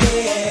for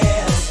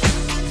years.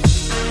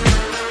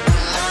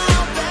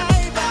 Oh,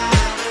 baby.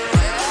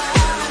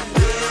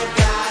 We've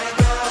got it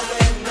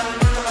going on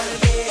for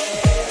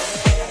years.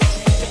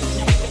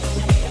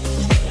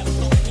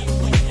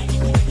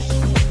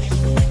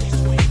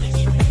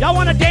 Y'all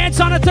want to dance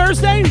on a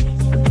Thursday?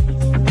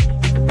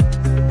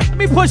 Let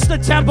me put push the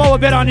tempo a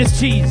bit on this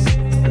cheese.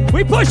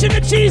 We pushing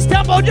the cheese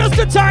tempo just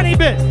a tiny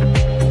bit.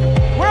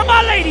 Where are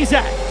my ladies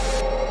at?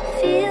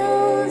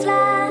 Feels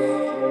like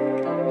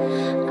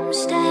I'm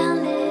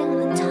standing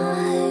on a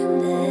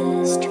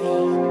timeless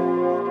dream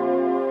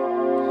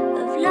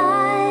of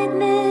light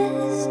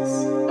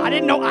mists. I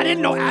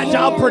didn't know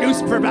Agile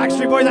produced for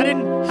Backstreet Boys. I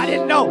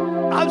didn't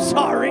know. I'm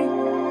sorry.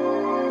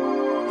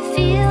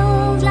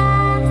 Feels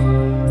like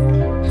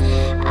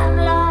I'm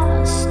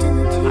lost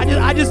in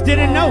the I just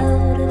didn't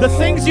know. The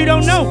things you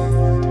don't know.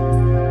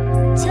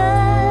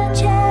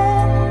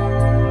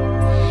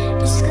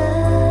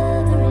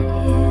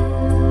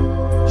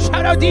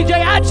 Shout out DJ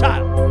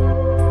Agile.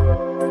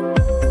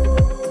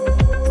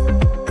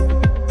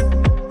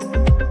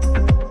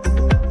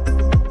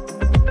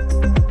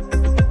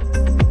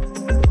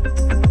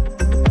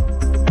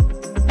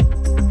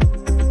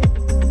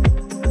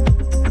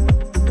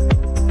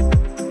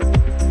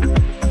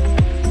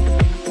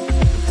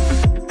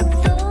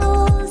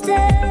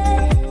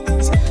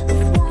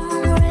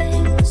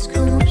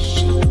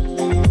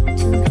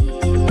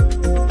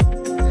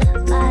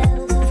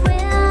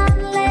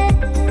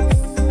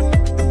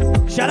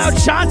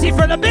 Shanti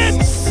for the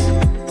bits.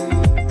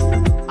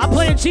 I'm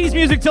playing cheese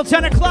music till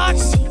 10 o'clock.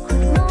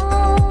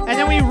 And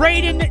then we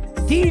raiding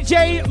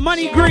DJ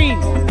Money Green.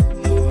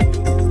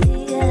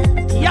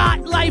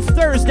 Yacht Life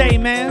Thursday,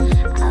 man.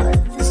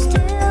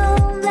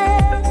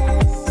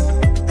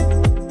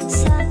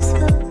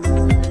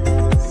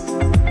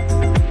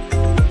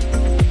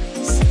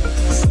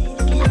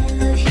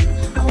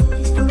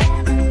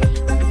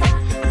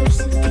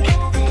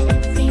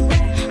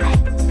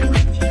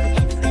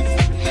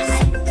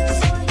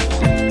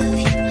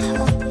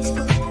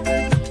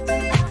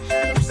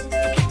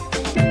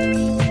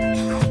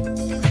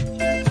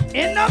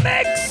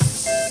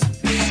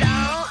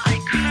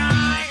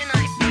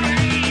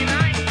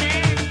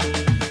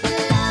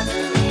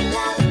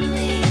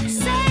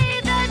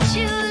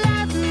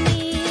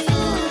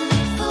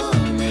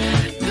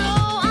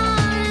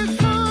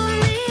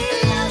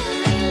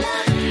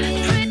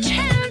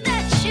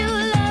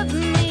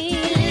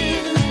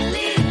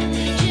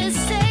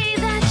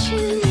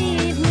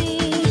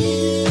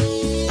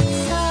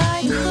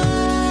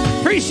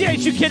 Appreciate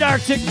you, Kid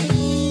Arctic.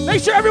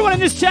 Make sure everyone in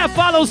this chat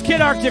follows Kid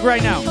Arctic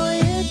right now.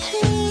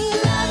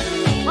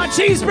 My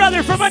cheese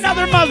brother from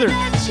another mother.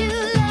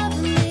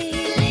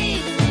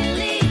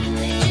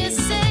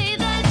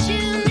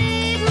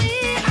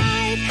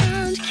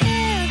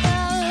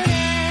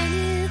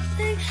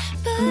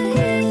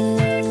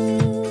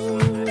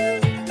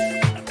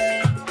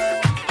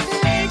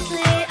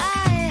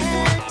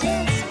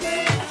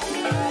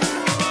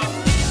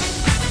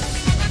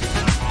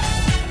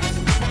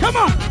 Come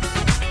on.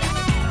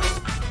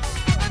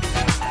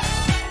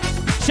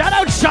 Shout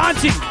out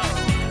Shanti.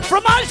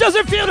 Fromage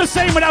doesn't feel the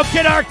same without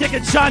Kid Arctic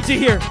and Shanti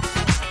here.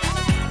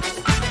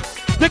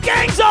 The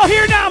gang's all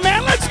here now,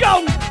 man. Let's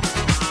go.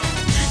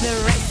 The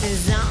race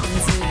is on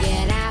to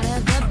get out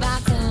of the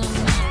bottom.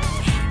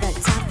 The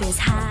top is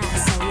high,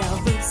 so your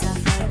roots are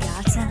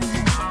forgotten.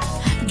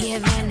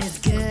 Giving is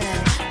good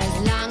as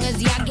long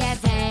as you're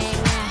getting.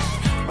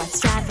 What's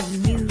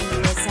driving you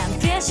is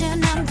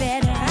ambition and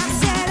bitter. I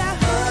said,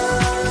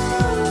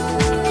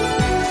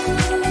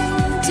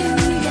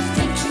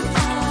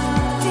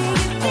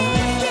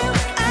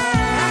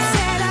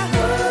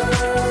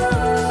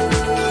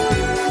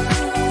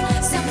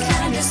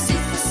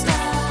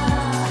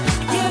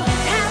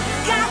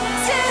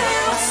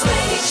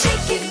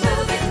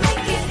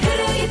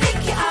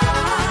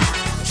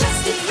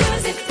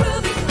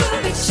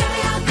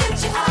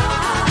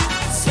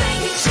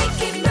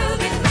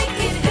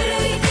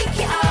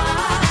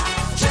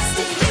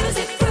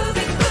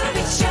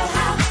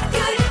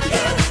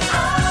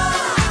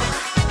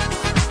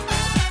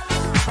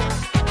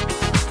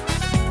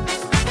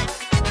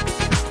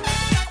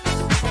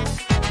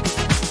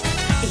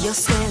 you're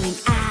staring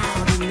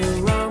out in the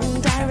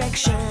wrong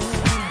direction.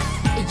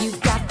 You've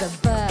got the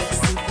bug,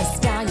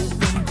 superstar, you've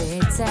been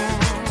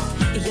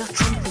bitten. Your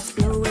trumpet's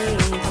blowing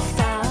for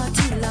far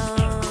too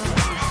long.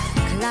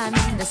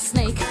 Climbing the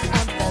snake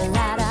up the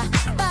ladder,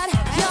 but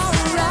you're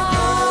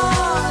wrong.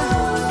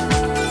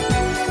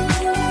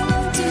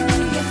 Do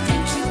you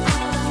think you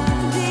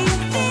are? Do you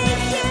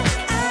think you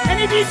are?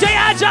 Any DJ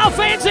Agile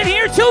fans in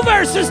here? Two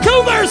verses.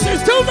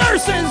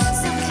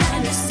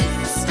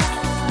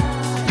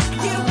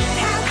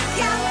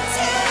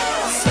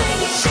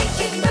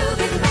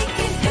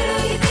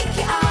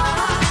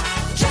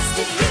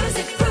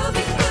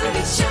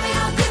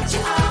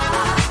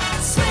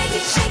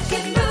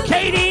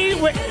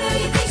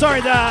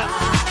 Sorry, the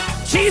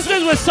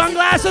Cheeseman with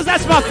sunglasses,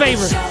 that's my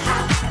favorite.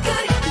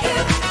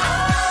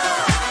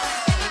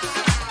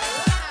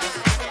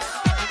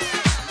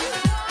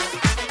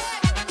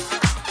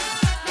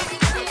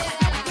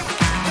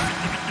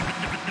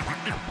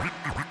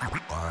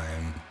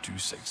 I'm too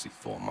sexy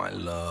for my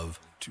love,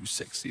 too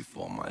sexy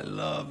for my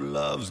love,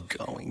 love's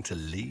going to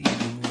leave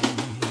me.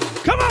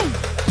 Come on!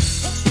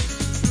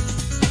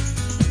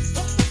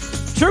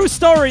 True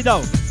story,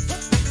 though.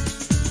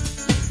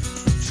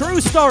 True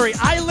story.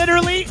 I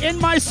literally, in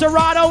my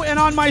Serato and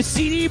on my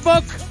CD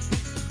book,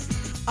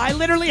 I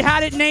literally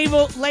had it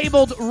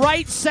labeled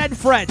Right Said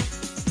Fred.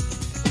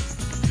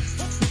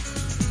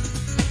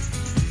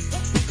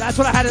 That's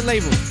what I had it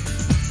labeled.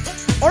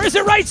 Or is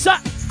it Right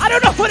Side? I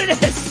don't know what it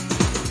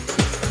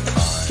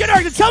is. Kid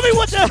Arkin, tell me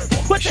what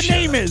the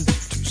name is.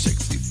 Too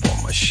sexy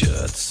for my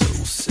shirt, so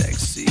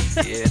sexy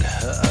it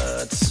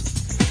hurts.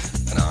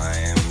 And I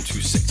am too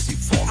sexy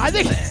for my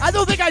I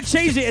don't think I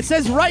changed it. It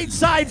says Right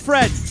Side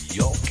Fred. New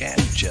York and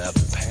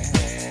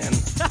Japan.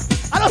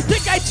 I don't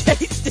think I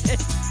changed it.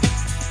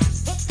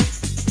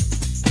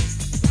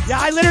 Yeah,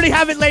 I literally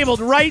have it labeled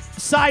Right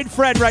Side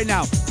Fred right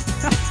now.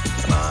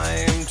 And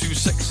I am too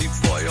sexy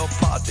for your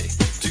party.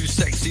 Too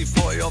sexy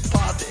for your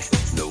party.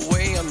 The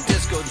way I'm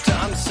disco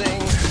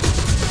dancing.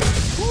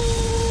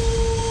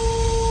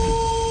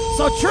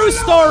 So true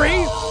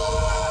story.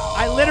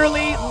 I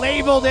literally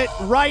labeled it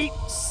Right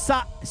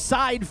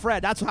Side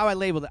Fred. That's how I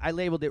labeled it. I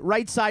labeled it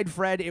Right Side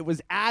Fred. It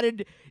was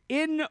added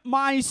in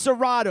my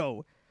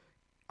Serato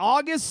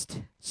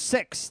August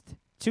 6th,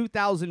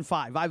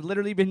 2005. I've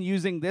literally been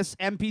using this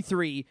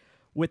MP3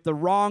 with the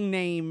wrong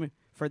name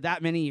for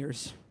that many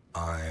years.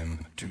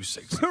 I'm too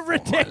sexy for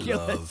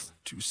Ridiculous. my love.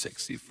 Too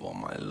sexy for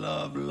my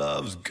love.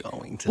 Love's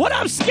going to What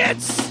up, leave.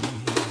 Skits?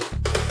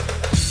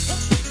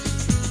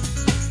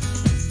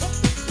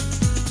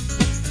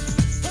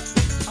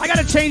 I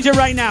gotta change it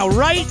right now.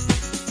 Right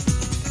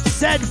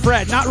Said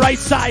Fred, not Right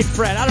Side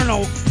Fred. I don't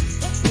know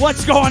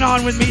what's going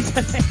on with me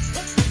today.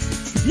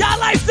 Y'all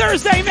Life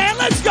Thursday, man.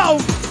 Let's go.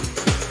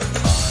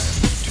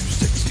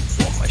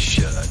 For my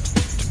shirt.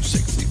 Too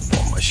sexy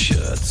for my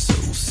shirt. So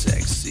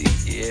sexy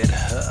it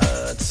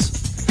hurts.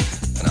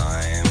 And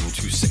I am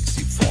too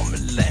sexy for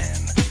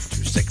Milan.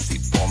 Too sexy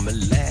for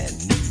Milan.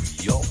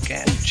 New York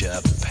and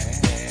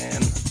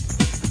Japan.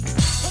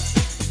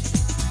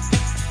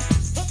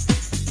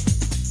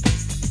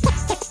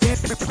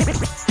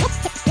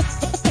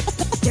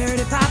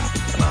 Dirty pop.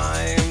 And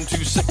I am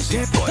too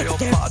sexy for your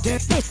party.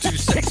 Too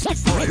sexy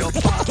for your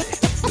party.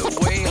 The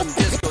way I'm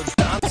disco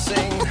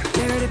dancing.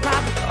 Dirty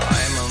pop.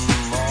 I'm a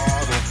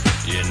model.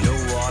 You know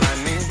what I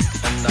mean?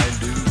 And I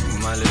do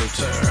my little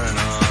turn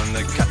on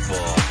the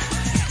catwalk.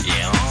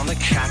 Yeah, on the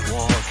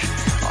catwalk.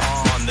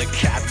 On the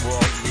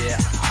catwalk. Yeah,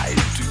 I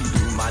do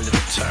my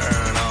little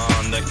turn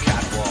on the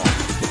catwalk.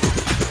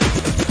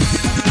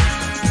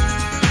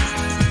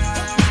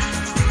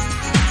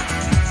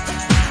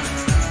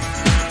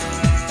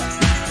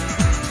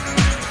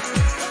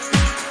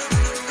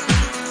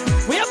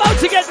 We're about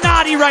to get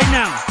naughty right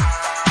now.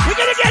 We're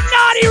gonna get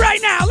naughty right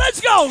now.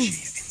 Let's go.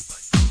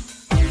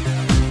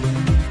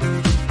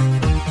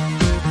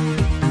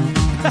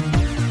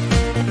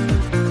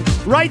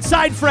 Right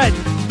Side Fred.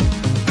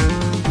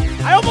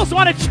 I almost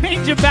want to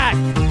change it back.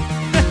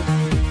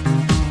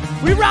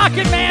 We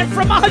rockin', man.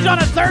 Fromage on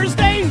a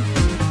Thursday.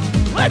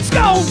 Let's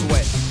go.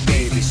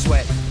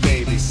 Sweat,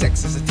 baby,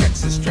 sex is a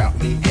Texas drought.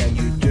 Me and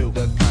you do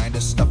the kind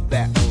of stuff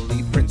that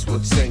only Prince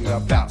would sing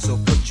about. So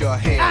put your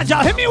hands.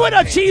 Agile, hit me with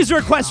a cheese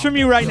request from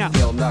you right now.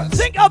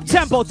 Think up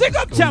tempo. Think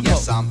up tempo.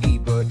 Yes, I'm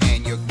Ebert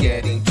and you're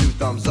getting 2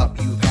 thumbs up.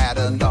 You've had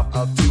enough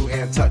of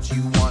 2-hand touch.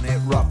 You want it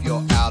rough,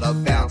 you're out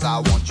of bounds. I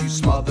want you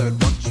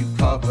smothered, want you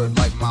covered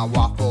like my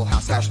Waffle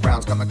House hash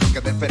browns. Coming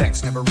quicker than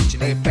FedEx, never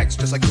reaching apex.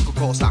 Just like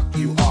Coca-Cola stock,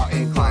 you are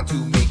inclined to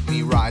make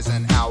me rise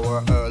an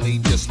hour early,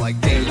 just like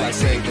daylight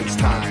savings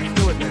time.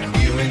 Do it now.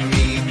 You and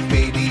me,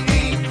 baby,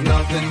 ain't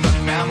nothing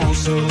but mammals,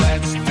 so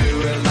let's do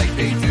it like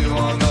they do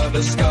on the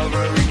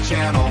Discovery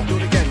Channel. Do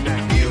it again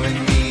now. You and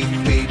me,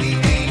 baby,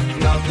 ain't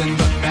nothing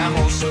but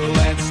mammals, so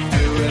let's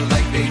do it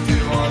like they do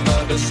on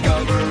the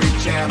Discovery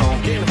Channel.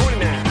 Get horny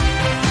now.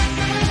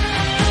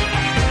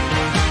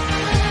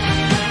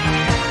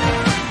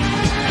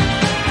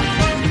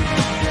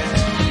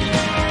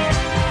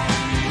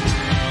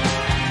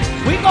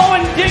 We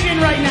going digging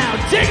right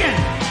now. Digging.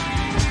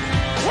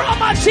 Where all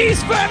my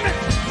cheese family?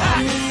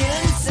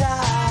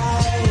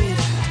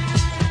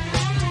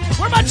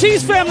 Where my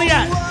cheese family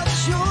at?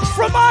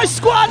 Fromage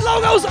Squad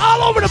logos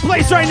all over the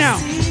place right now.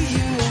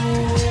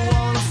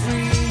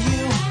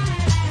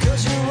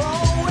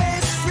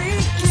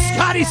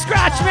 Scotty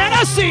Scratch, man,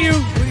 I see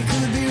you.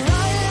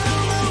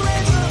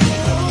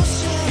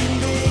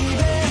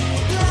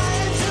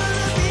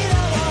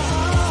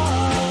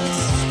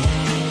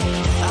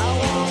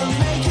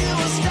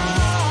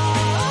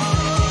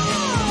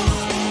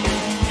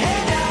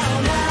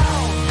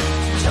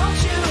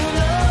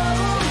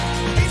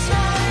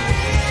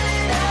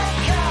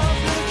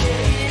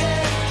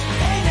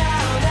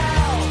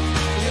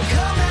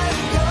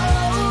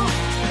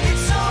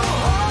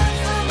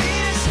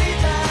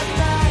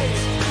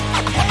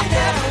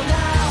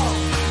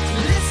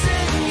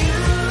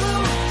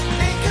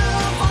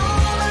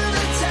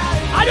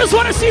 I just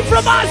want to see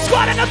Fromage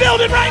Squad in the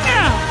building right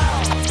now.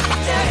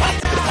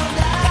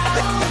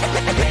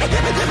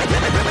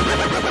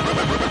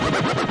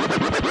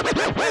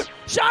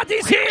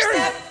 Shanti's here.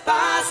 Step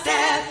by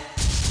step.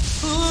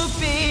 Ooh,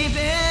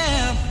 baby.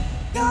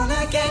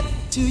 Gonna get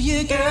to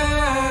you,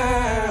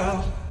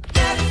 girl.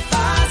 Step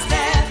by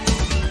step.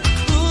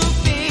 Ooh,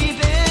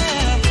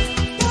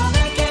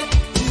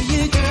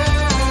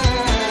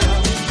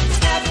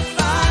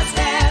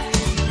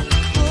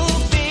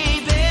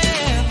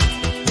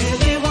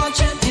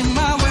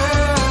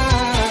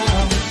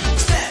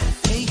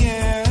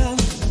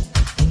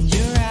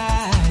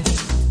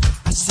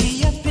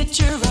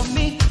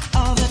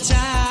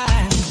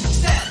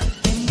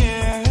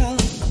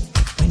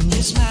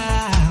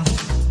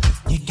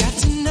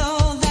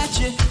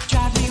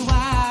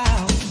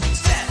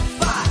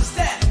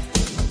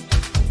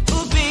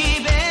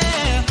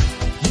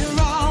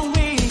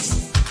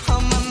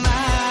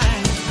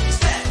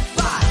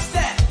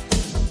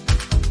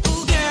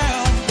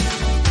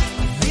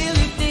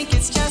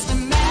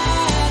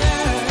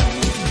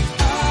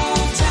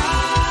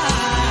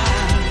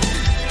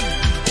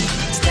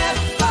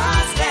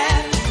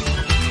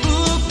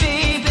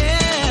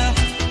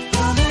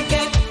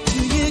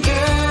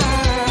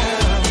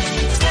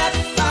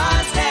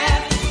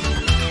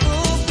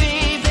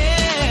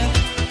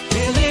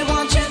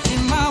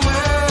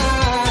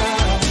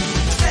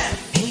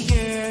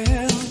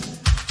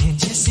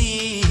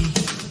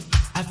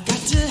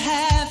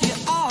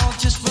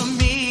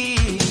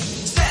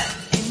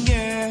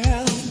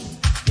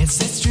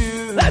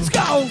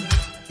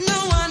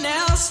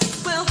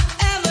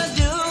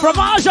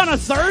 a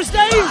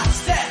Thursday?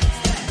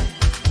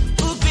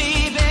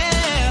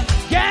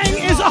 Gang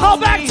is all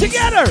back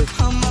together.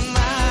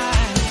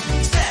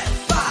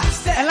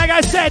 And like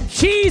I said,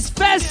 Cheese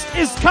Fest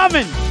is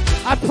coming.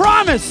 I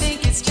promise.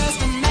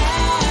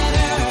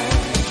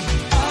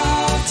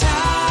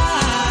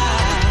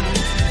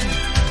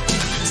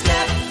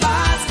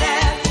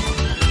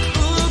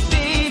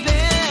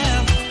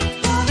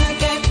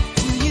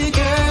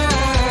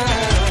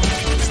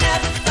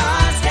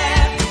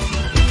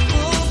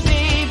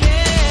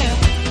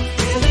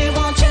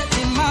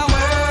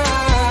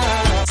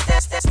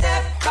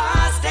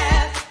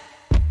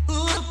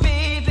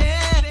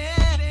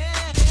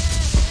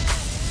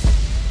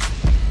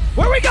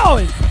 Where we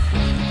going?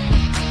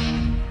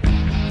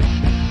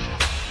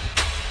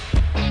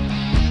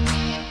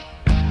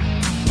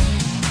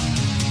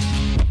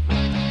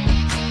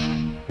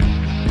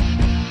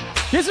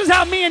 This is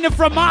how me and the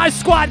Fromage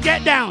Squad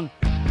get down.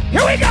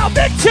 Here we go,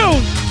 big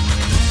tune.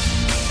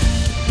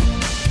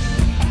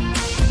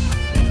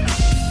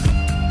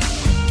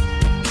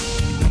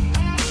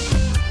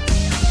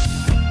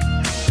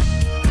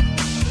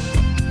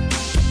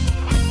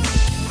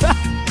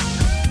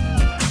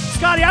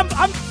 Scotty, I'm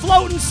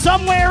floating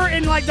somewhere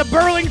in like the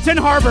Burlington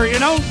Harbor, you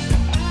know,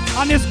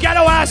 on this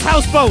ghetto ass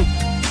houseboat.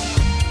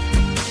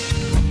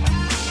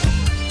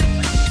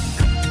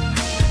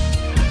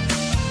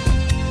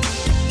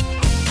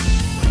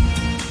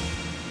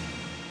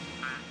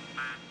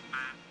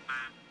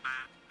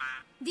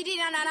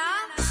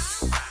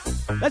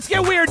 Let's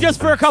get weird just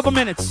for a couple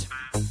minutes,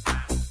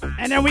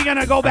 and then we're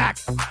gonna go back.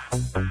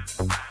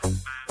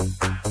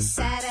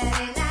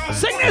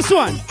 Sing this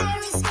one.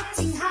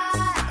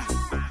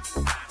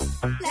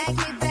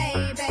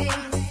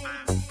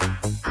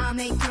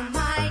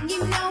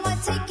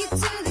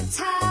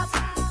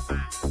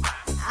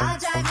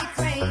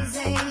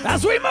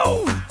 As we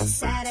move.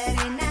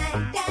 Saturday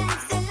night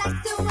dancing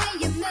like the way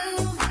you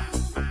move.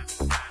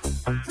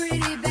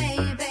 Pretty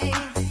baby.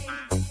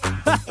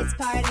 It's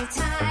party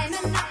time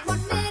and not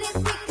 1 minute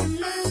we can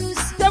lose.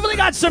 Definitely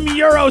got some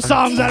Euro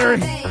songs that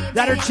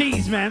are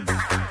cheese, man.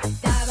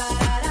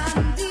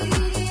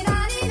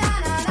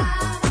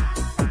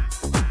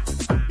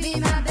 Be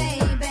my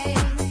baby.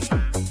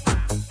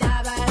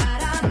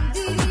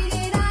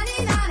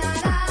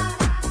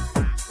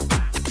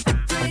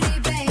 Pretty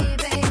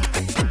baby.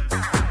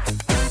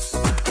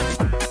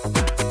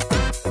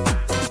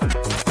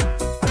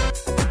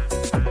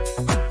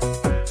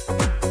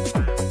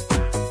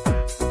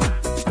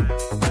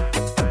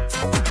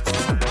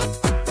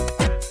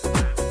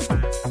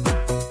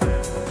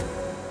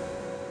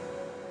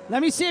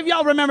 Let me see if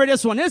y'all remember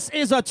this one. This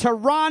is a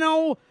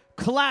Toronto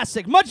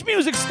classic. Much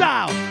Music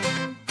style.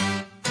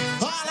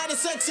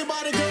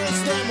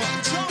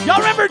 Y'all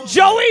remember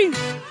Joey?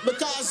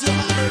 Because you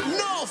have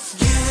enough.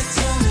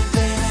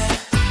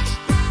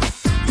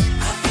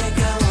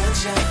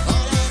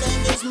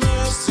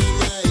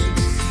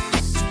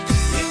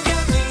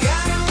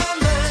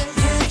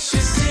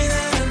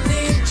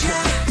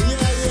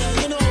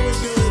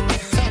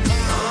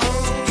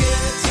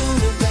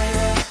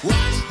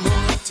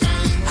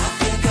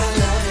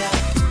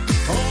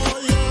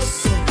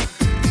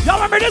 Y'all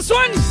remember this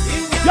one?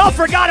 Y'all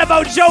forgot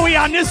about Joey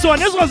on this one.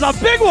 This was a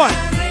big one.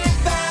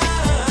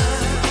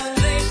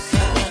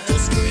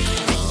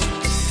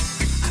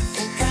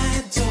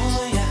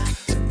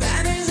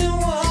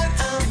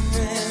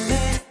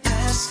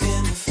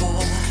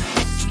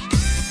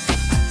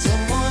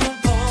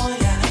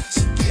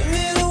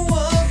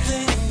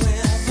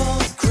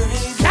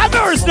 Cat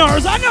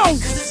snores, I know.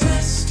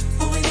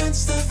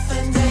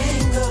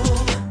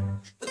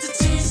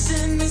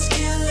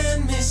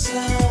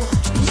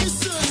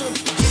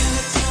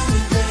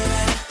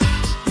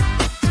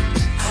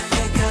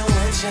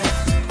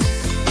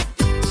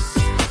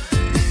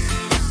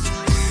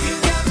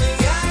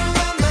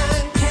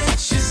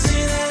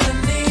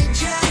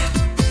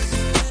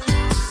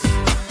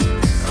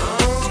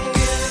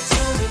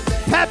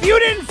 Pep, you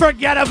didn't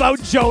forget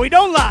about Joey,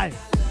 don't lie.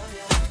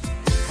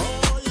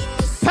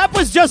 Pep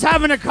was just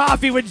having a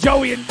coffee with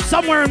Joey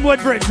somewhere in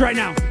Woodbridge right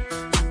now.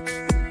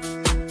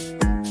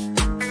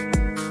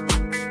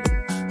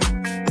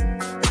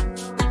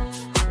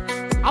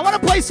 I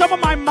want to play some of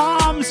my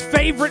mom's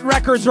favorite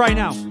records right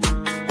now.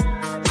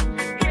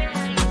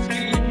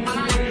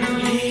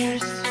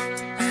 Here's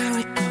how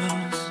it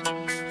goes.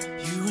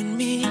 You and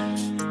me,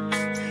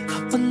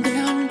 up and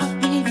down, but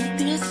maybe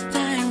this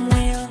time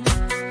we'll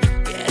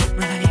get it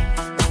right.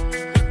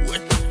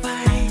 Worth the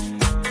fight.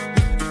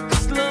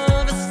 'Cause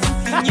love is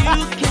something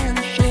you can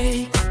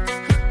shake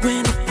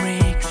when it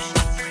breaks.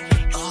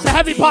 It's a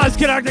heavy pause,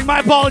 Kid Arctic. My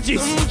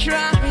apologies.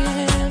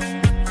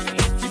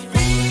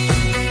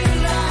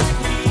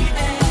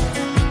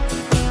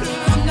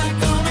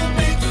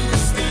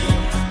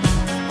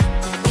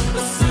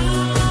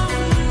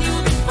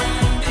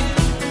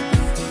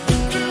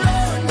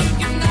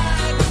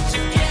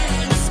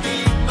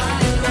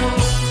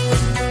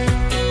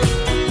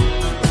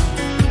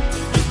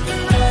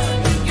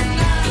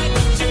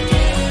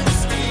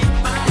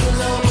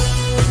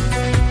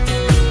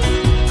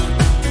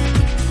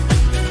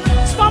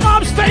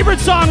 favorite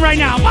song right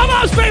now.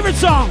 Mama's favorite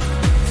song.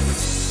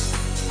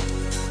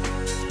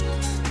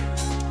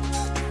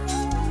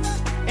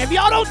 If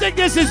y'all don't think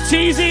this is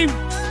cheesy,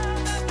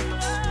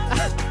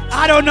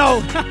 I don't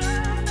know.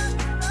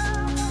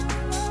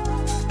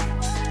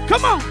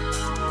 Come on.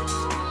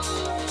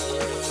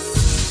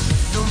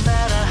 No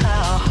matter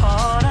how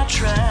hard I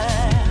try,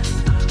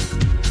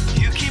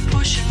 you keep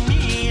pushing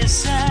me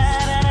aside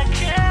and I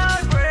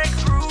can't break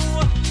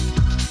through.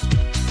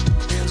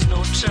 There's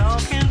no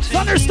talking to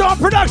Thunderstorm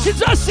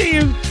Productions, I see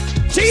you.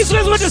 Cheese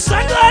Whiz with the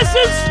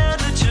sunglasses.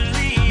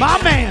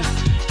 My man.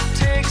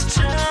 Takes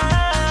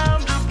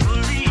time to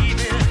believe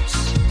it,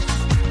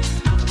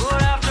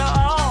 but after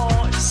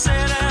all is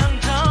said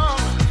and done,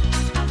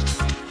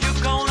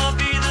 you're gonna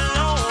be the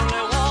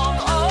lonely one.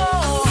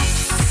 Oh,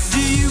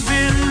 do you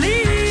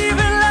believe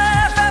in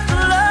life after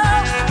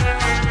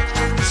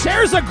love?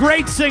 Cher's a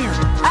great singer.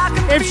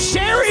 If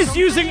Cher is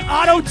using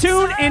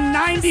auto-tune in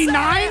 99,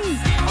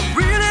 I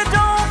really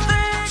don't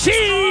think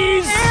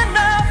cheese.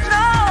 enough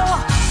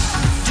now.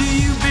 Do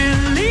you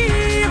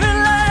believe in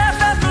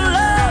life after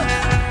love?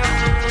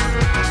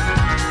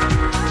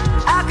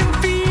 I can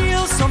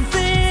feel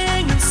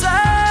something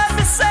inside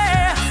me say,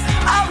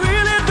 I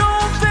really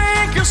don't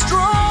think you're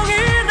strong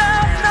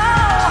enough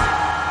now.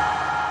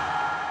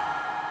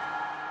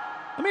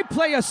 Let me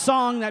play a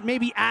song that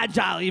maybe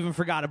Agile even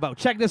forgot about.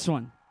 Check this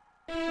one.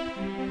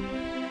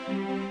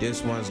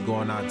 This one's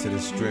going out to the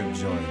strip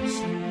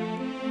joints.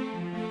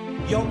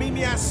 Yo, meet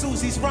me at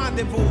Susie's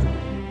Rendezvous.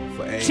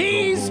 For A,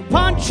 Cheese, go, go,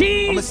 punch, go.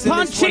 I'ma cheese, send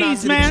punch, this one out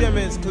cheese, to the man.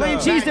 Jimmins Club. Playing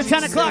cheese to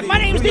 10 o'clock. My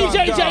name's New York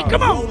DJ J. dog.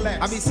 Come on.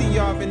 I be seeing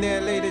y'all up in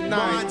there late at night.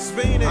 I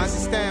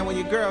understand when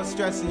your girl's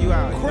stressing you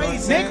out.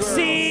 Crazy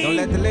Mixy. Don't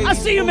let the I ladies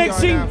see you, fool y'all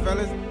Mixy. now,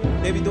 fellas.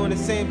 They be doing the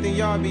same thing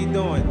y'all be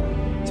doing.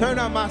 Turn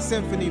up my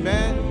symphony,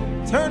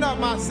 man. Turn up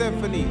my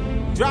symphony.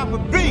 Drop a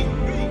beat.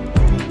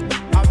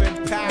 I'm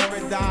in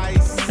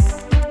paradise.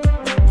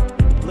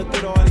 Look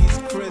at all these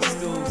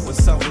crystals.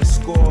 What's up with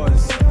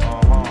scores?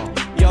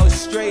 Yo,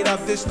 straight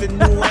up, this the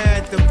new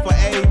anthem for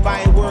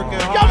everybody working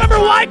hard. Y'all remember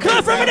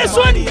Wycliffe? Remember this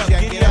one?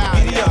 Check it out,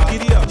 giddy up,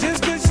 giddy up.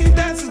 Just cause she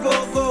dances, go,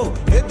 go.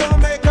 It don't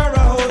make her a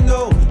hoe,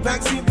 no.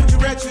 Maxine, put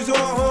your retros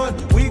on.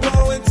 We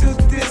going to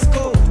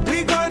disco.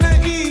 We gonna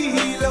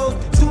ELO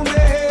to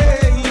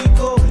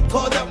Mexico.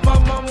 Called up my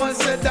mama,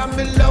 said I'm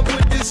in love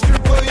with this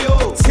stripper,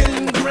 yo.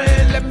 10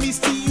 grand, let me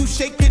see you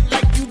shake it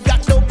like you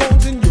got no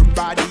bones in your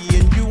body.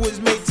 And you was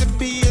made to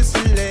be a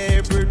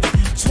celebrity.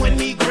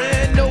 20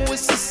 grand, no,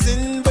 it's a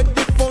sin, but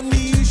if only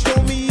you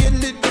show me a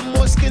little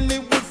more skin,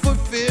 it would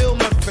fulfill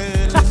my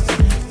fantasy.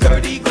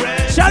 30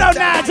 grand. Shout out,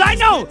 Nads. I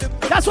know.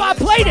 That's why I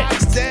played it.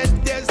 Said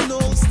there's no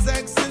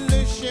sex in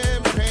the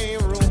champagne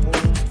room.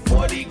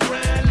 40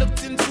 grand,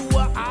 looked into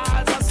her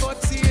eyes, I saw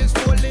tears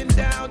falling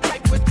down,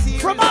 type of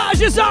tears.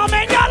 Fromage is on,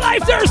 man. Got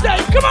Life Thursday.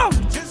 Come on.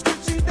 Just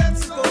cause she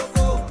dances, go,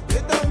 go.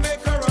 It don't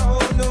make her a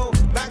hoe, no.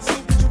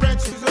 Maxine, put your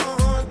retros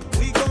on.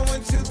 We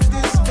going to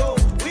disco.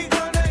 We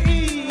gonna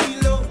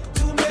ELO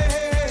to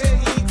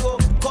Mexico.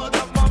 Called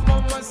up my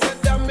mama,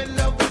 said I'm in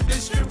love with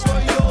this stripper,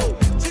 yo.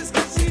 Just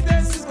cause she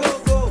dances, go,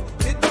 go.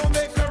 It don't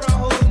make her a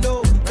hoe,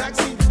 no.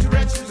 Maxine, put your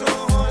retros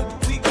on.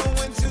 We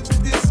going to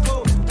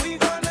disco. We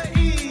gonna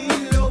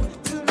ELO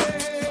to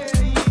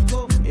Mexico.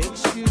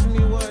 Excuse me,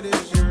 what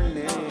is your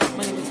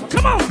name?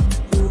 Come on.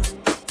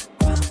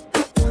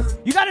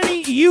 You got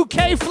any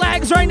UK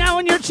flags right now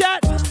in your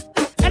chat?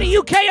 Any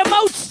UK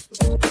emotes?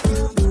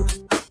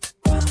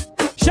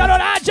 Shout out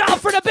Agile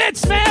for the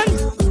bits, man.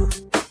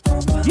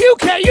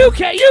 UK,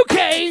 UK,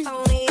 UK.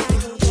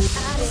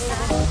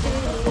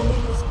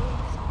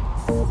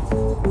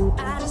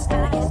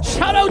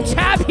 Shout out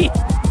Tabby.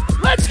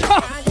 Let's go.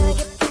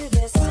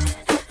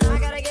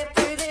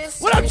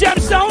 What up,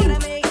 Gemstone?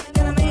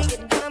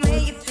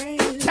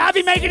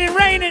 Tabby making it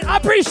rain. I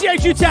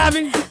appreciate you,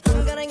 Tabby.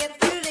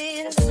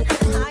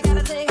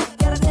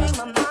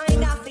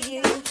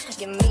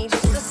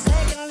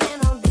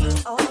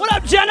 What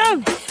up,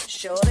 Jenna?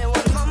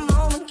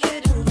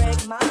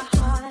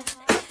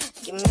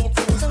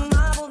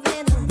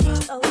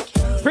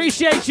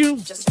 Appreciate you.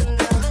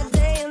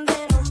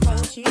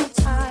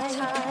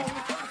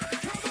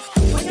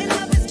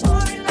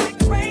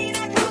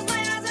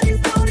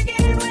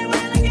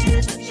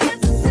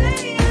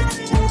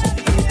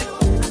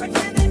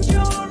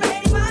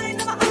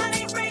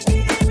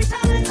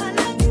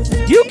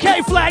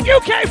 UK flag,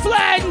 UK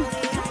flag.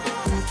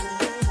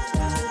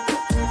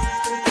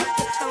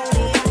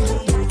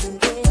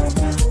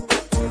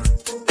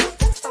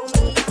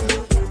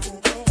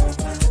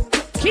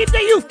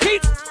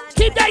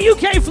 Keep that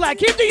UK flag.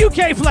 Keep the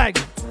UK flag.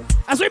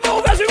 As we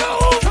move, as we move.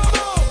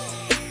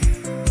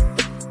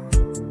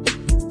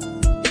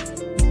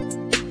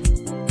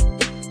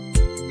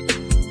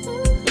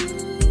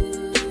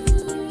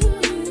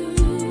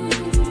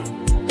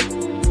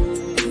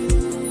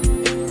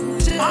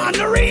 On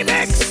the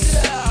remix.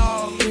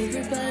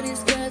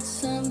 Everybody's got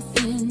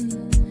something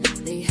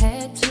they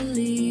had to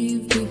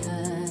leave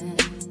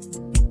behind.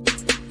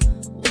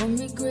 One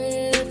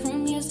regret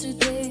from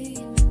yesterday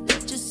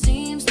that just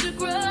seems to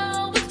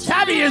grow.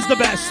 Tabby is the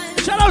best.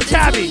 Shout out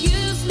Tabby.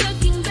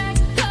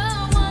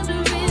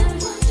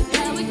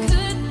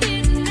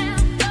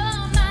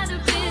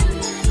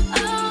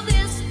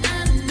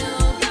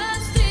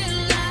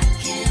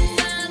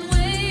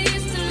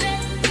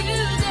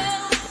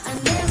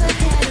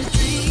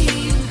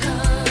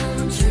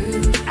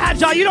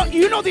 Agile,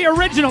 you know the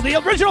original. The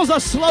original's a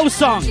slow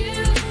song.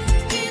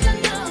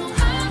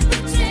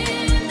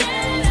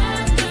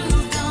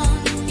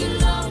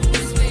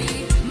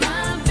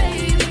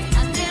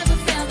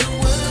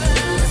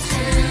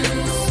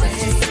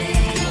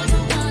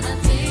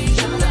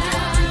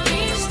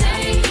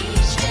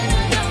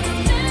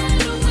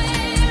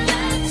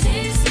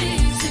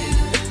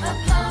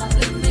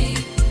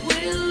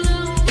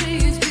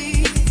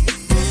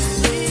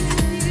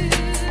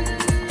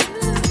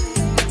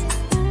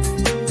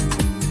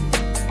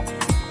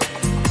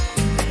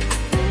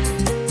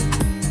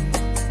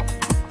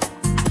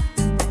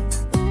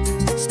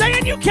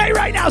 UK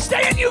right now.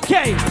 Stay in UK.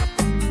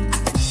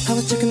 I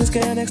was checking this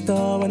girl next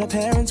door when her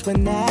parents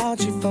went out.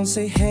 She phone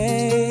say,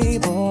 hey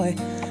boy,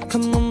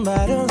 come on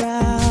right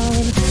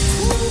around.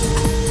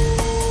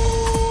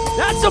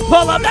 That's a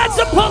pull up. That's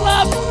a pull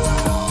up.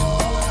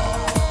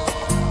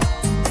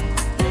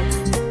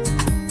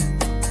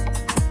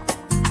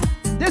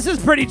 This is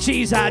pretty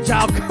cheese,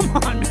 Agile. Come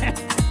on, man.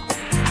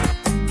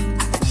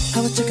 I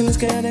was checking this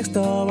girl next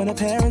door when her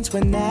parents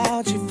went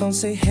out. She phone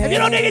say, hey. If you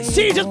don't think it's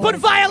cheese, just put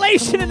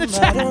violation in the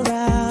chat.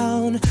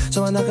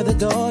 So I knock at the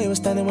door. You were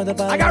standing with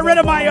a I got rid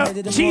of my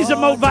cheese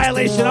emote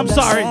violation. I'm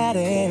sorry. So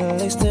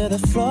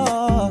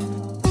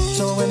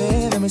I went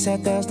in and we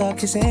sat down, started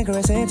kissing,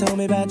 caressing. Told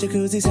me about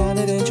jacuzzi,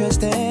 sounded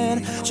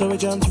interesting. So we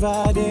jumped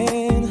right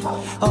in.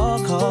 All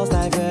calls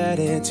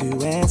diverted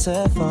to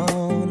answer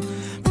phone.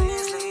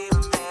 Please leave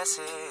a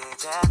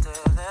message after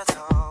the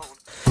tone.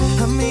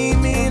 I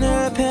mean, me and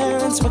her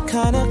parents were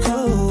kinda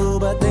cool,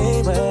 but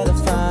they were the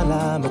fine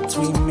line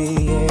between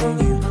me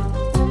and you.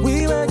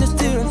 We were just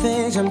doing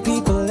things young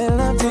people in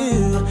love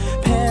do.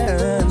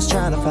 Parents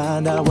trying to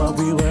find out what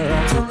we were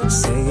up to.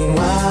 Saying,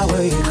 why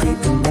were you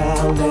creeping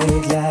round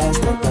late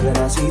last night? But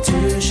I see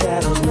two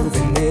shadows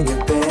moving in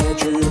your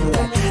bedroom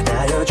light.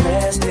 Now you're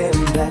dressed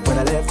in black. When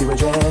I left you were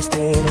dressed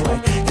in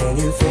white. Can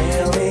you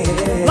feel me?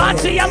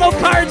 Lots of yellow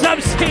cards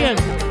I'm seeing.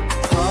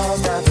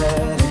 Calls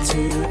diverted to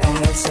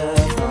answer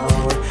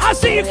phone. I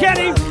see you,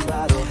 Kenny.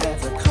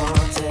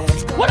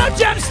 What up,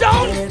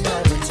 Gemstone?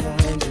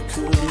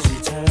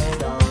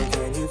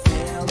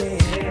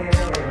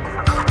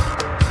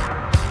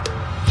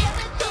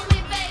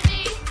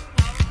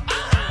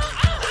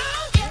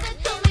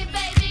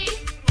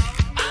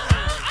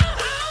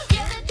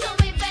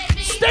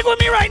 Stick with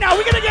me right now.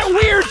 We're going to get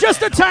weird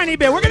just a tiny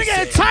bit. We're going to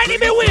get a tiny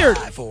bit weird.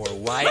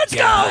 Let's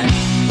go.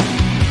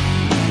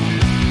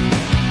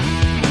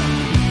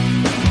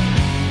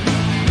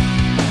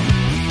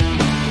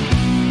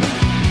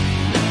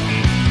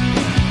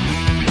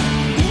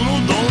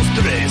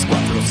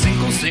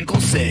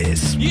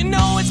 You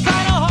know it's kinda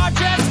hard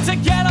just to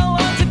get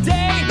along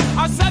today.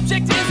 Our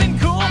subject isn't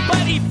cool,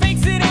 but he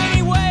fakes it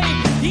anyway.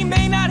 He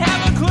may not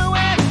have a clue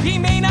and he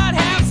may not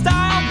have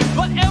style,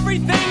 but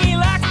everything he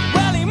lacks,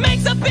 well, he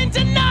makes up in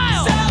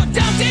denial. So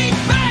don't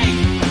defame,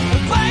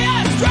 play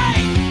us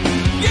straight.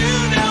 You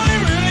know he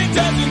really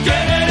doesn't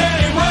get it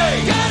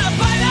anyway. Gotta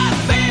play that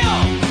feel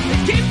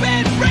and keep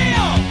it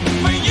real.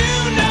 For you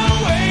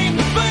know way,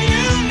 for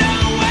you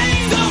know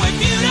way. So if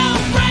you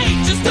don't break,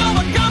 just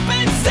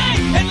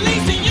overcompensate. At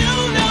least you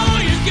know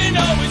you can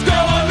always go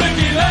on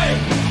Ricky Lake.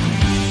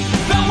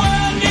 The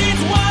world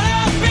needs one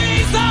of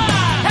these.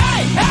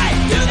 Hey, hey,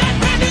 do that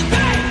brand new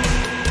thing.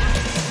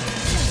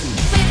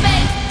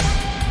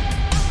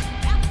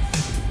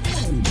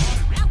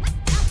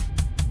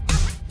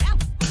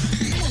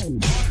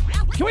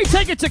 Can we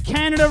take it to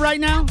Canada right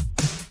now?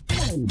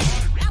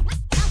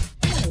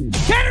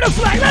 Canada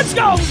flag, let's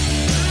go!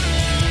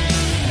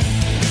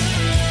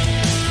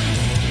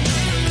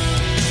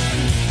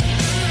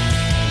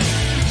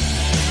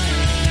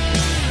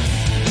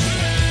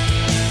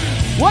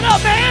 What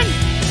up, man?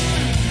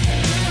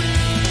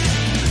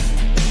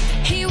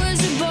 He was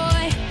a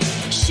boy,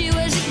 she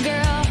was a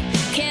girl.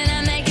 Can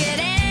I make it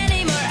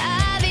any more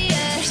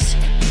obvious?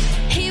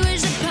 He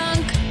was a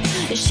punk,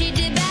 she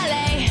did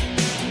ballet.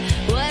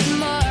 What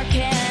more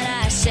can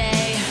I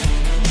say?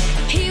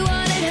 He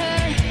wanted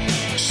her,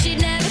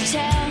 she'd never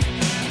tell.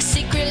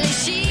 Secretly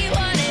she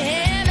wanted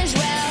him as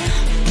well.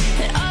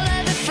 And all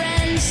of the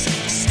friends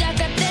stuck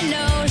up their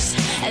nose,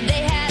 and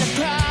they had a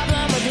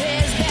problem with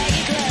his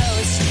baggy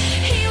clothes.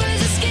 He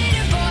was a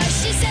skater boy,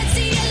 she said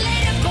see you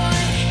later boy.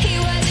 He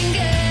wasn't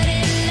good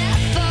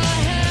enough for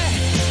her.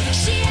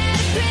 She had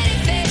a pretty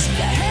face,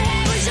 but her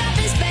head was off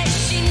his face.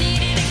 She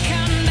needed to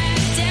come back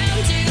down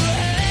to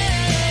earth.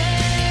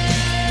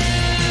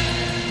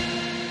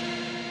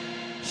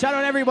 Shout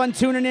out everyone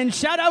tuning in.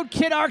 Shout out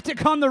Kid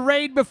Arctic on the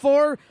raid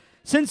before.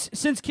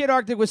 Since Kid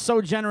Arctic was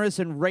so generous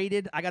and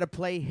rated, I gotta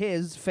play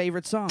his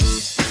favorite song.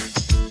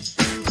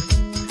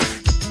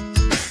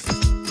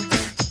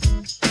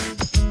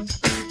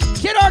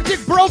 Kid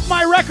Arctic broke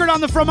my record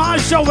on the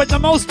Fromage Show with the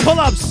most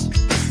pull-ups.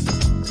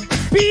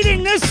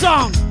 beating this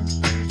song.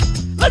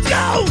 Let's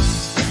go!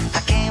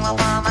 I came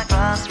upon my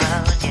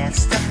crossroads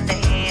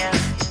yesterday.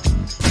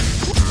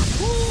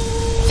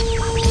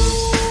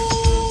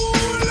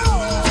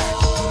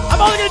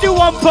 I'm only gonna do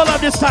one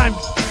pull-up this time.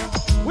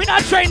 We're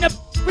not trying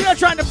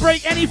to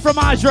break any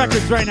Fromage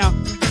records right now.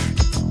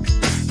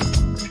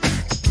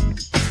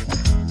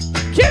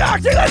 Kid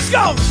Arctic, let's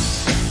go!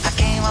 I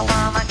came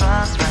upon my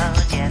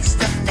crossroads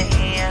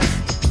yesterday.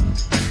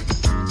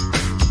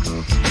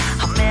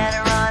 I met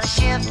her on a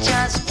ship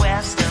just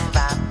west of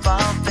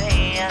Apple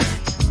Bay.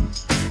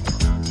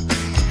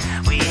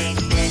 We ate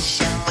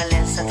fish and we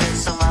listened to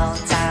some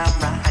old time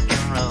rock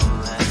and roll.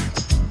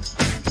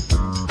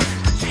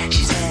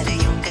 She said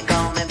you can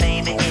call me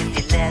baby if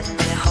you let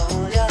me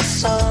hold your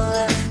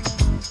soul.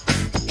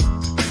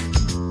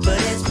 But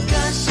it's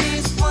because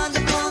she's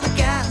wonderful, the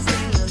guys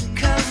they look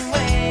her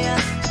way.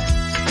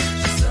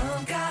 She's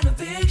some kind of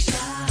big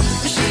shot.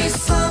 She's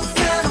some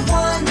kind of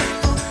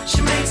wonderful.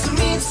 She makes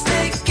me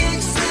mistake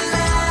and she's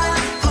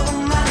alive. Oh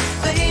my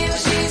baby,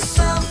 she's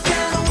some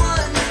kind of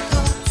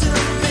wonderful to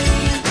me.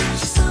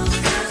 She's some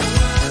kind of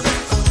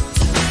wonderful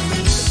to me.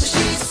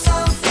 She's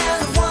some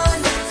kind of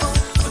wonderful.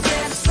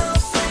 Forget it's no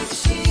fake,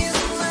 she's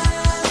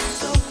alive.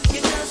 So you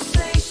just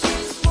say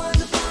she's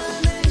wonderful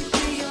and then you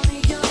be on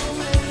your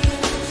way.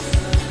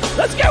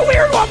 Let's get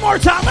weird one more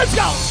time. Let's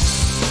go.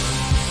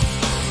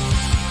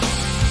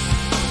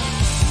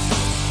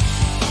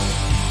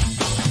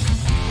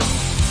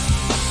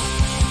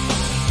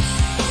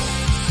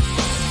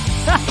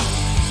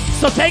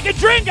 So take a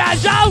drink,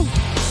 guys, yo.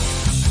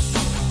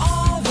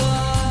 All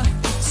the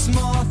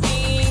small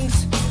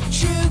things,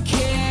 true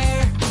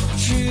care,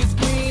 truth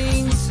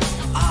brings.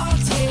 I'll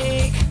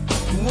take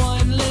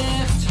one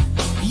lift.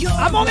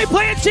 I'm only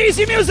playing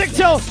cheesy music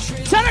till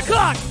 10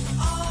 o'clock.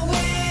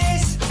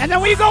 Always, And then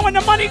we go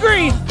into Money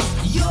Green.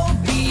 you'll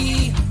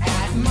be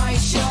at my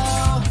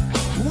show,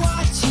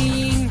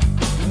 watching,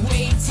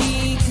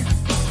 waiting,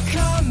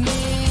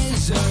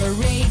 commiserating.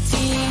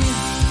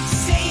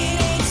 Say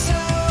it ain't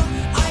so,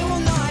 I will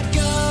not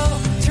go.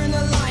 Turn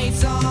the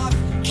lights off,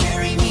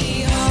 carry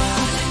me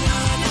home.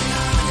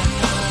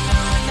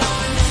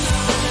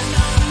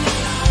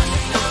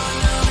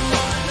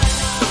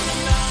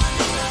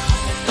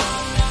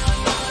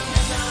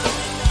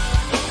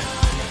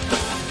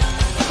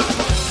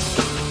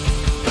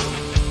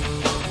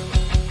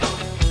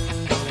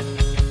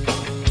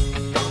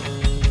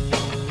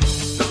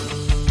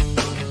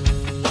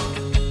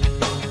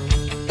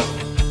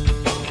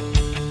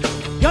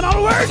 You know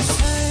the words?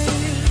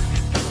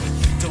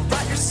 Don't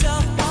write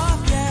yourself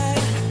off yet.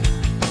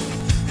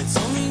 It's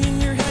only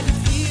in your head to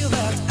feel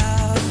left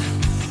out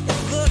or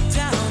looked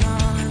down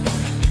on.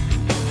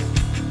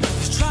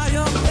 Just try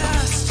your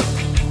best.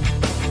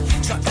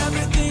 Try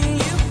everything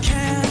you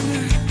can.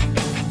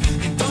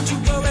 And don't you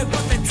worry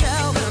what they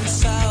tell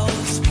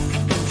themselves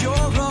when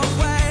you're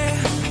away.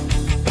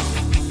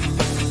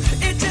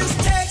 It just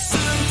takes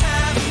some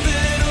time,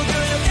 little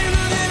girl, in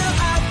a little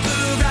out the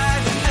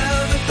right.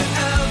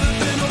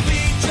 Everything will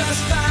be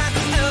just fine.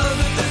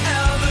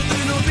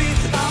 Everything will be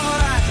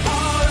alright,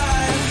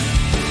 alright.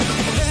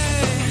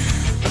 Hey,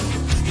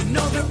 you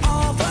know they're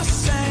all the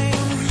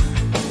same.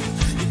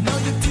 You know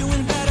you're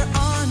doing better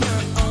on your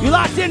own. You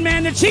locked in,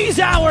 man. The Cheese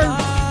Hour.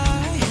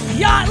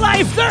 Yacht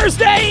Life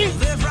Thursday.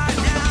 Live right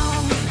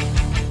now.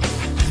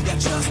 Yeah,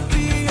 just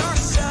be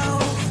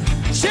yourself.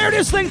 Share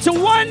this link to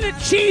one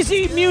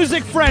cheesy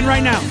music friend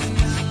right now.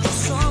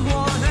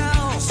 Someone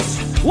else.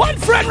 One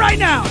friend right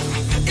now.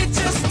 It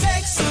just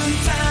takes some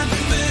time,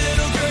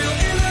 little girl,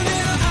 in a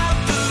little out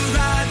the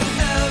right.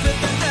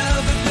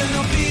 Everything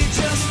will be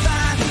just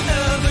fine.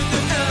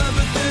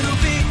 Everything will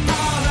be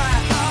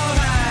alright,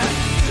 alright.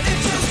 It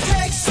just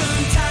takes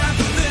some time,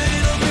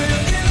 little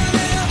girl, in a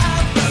little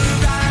out the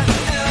right.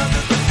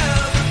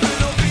 Everything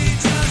will be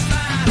just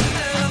fine.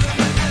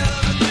 Everything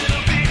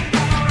will be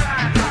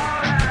alright,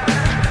 alright.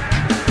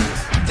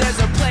 There's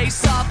a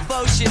place off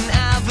Ocean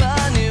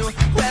Avenue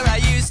where I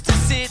used to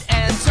sit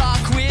and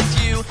talk with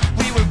you.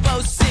 We were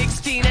both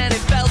 16 and it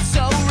felt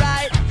so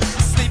right.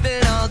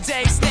 Sleeping all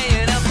day,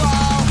 staying up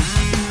all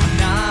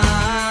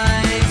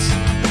night.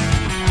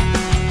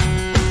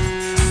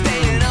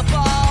 Staying up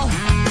all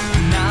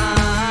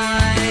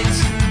night.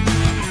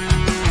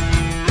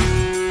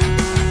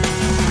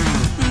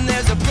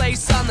 There's a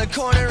place on the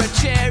corner of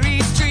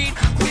Cherry Street.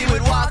 We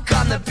would walk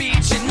on the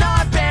beach in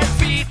our bare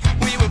feet.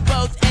 We were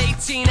both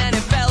 18 and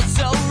it felt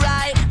so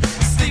right.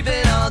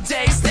 Sleeping all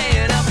day,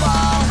 staying up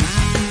all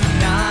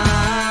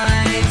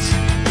night.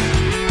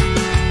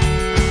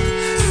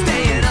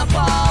 Staying up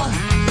all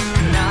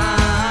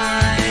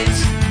night.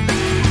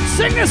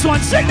 Sing this one.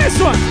 Sing this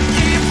one.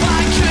 If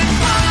I could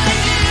find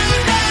you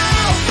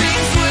now,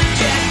 things would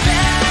get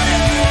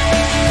better.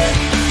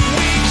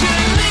 We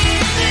could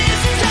leave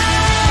this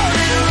town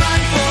and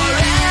run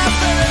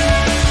forever.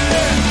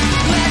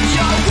 Let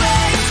your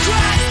waves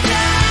crash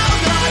down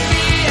on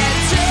me and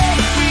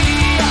take me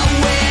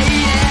away,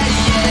 yeah,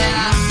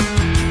 yeah.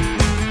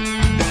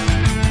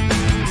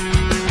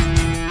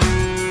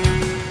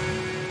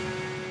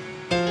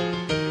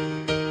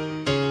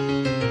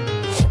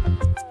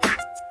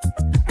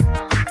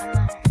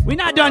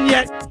 not done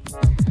yet.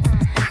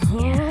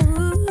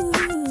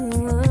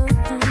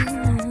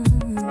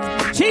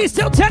 Cheese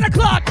till 10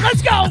 o'clock.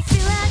 Let's go.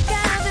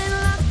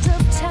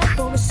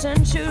 For a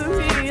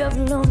century of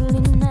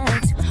lonely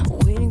nights,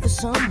 waiting for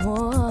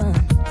someone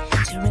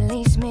to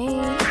release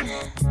me.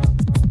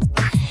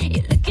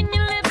 You're licking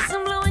your lips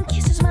and blowing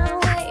kisses my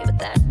way, but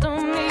that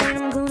don't mean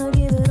I'm gonna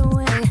give it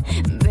away,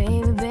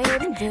 baby,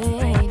 baby,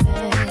 baby.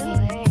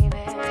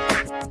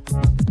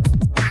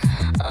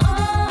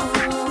 Oh,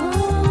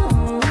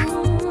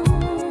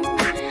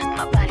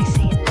 my body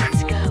saying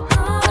let's go.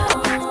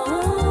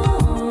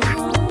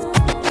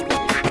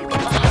 My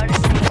heart is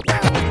saying go.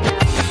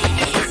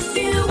 If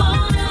you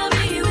wanna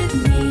be with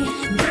me,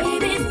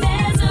 baby,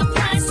 there's a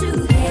price to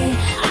pay.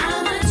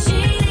 I'm a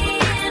genie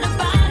in a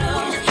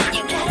bottle.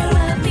 You gotta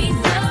rub me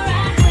the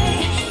right way.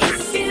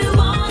 If you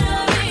wanna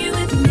be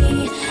with me,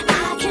 I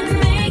can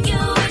make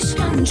your wish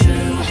come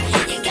true.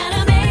 You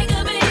gotta make a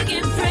big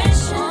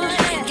impression.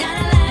 You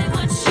gotta like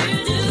what you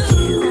do.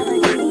 I'm a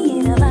genie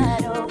in a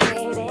bottle,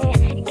 baby.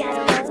 You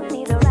gotta rub me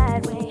the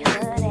right way,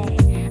 honey.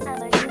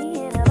 I'm a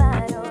genie in a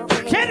bottle,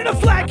 baby. Canada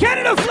flag,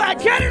 Canada flag,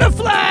 Canada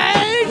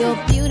flag.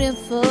 You're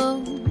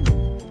beautiful,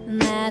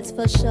 that's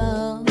for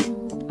sure.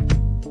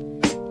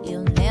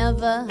 You'll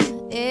never,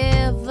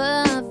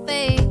 ever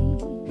fade.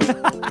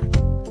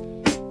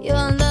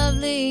 You're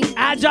lovely.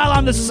 Agile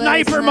on the but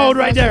sniper it's mode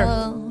not right for there.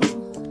 sure.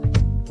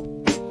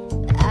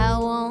 I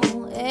won't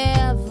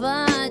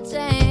ever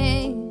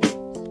change.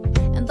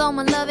 And though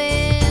my love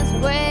is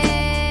great,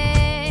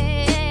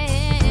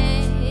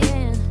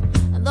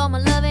 and though my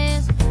love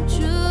is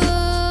true,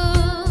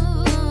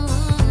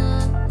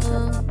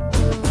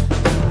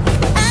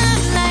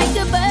 I'm like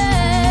a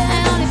bird, I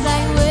only fly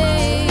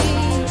away.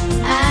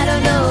 I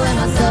don't know where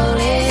my soul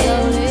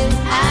is.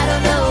 I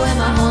don't know where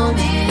my home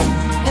is.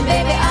 And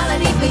baby, all I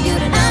need for you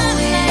to know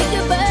is like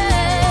a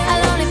bird,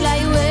 I'll only fly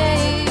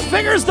away.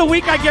 Figures the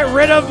week I get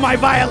rid of my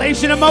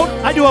violation emote,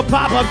 I do a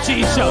pop-up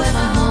cheese show.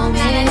 Home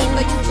is. And I need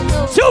for you to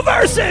know 2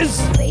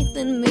 verses. faith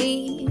in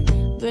me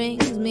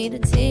brings me to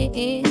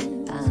tears.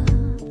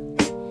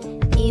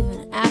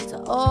 Even after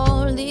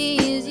all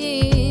these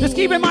years. Just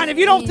keep in mind, if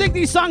you don't think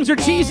these songs are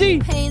cheesy,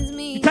 pains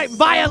me type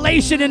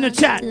violation in the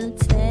chat. to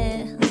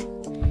tell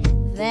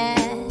that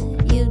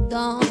you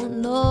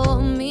don't know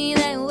me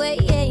that way,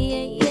 yeah,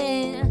 yeah,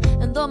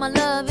 yeah. And though my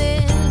love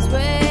is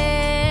great,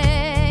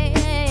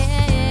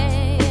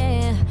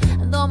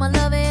 and though my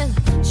love is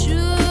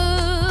true,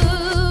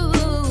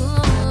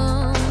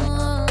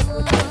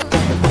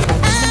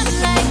 I'm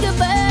like a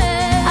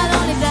bird, I'll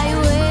only fly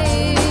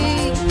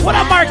away. What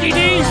up, Marky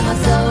D? Where my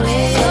soul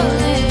is,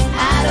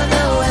 I don't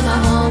know where my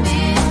home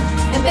is.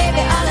 And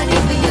baby, all I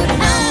need for you to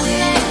know is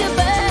like a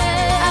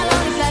bird, I'll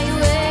only fly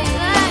away.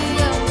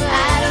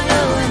 I don't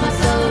know where my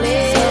soul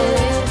is,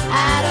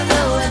 I don't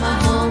know where my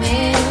home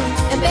is.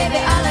 And baby,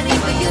 all I need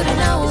for you to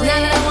know is now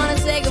that I wanna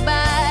say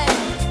goodbye.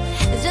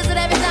 It's just that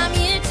every time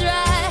you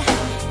try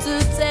to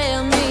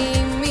tell me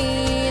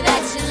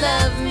that you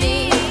love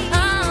me,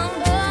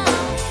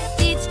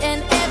 each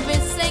and every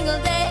single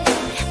day,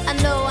 I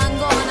know I'm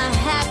gonna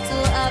have to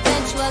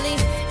eventually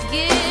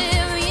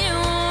give you,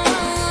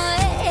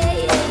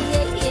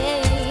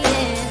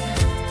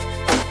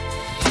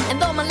 and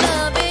though my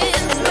love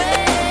is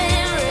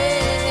rare,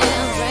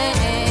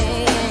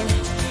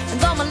 and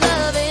though my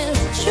love is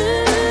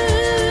true,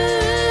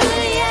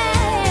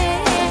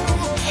 yeah,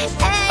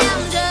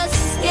 I'm just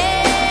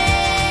scared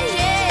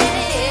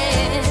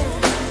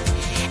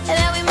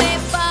that we may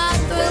fall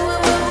through.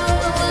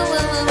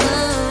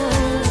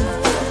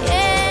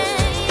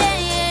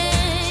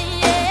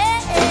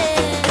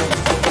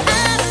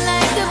 I'm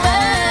like a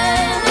bird,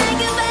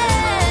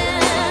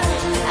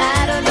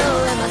 I don't know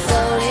where my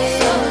soul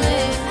is,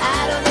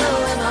 I don't know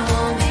where my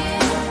home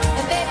is.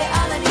 And baby,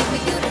 all I need for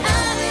you to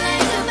know is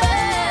like a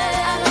bird,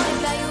 I'll only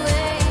fly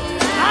away.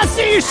 I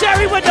see you,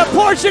 Sherry, with the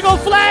Portugal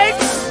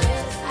flags.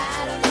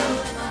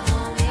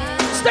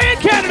 Stay in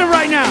Canada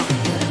right now.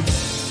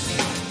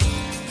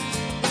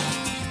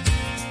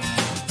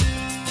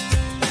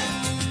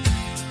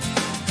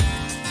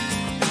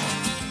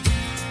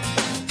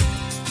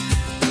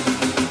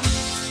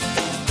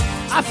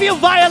 I feel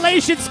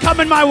violations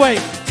coming my way.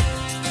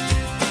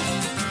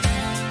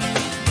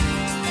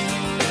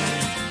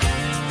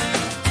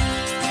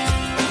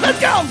 Let's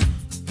go.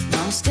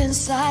 Lost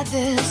inside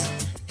this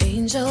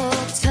angel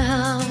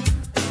town,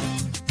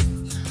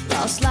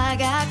 lost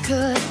like I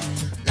could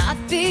not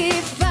be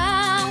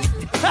found.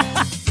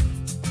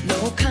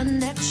 No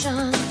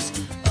connections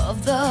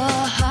of the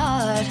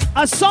heart.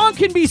 A song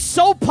can be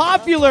so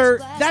popular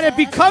that it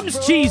becomes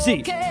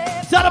cheesy.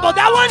 Thought about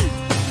that one?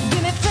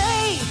 Give me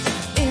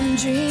faith in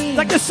dreams.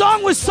 Like the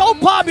song was so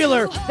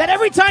popular that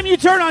every time you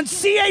turn on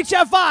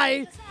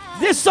CHFI,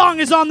 this song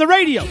is on the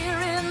radio.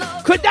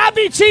 Could that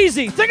be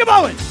cheesy? Think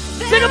about it.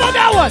 Think about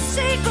that one.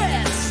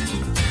 Secrets.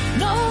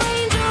 No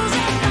angels in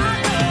my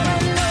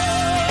heaven, no.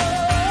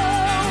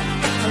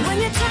 And when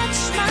you touch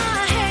my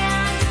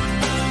hand,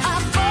 I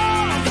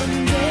fall from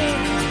there.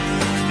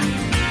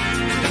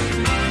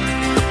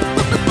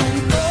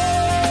 And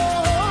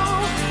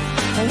oh,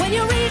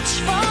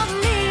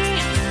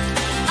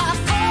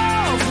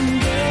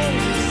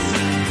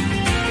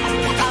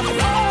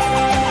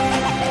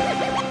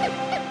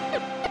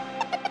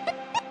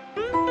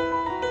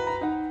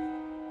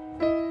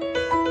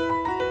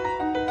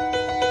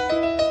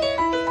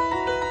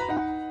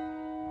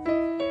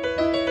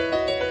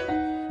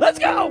 Let's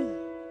go.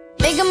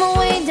 Making my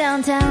way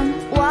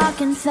downtown,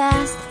 walking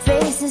fast,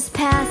 faces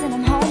pass and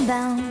I'm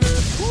homebound.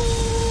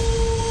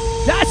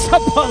 That's a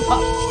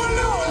pull-up.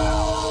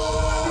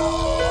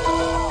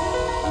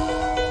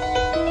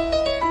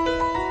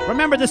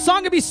 Remember, the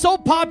song can be so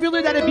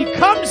popular that it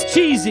becomes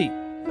cheesy.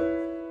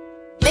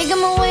 Making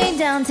my way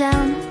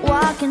downtown,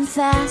 walking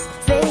fast,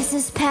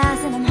 faces pass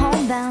and I'm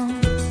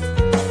homebound.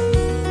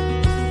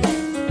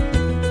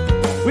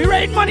 We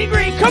raid Money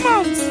Green, come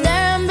on!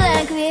 Staring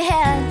blankly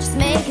ahead, just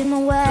making my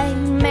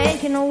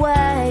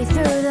way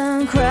through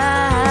the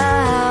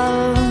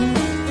crowd.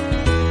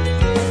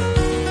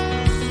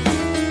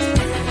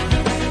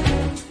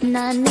 And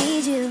I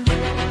need you,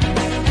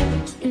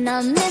 and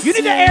I miss You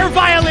need the air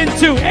violin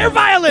too, air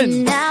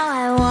violin! Now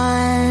I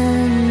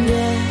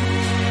wonder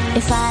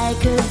if I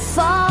could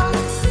fall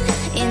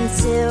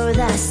into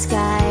the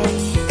sky.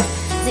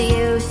 Do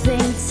you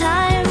think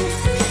time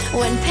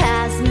went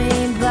past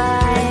me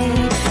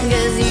by?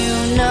 'Cause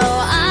you know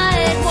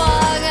I'd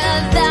walk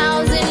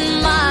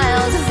 1,000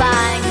 miles if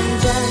I can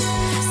just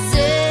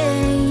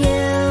see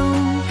you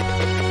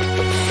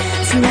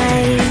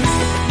tonight.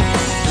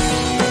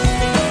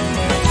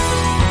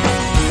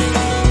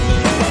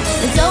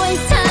 There's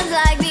always times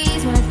like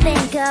these when I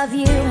think of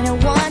you, and I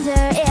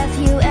wonder if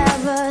you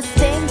ever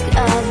think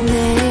of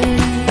me.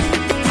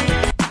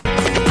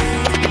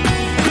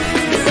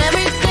 'Cause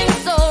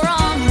everything's so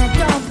wrong and I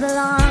don't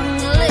belong,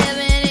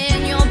 living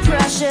in your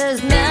precious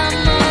memory.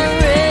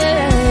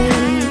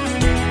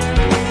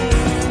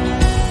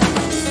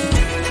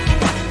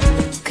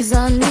 'Cause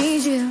I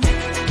need you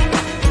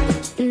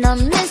and I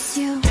miss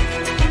you.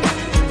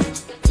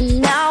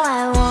 Now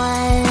I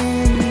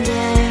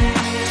wonder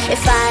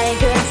if I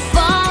could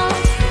fall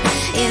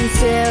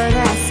into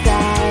the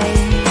sky.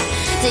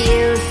 Do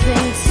you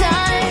think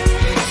time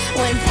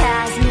went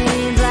past me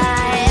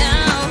by?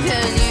 Oh,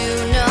 'cause you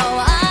know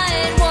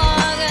I'd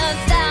walk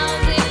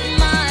 1,000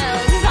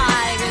 miles if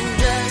I could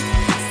just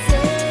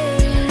see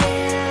you.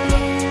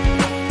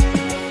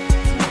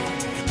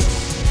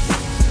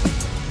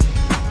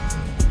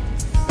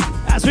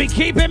 As we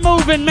keep it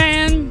moving,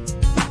 man.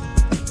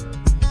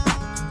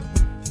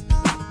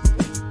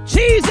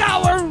 Cheese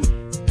hour.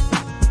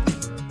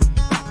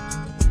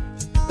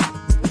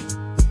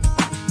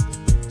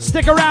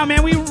 Stick around,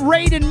 man. We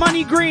raided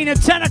Money Green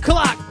at 10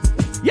 o'clock.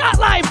 Yacht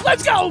Life,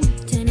 let's go.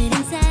 Turn it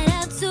inside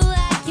out so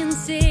I can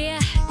see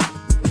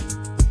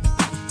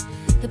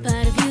the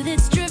part of you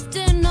that's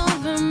drifting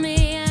over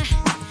me.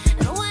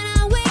 And when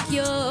I wake,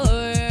 you're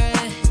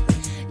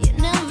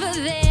never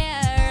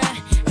there.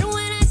 And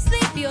when I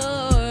sleep, you're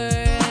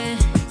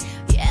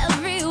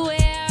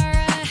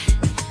everywhere.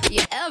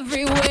 You're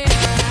everywhere.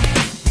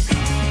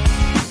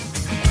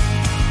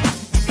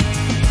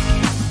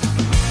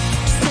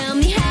 Just tell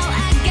me how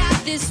I got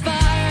this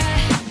far.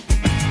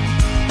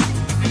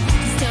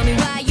 Just tell me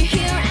why you're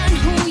here and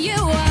who you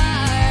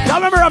are.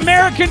 Y'all remember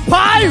American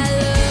Pie?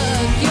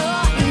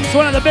 It's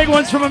one of the big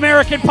ones from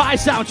American Pie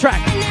soundtrack.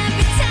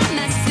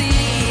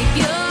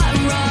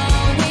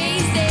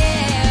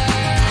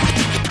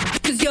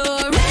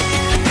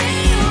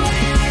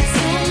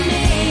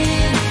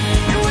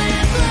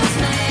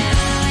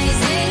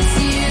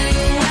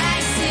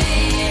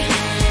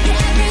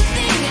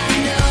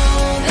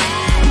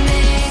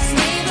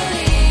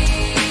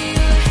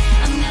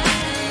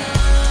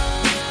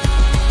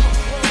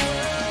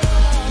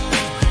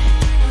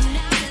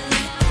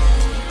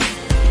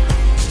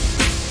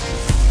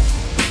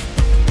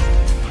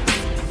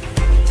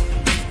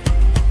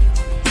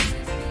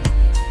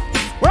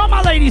 Where all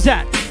my ladies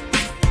at?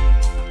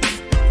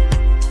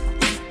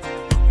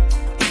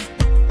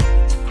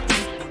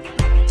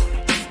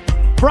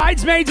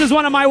 Bridesmaids is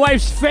one of my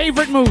wife's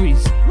favorite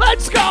movies.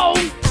 Let's go!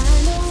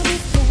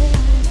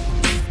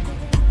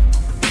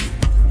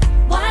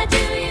 Why do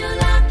you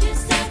lock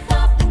yourself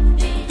up in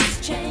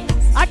these chains?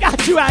 I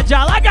got you,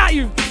 Agile. I got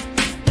you.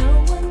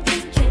 No one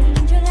can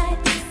change your life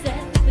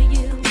except for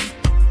you.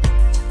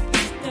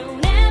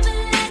 Don't ever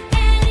let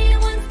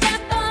anyone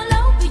step all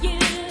over you.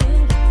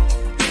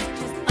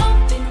 Just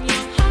open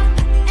your heart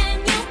and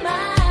your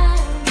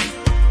mind.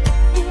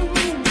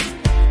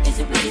 Is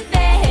it really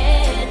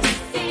fair to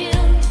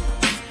feel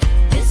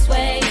this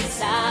way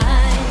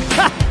inside?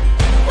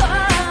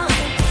 Whoa.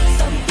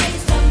 Someday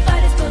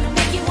somebody's gonna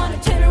make you wanna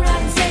turn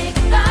around and say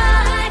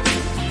goodbye.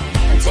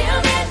 Until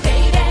then,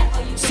 baby,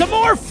 are you Some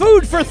more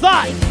food for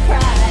thought.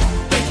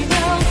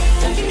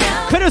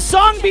 Could a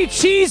song be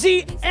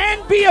cheesy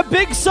and be a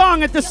big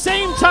song at the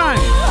same time?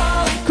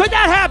 Could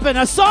that happen?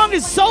 A song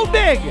is so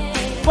big,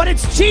 but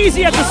it's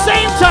cheesy at the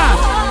same time.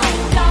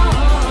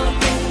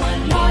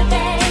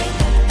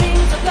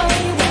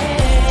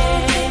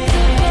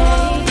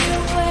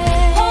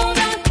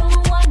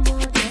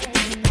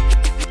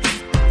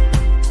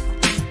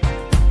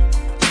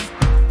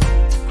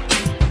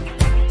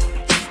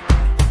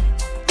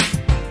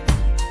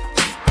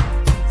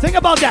 Think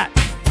about that.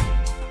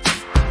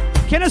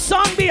 Can a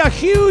song be a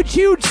huge,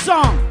 huge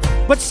song,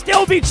 but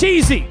still be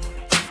cheesy?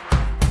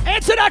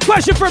 Answer that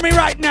question for me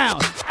right now.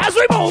 As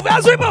we move,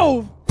 as we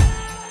move.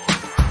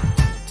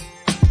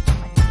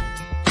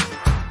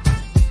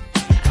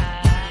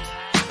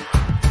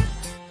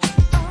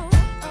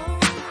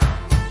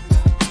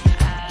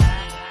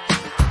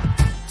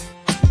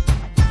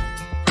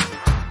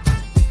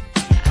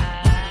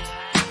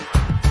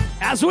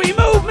 we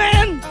move,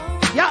 man.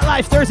 Yacht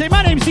Life Thursday.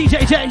 My name's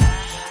DJ J.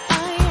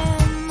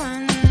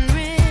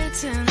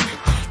 Unwritten,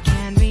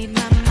 can't read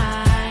my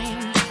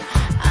mind.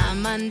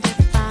 I'm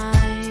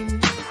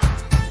undefined.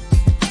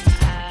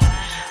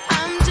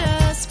 I'm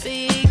just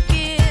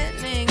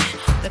beginning.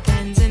 The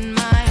pen's in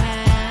my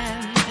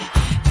hand,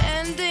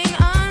 ending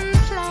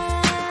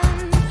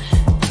unplanned.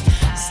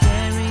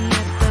 Staring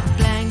at the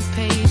blank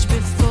page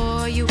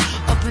before you.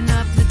 Open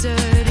up the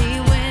dirty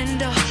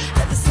window.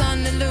 Let the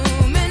sun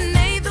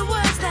illuminate the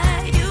words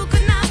that you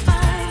could not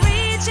find.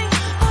 Reaching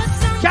for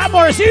something. Cat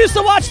Morris, you used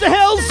to watch The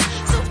Hills?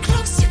 So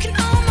close you can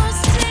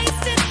almost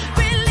taste it.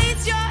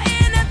 Release your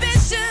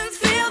inhibitions.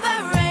 Feel the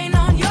rain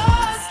on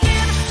your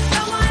skin.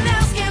 No one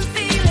else can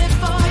feel it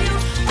for you.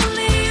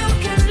 Only you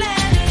can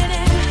let it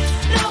in.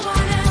 No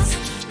one else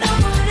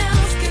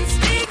can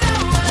speak the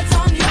words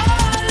on your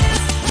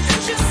lips.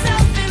 Put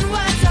yourself in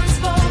words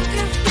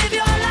unspoken. Live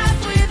your life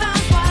with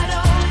arms wide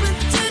open.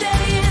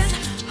 Today is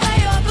where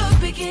your book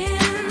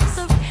begins.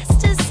 The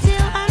rest is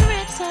still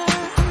unwritten.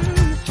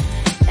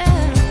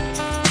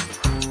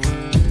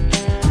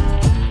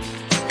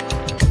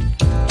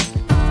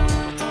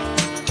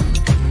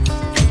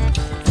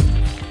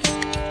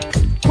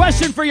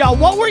 Question for y'all.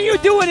 What were you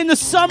doing in the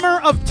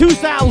summer of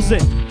 2000?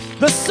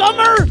 The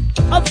summer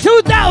of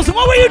 2000.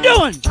 What were you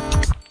doing?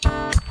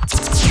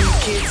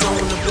 Kids on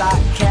the block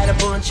had a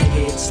bunch of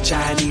hits.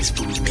 Chinese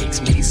food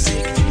makes me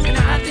sick, and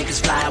I think it's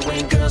fly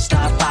when girls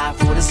stop by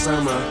for the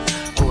summer.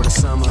 For the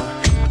summer,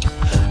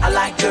 I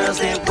like girls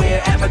that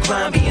wear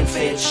Abercrombie and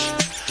Fitch.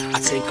 I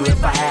take her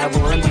if I had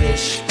one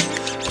wish.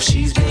 But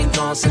she's been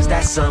gone since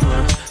that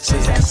summer.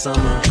 Since that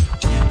summer.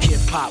 Hip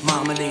hop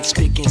mama named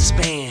Spick and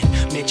Span.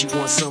 Met you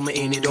one summer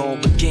and it all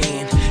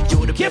began.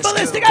 You're the Kid best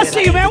Ballistic, girl I that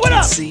see you, man. ever What did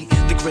up? see.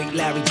 The great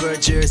Larry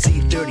Bird jersey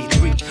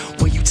 33.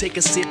 When you take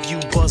a sip, you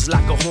buzz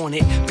like a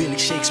hornet. Billy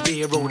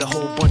Shakespeare wrote a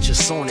whole bunch of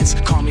sonnets.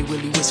 Call me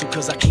Willie Whistle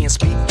cause I can't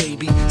speak,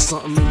 baby.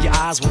 Something in your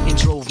eyes went and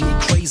drove me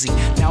crazy.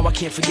 Now I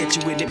can't forget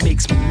you and it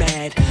makes me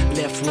mad.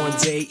 Left one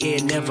day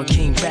and never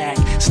came back.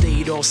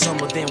 Stayed all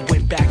summer then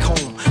went back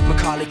home.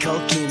 Macaulay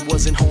Culkin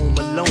wasn't home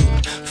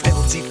alone.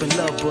 Fell deep in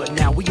love but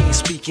now we ain't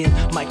speaking.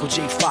 Michael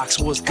J. Fox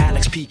was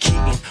Alex P.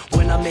 Keaton.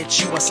 When I met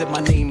you I said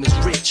my name is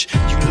Rich.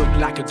 You look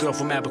like a girl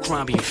from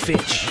Abercrombie and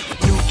Fitch.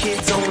 New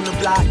kids on the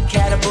block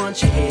had a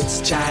bunch of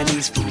hits.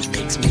 Chinese food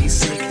makes me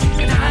sick,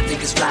 and I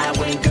think it's fly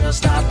when girls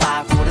stop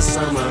by for the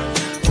summer.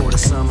 For the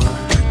summer,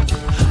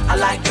 I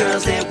like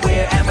girls that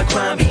wear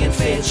Abercrombie and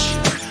Fitch.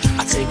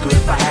 I take her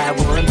if I had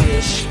one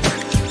wish.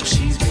 But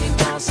she's been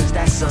gone since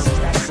that summer.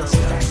 That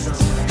summer. That summer.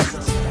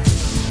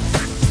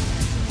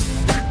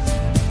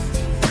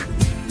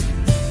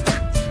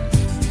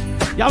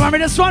 Y'all remember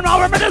this one? Y'all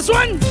remember this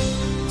one?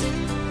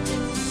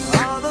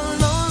 All the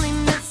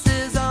loneliness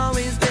has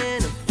always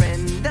been a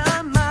friend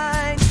of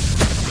mine.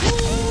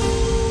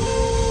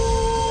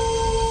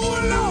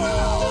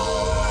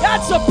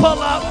 That's a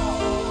pull-up.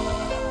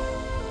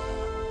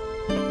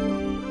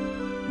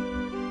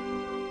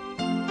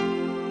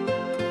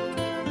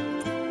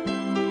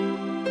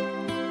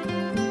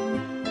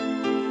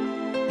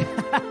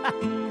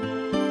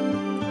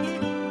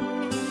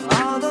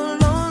 All the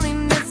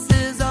loneliness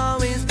has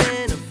always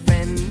been a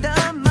friend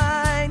of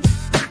mine.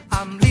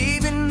 I'm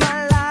leaving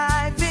my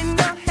life in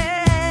your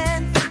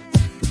hands.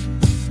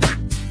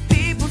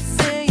 People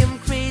say I'm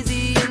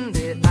crazy and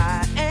that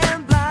I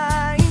am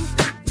blind.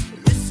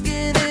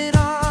 Risking it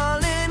all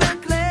in a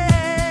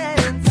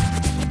glance.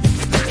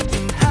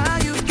 And how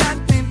you got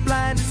me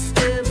blind is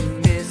still a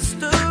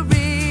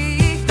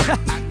mystery. I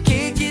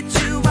can't get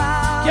you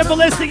out. Kid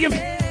Ballistic,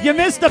 you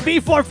missed the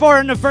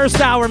B44 in the first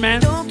hour,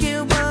 man.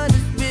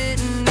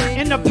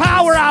 In the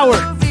power hour.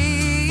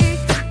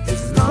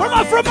 Where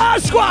my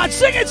Fromage Squad?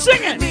 Sing it,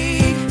 sing it.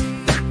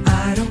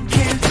 I don't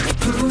care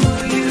who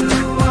you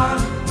are,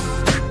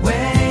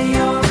 where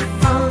you're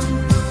from,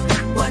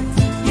 what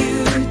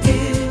you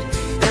did,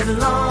 as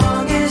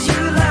long as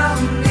you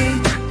love me.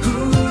 Who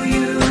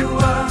you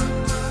are,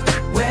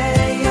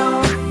 where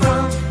you're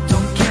from,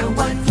 don't care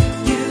what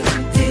you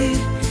did,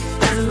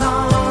 as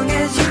long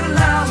as you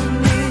love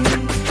me.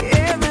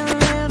 Every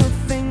little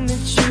thing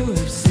that you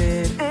have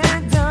said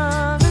and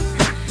done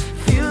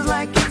feels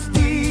like it's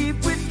deep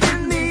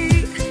within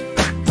me.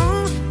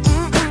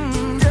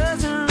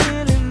 Doesn't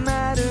really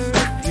matter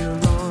if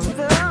you're on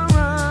the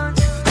run.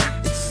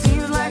 It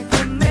seems like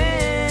we're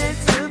meant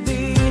to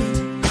be.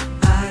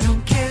 I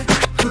don't care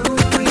who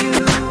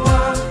you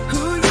are,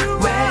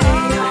 where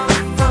you're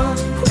from,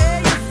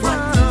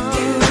 what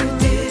you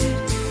did,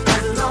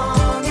 as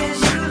long as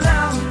you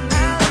love me.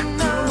 I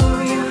know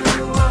you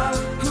are,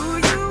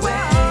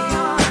 where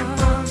you're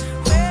from,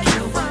 don't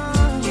care what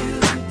you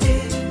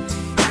did,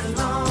 as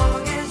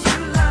long as you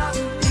love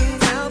me.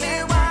 Tell me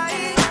why.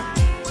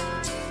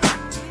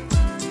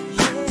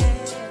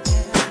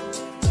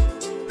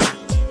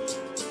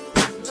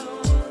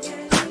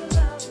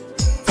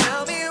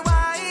 Tell me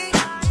why.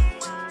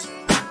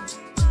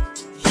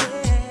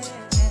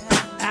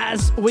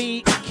 As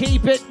we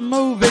keep it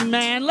moving,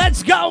 man.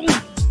 Let's go.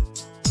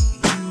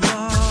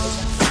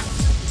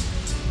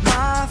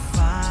 My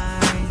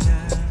fine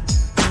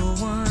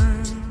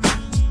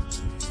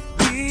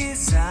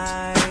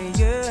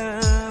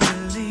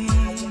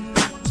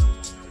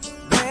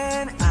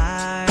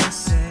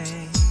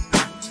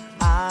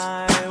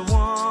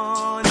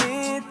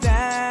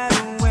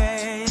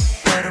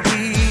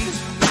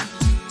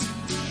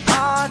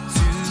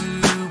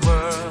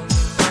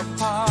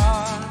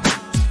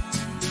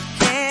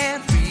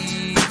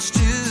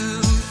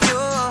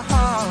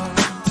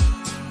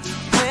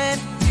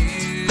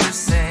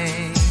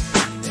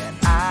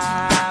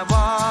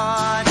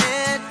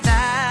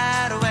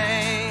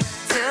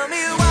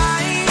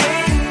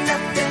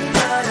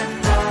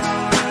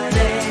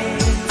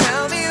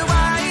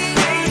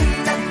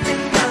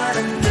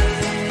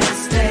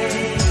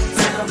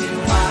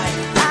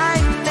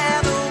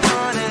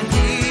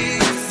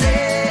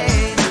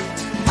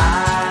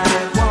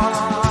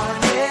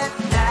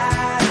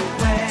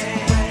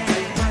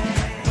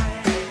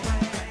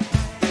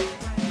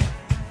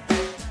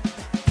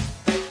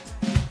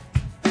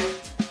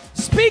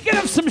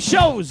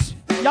shows.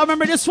 Y'all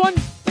remember this one?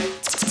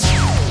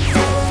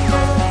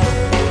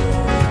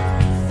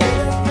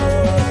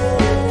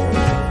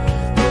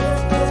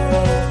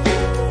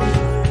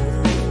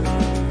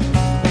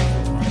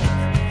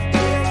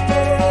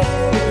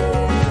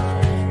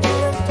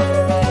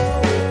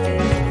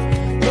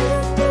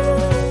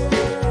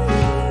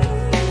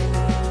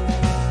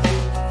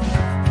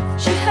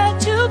 She had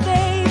 2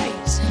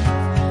 babies.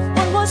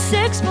 One was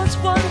 6 months,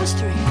 one was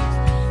 3.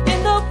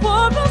 In the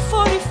war of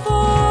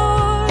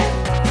 44.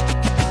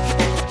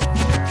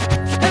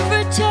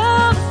 Every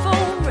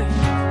telephone ring,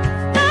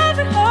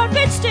 every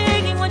heartbeat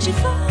stinging when she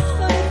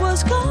thought it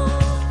was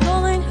God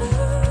calling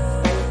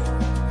her.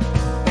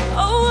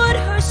 Oh, would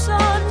her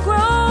son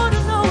grow to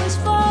know his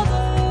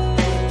father?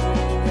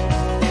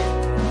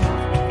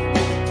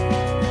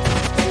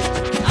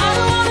 I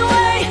don't wanna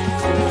wait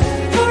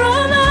for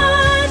all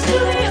nights to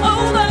be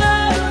over.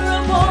 I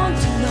want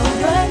to know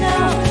right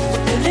now,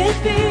 will it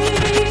be?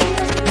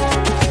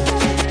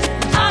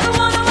 I don't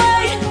wanna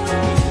wait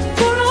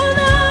for all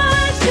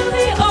nights to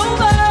be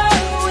over.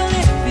 Will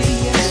it be?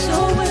 Yes,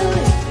 or will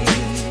it be?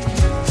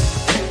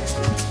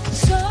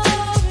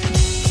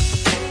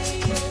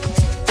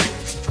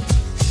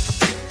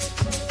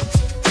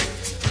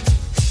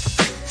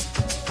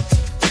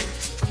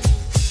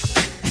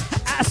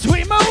 As we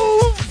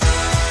move.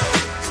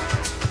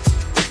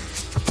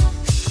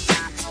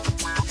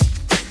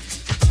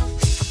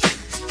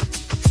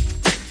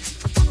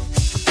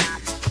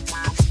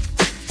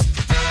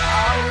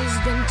 Always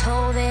been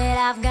told that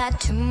I've got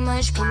too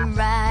much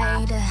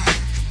pride,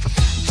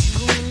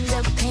 too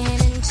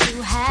independent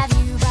to have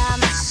you by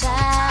my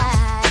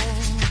side.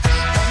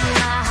 But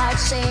my heart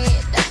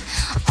said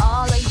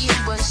all of you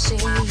would say,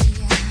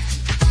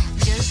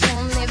 just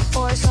won't live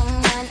for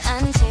someone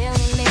until you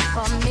live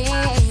for me.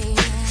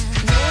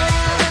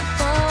 Never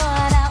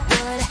thought I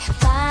would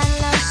find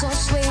love so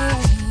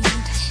sweet.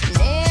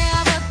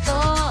 Never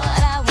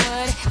thought I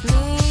would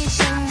meet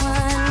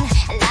someone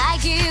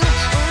like you.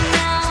 Oh,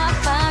 now I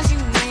found you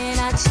and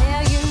I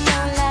tell you no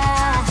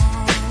lie.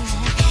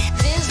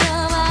 This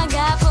love I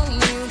got for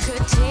you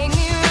could take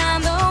me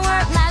around the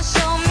world. Now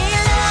show me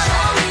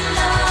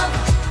love,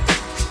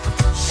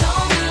 show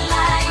me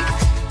life.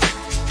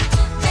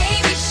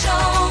 Baby,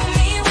 show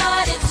me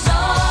what it's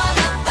all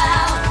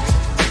about.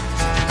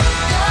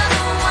 You're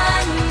the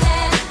one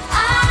that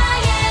I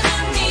ever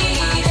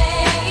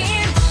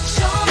needed.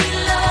 Show me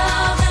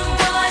love and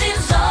what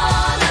it's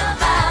all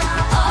about.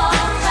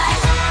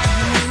 Alright,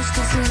 it's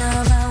this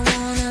love I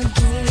wanna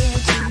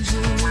give to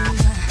you.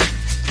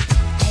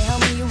 Tell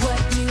me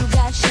what you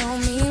got, show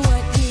me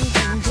what you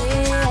can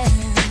give.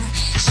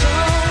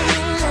 Show me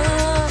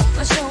love,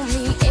 show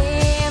me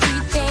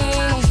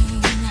everything.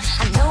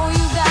 I know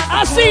you got. I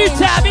see you,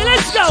 Tabby.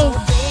 Let's go.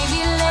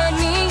 Baby, let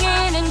me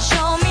in and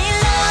show me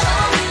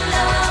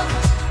love,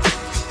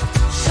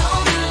 show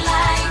me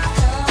life,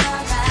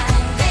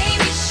 alright.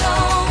 Baby,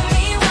 show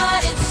me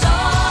what it's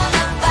all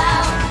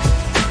about.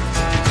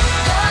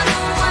 You're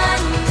the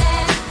one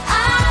that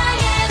I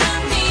ever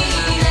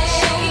needed.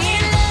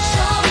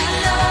 Show me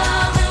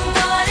love and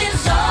what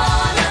it's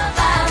all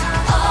about,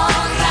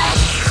 alright.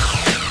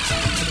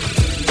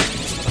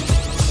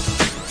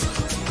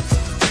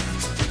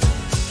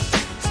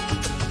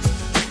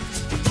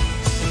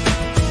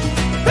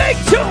 Big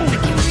tune.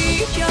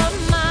 Read your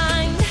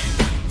mind,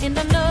 and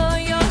I know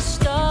your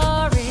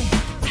story.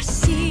 I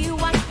see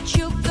what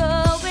you're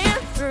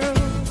going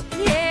through.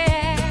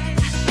 Yeah,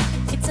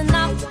 it's an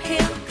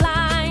uphill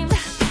climb,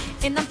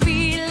 and I'm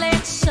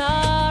feeling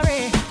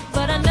sorry,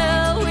 but I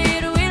know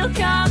it will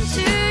come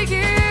to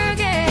you.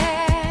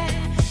 Yeah,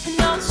 and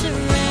don't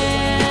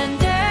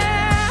surrender,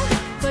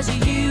 'cause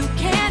you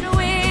can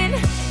win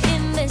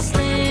in this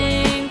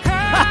thing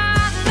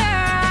called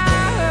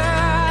love.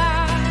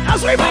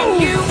 As we When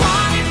move. you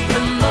want it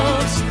the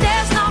most,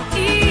 there's no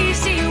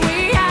easy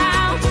way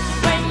out.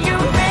 When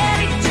you're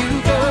ready to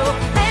go,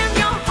 then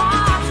your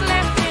heart's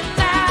left it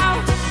now.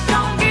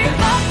 Don't give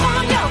up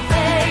on your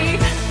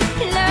faith.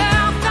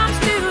 Love comes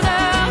to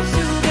those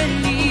who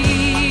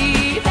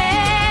believe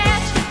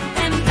it,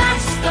 and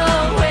that's the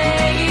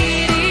way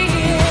it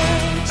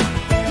is.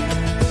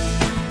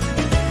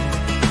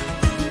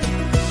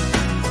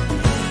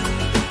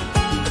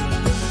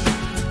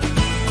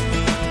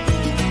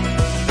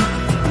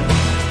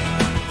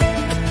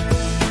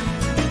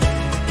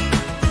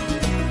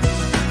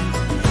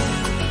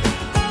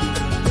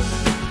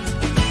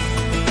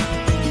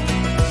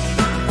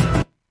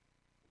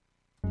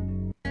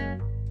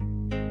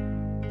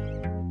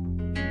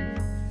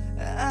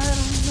 I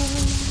don't know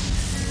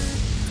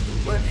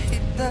what he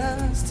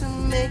does to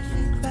make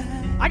you cry.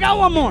 I got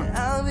one more.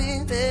 I'll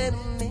be there to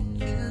make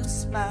you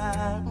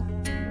smile.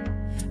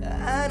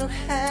 I don't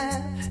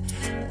have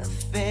a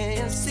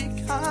fancy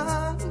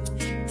car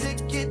to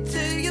get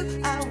to you.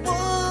 I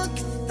walk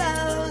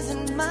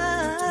 1,000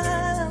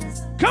 miles.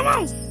 Come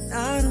on.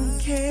 I don't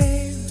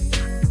care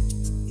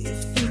if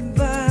he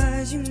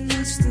buys you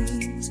nice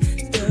things.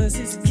 Does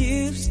his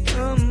gifts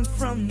come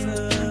from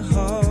the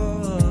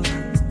heart?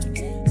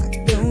 I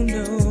don't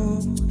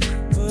know,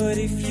 but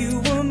if you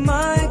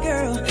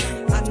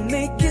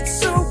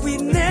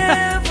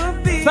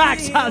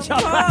Facts, Hot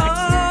Shot,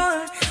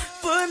 facts.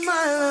 But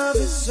my love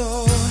is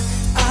all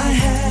I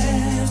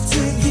have to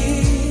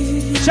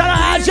give. Shout out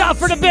Hot Shot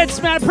for the bits,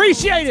 man.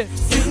 Appreciate it.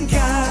 Think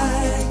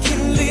I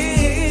can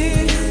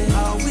live.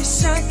 I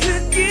wish I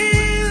could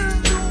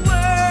give the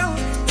world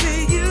to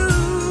you.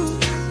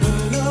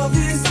 But love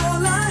is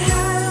all I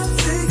have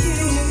to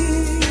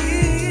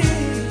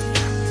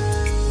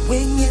give.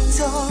 When you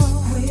talk,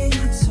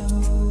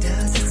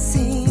 does it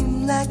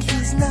seem like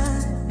he's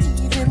not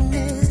even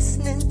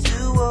listening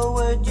to a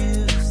word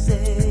you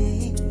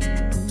say?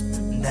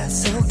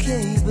 That's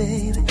okay,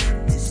 baby.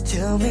 Just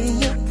tell me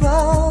your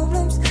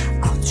problems.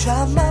 I'll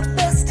try my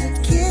best to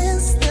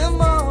kiss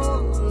them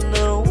all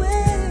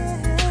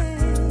away.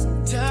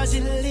 Does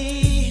it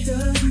lead?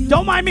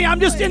 Don't mind me, I'm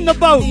just in the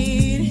boat.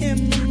 Need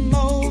him the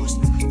most?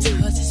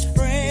 Does his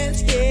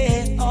friends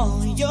get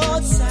on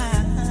your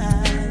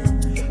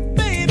side?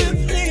 Baby,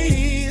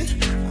 please,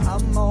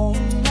 I'm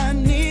on my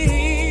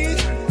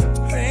knees,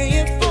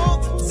 praying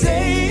for the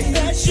day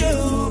that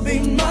you'll be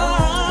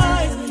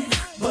mine.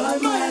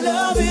 But my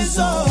love is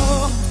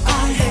all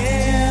I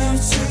have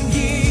to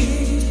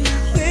give.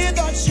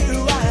 Without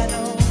you, I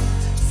don't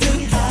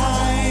think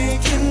I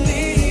can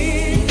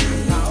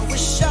live. I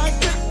wish I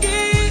could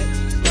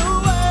give the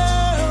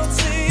world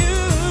to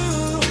you.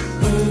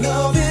 But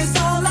love is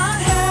all I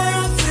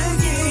have to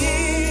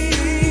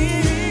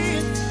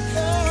give.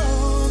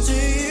 Oh, to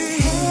you.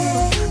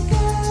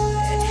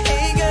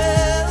 Hey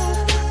girl,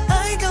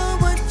 I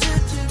don't want you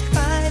to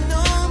cry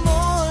no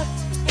more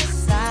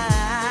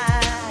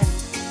inside.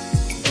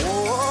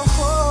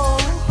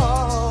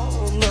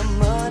 The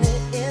money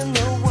in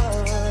the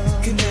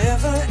world can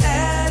never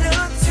add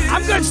up to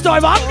I'm good,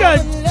 Stoiber, I'm good.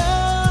 the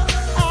love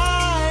I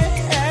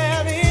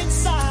have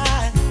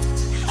inside.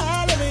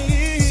 I love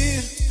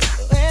you.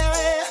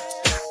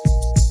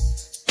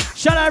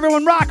 Shout out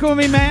everyone rocking with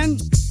me, man.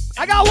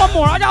 I got one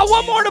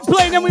more to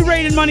play, then we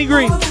raided Money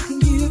Green.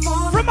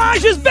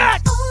 Fromage is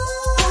back.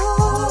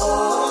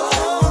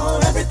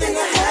 Everything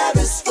I have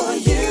is for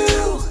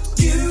you.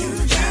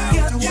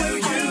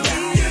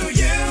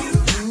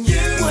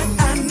 What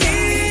I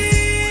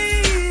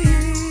need,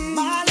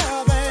 my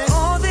love, and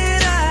all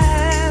that I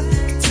have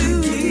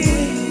to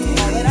give.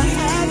 All that I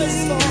have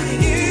is for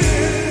you.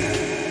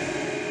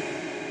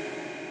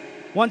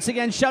 Once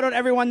again, shout out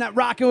everyone that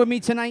rocking with me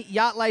tonight.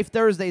 Yacht Life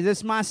Thursday. This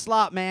is my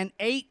slot, man.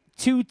 8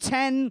 to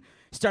 10.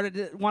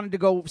 Wanted to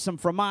go some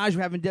fromage.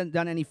 We haven't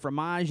done any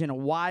fromage in a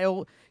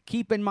while.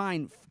 Keep in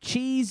mind,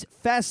 Cheese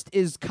Fest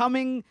is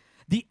coming.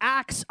 The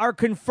acts are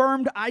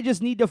confirmed. I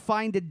just need to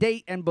find a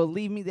date, and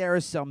believe me, there are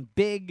some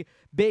big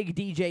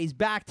DJs.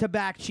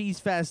 Back-to-back Cheese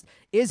Fest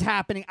is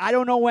happening. I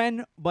don't know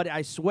when, but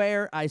I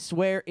swear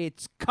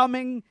it's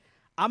coming.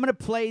 I'm going to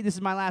play, this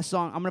is my last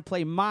song, I'm going to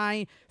play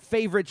my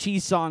favorite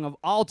cheese song of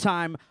all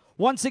time.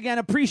 Once again,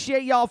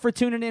 appreciate y'all for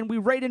tuning in. We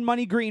raided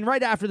Money Green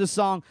right after the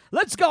song.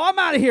 Let's go. I'm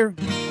out of here.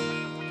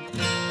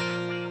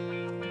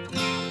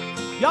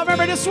 Y'all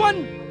remember this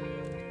one?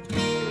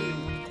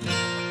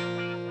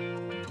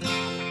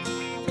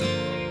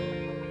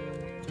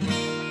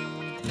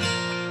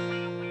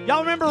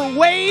 Y'all remember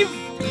Wave?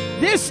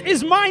 This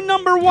is my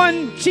number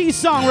one cheese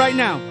song right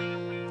now.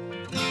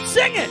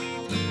 Sing it.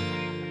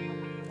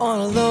 On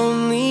a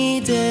lonely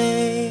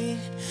day,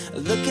 I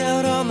look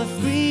out on the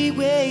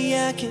freeway,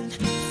 I can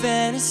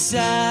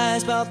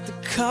fantasize about the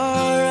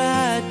car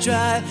I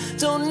drive.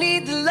 Don't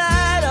need the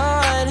light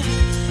on,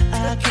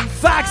 I can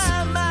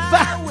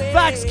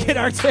Facts Kid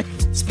Arctic.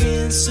 It's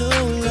been so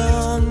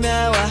long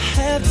now, I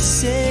have to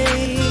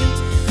say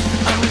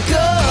I'm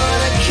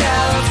going to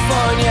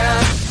California.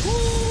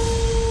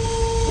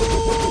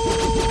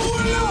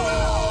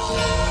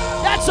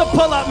 That's a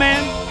pull-up,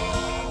 man.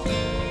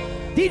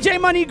 DJ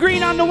Money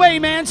Green on the way,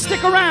 man.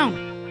 Stick around.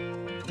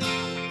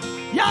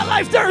 Yacht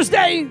Life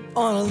Thursday.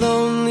 On a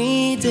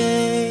lonely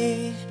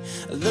day,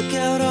 I look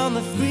out on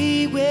the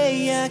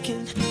freeway, I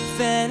can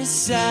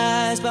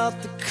fantasize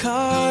about the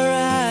car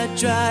I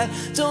drive.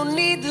 Don't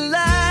need the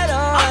light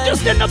on, I'm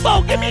just in the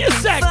boat. Give me a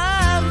sec.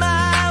 Find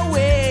my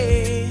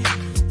way.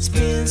 It's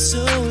been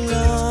so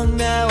long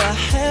now, I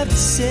have to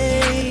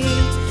say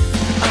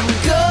I'm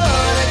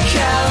going to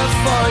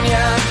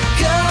California,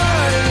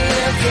 gonna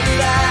live the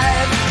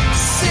life,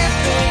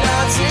 sipping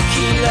on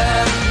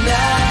tequila,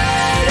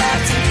 night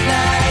after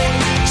night,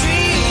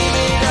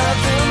 dreaming of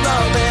the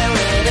moment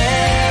when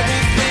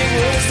everything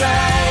was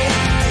right.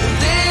 A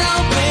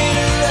little bit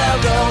of love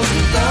goes a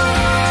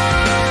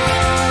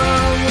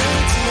long way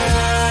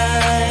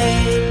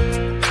tonight.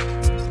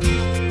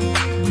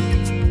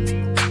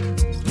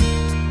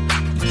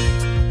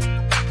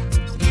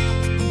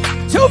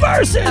 Two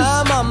verses.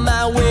 I'm on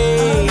my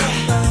way,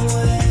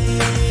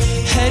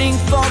 heading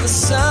for the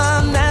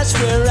sun, that's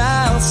where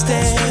I'll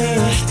stay.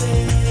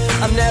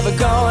 I'm never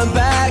going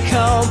back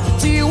home.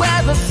 Do you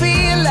ever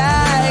feel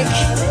like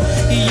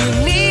you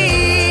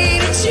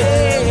need a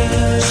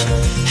change?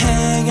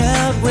 Hang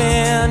out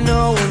where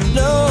no one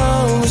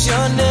knows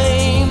your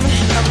name.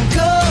 I'm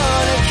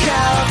going to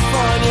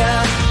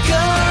California,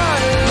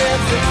 gonna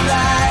live the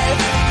life,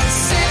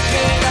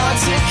 sipping on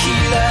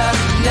tequila,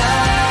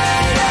 night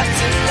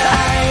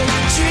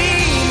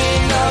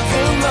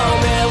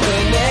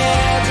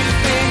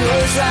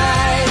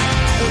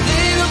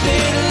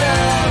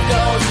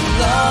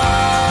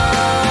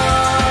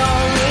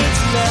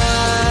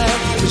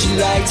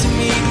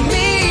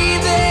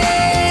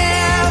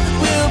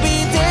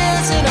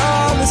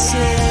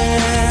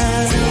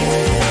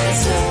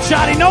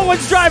Shotty, no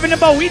one's driving a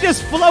boat. We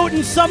just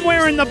floating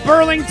somewhere in the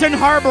Burlington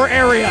Harbor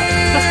area.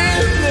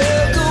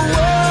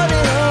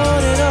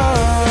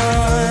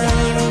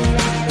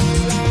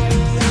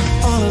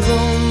 On a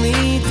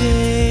lonely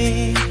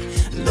day,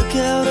 look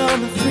out on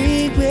the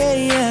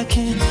freeway. I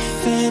can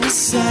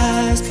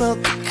fantasize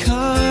about the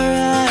car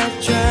I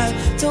drive.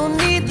 Don't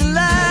need the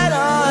light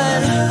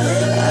on,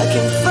 I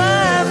can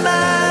find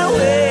my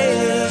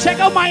way.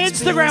 Check out my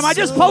Instagram. I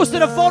just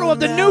posted a photo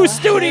of the new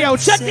studio.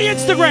 Check the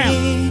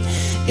Instagram.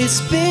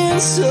 It's been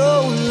so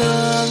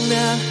long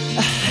now,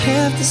 I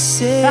have to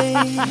say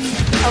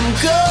I'm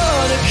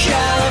going to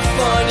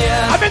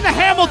California. I'm in the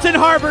Hamilton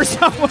Harbor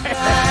somewhere.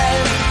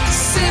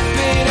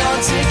 Sipping on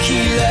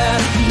tequila,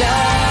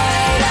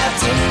 night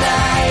after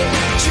night,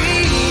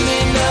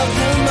 dreaming of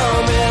the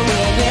moment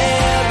when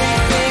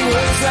everything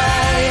was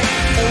right.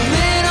 A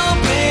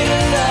little bit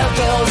of love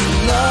goes a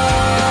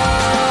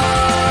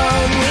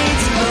long way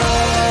to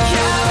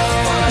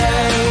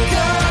California.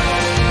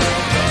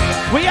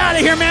 We out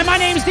of here, man. My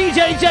name's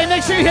DJ J.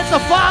 Make sure you hit the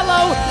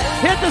follow,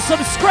 hit the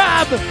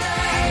subscribe.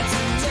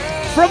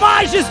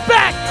 Fromage is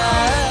back.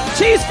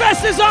 Cheese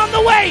Fest is on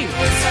the way.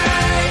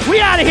 We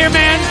out of here,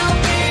 man.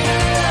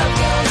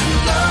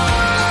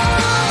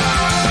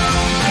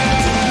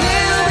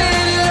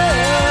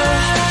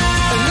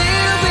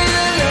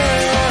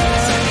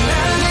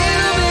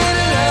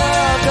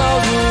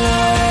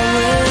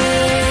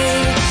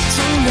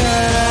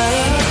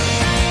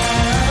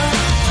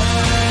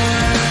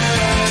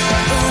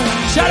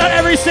 Shout out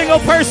every single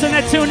person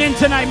that tuned in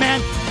tonight,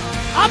 man.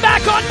 I'm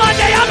back on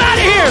Monday. I'm out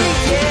of here.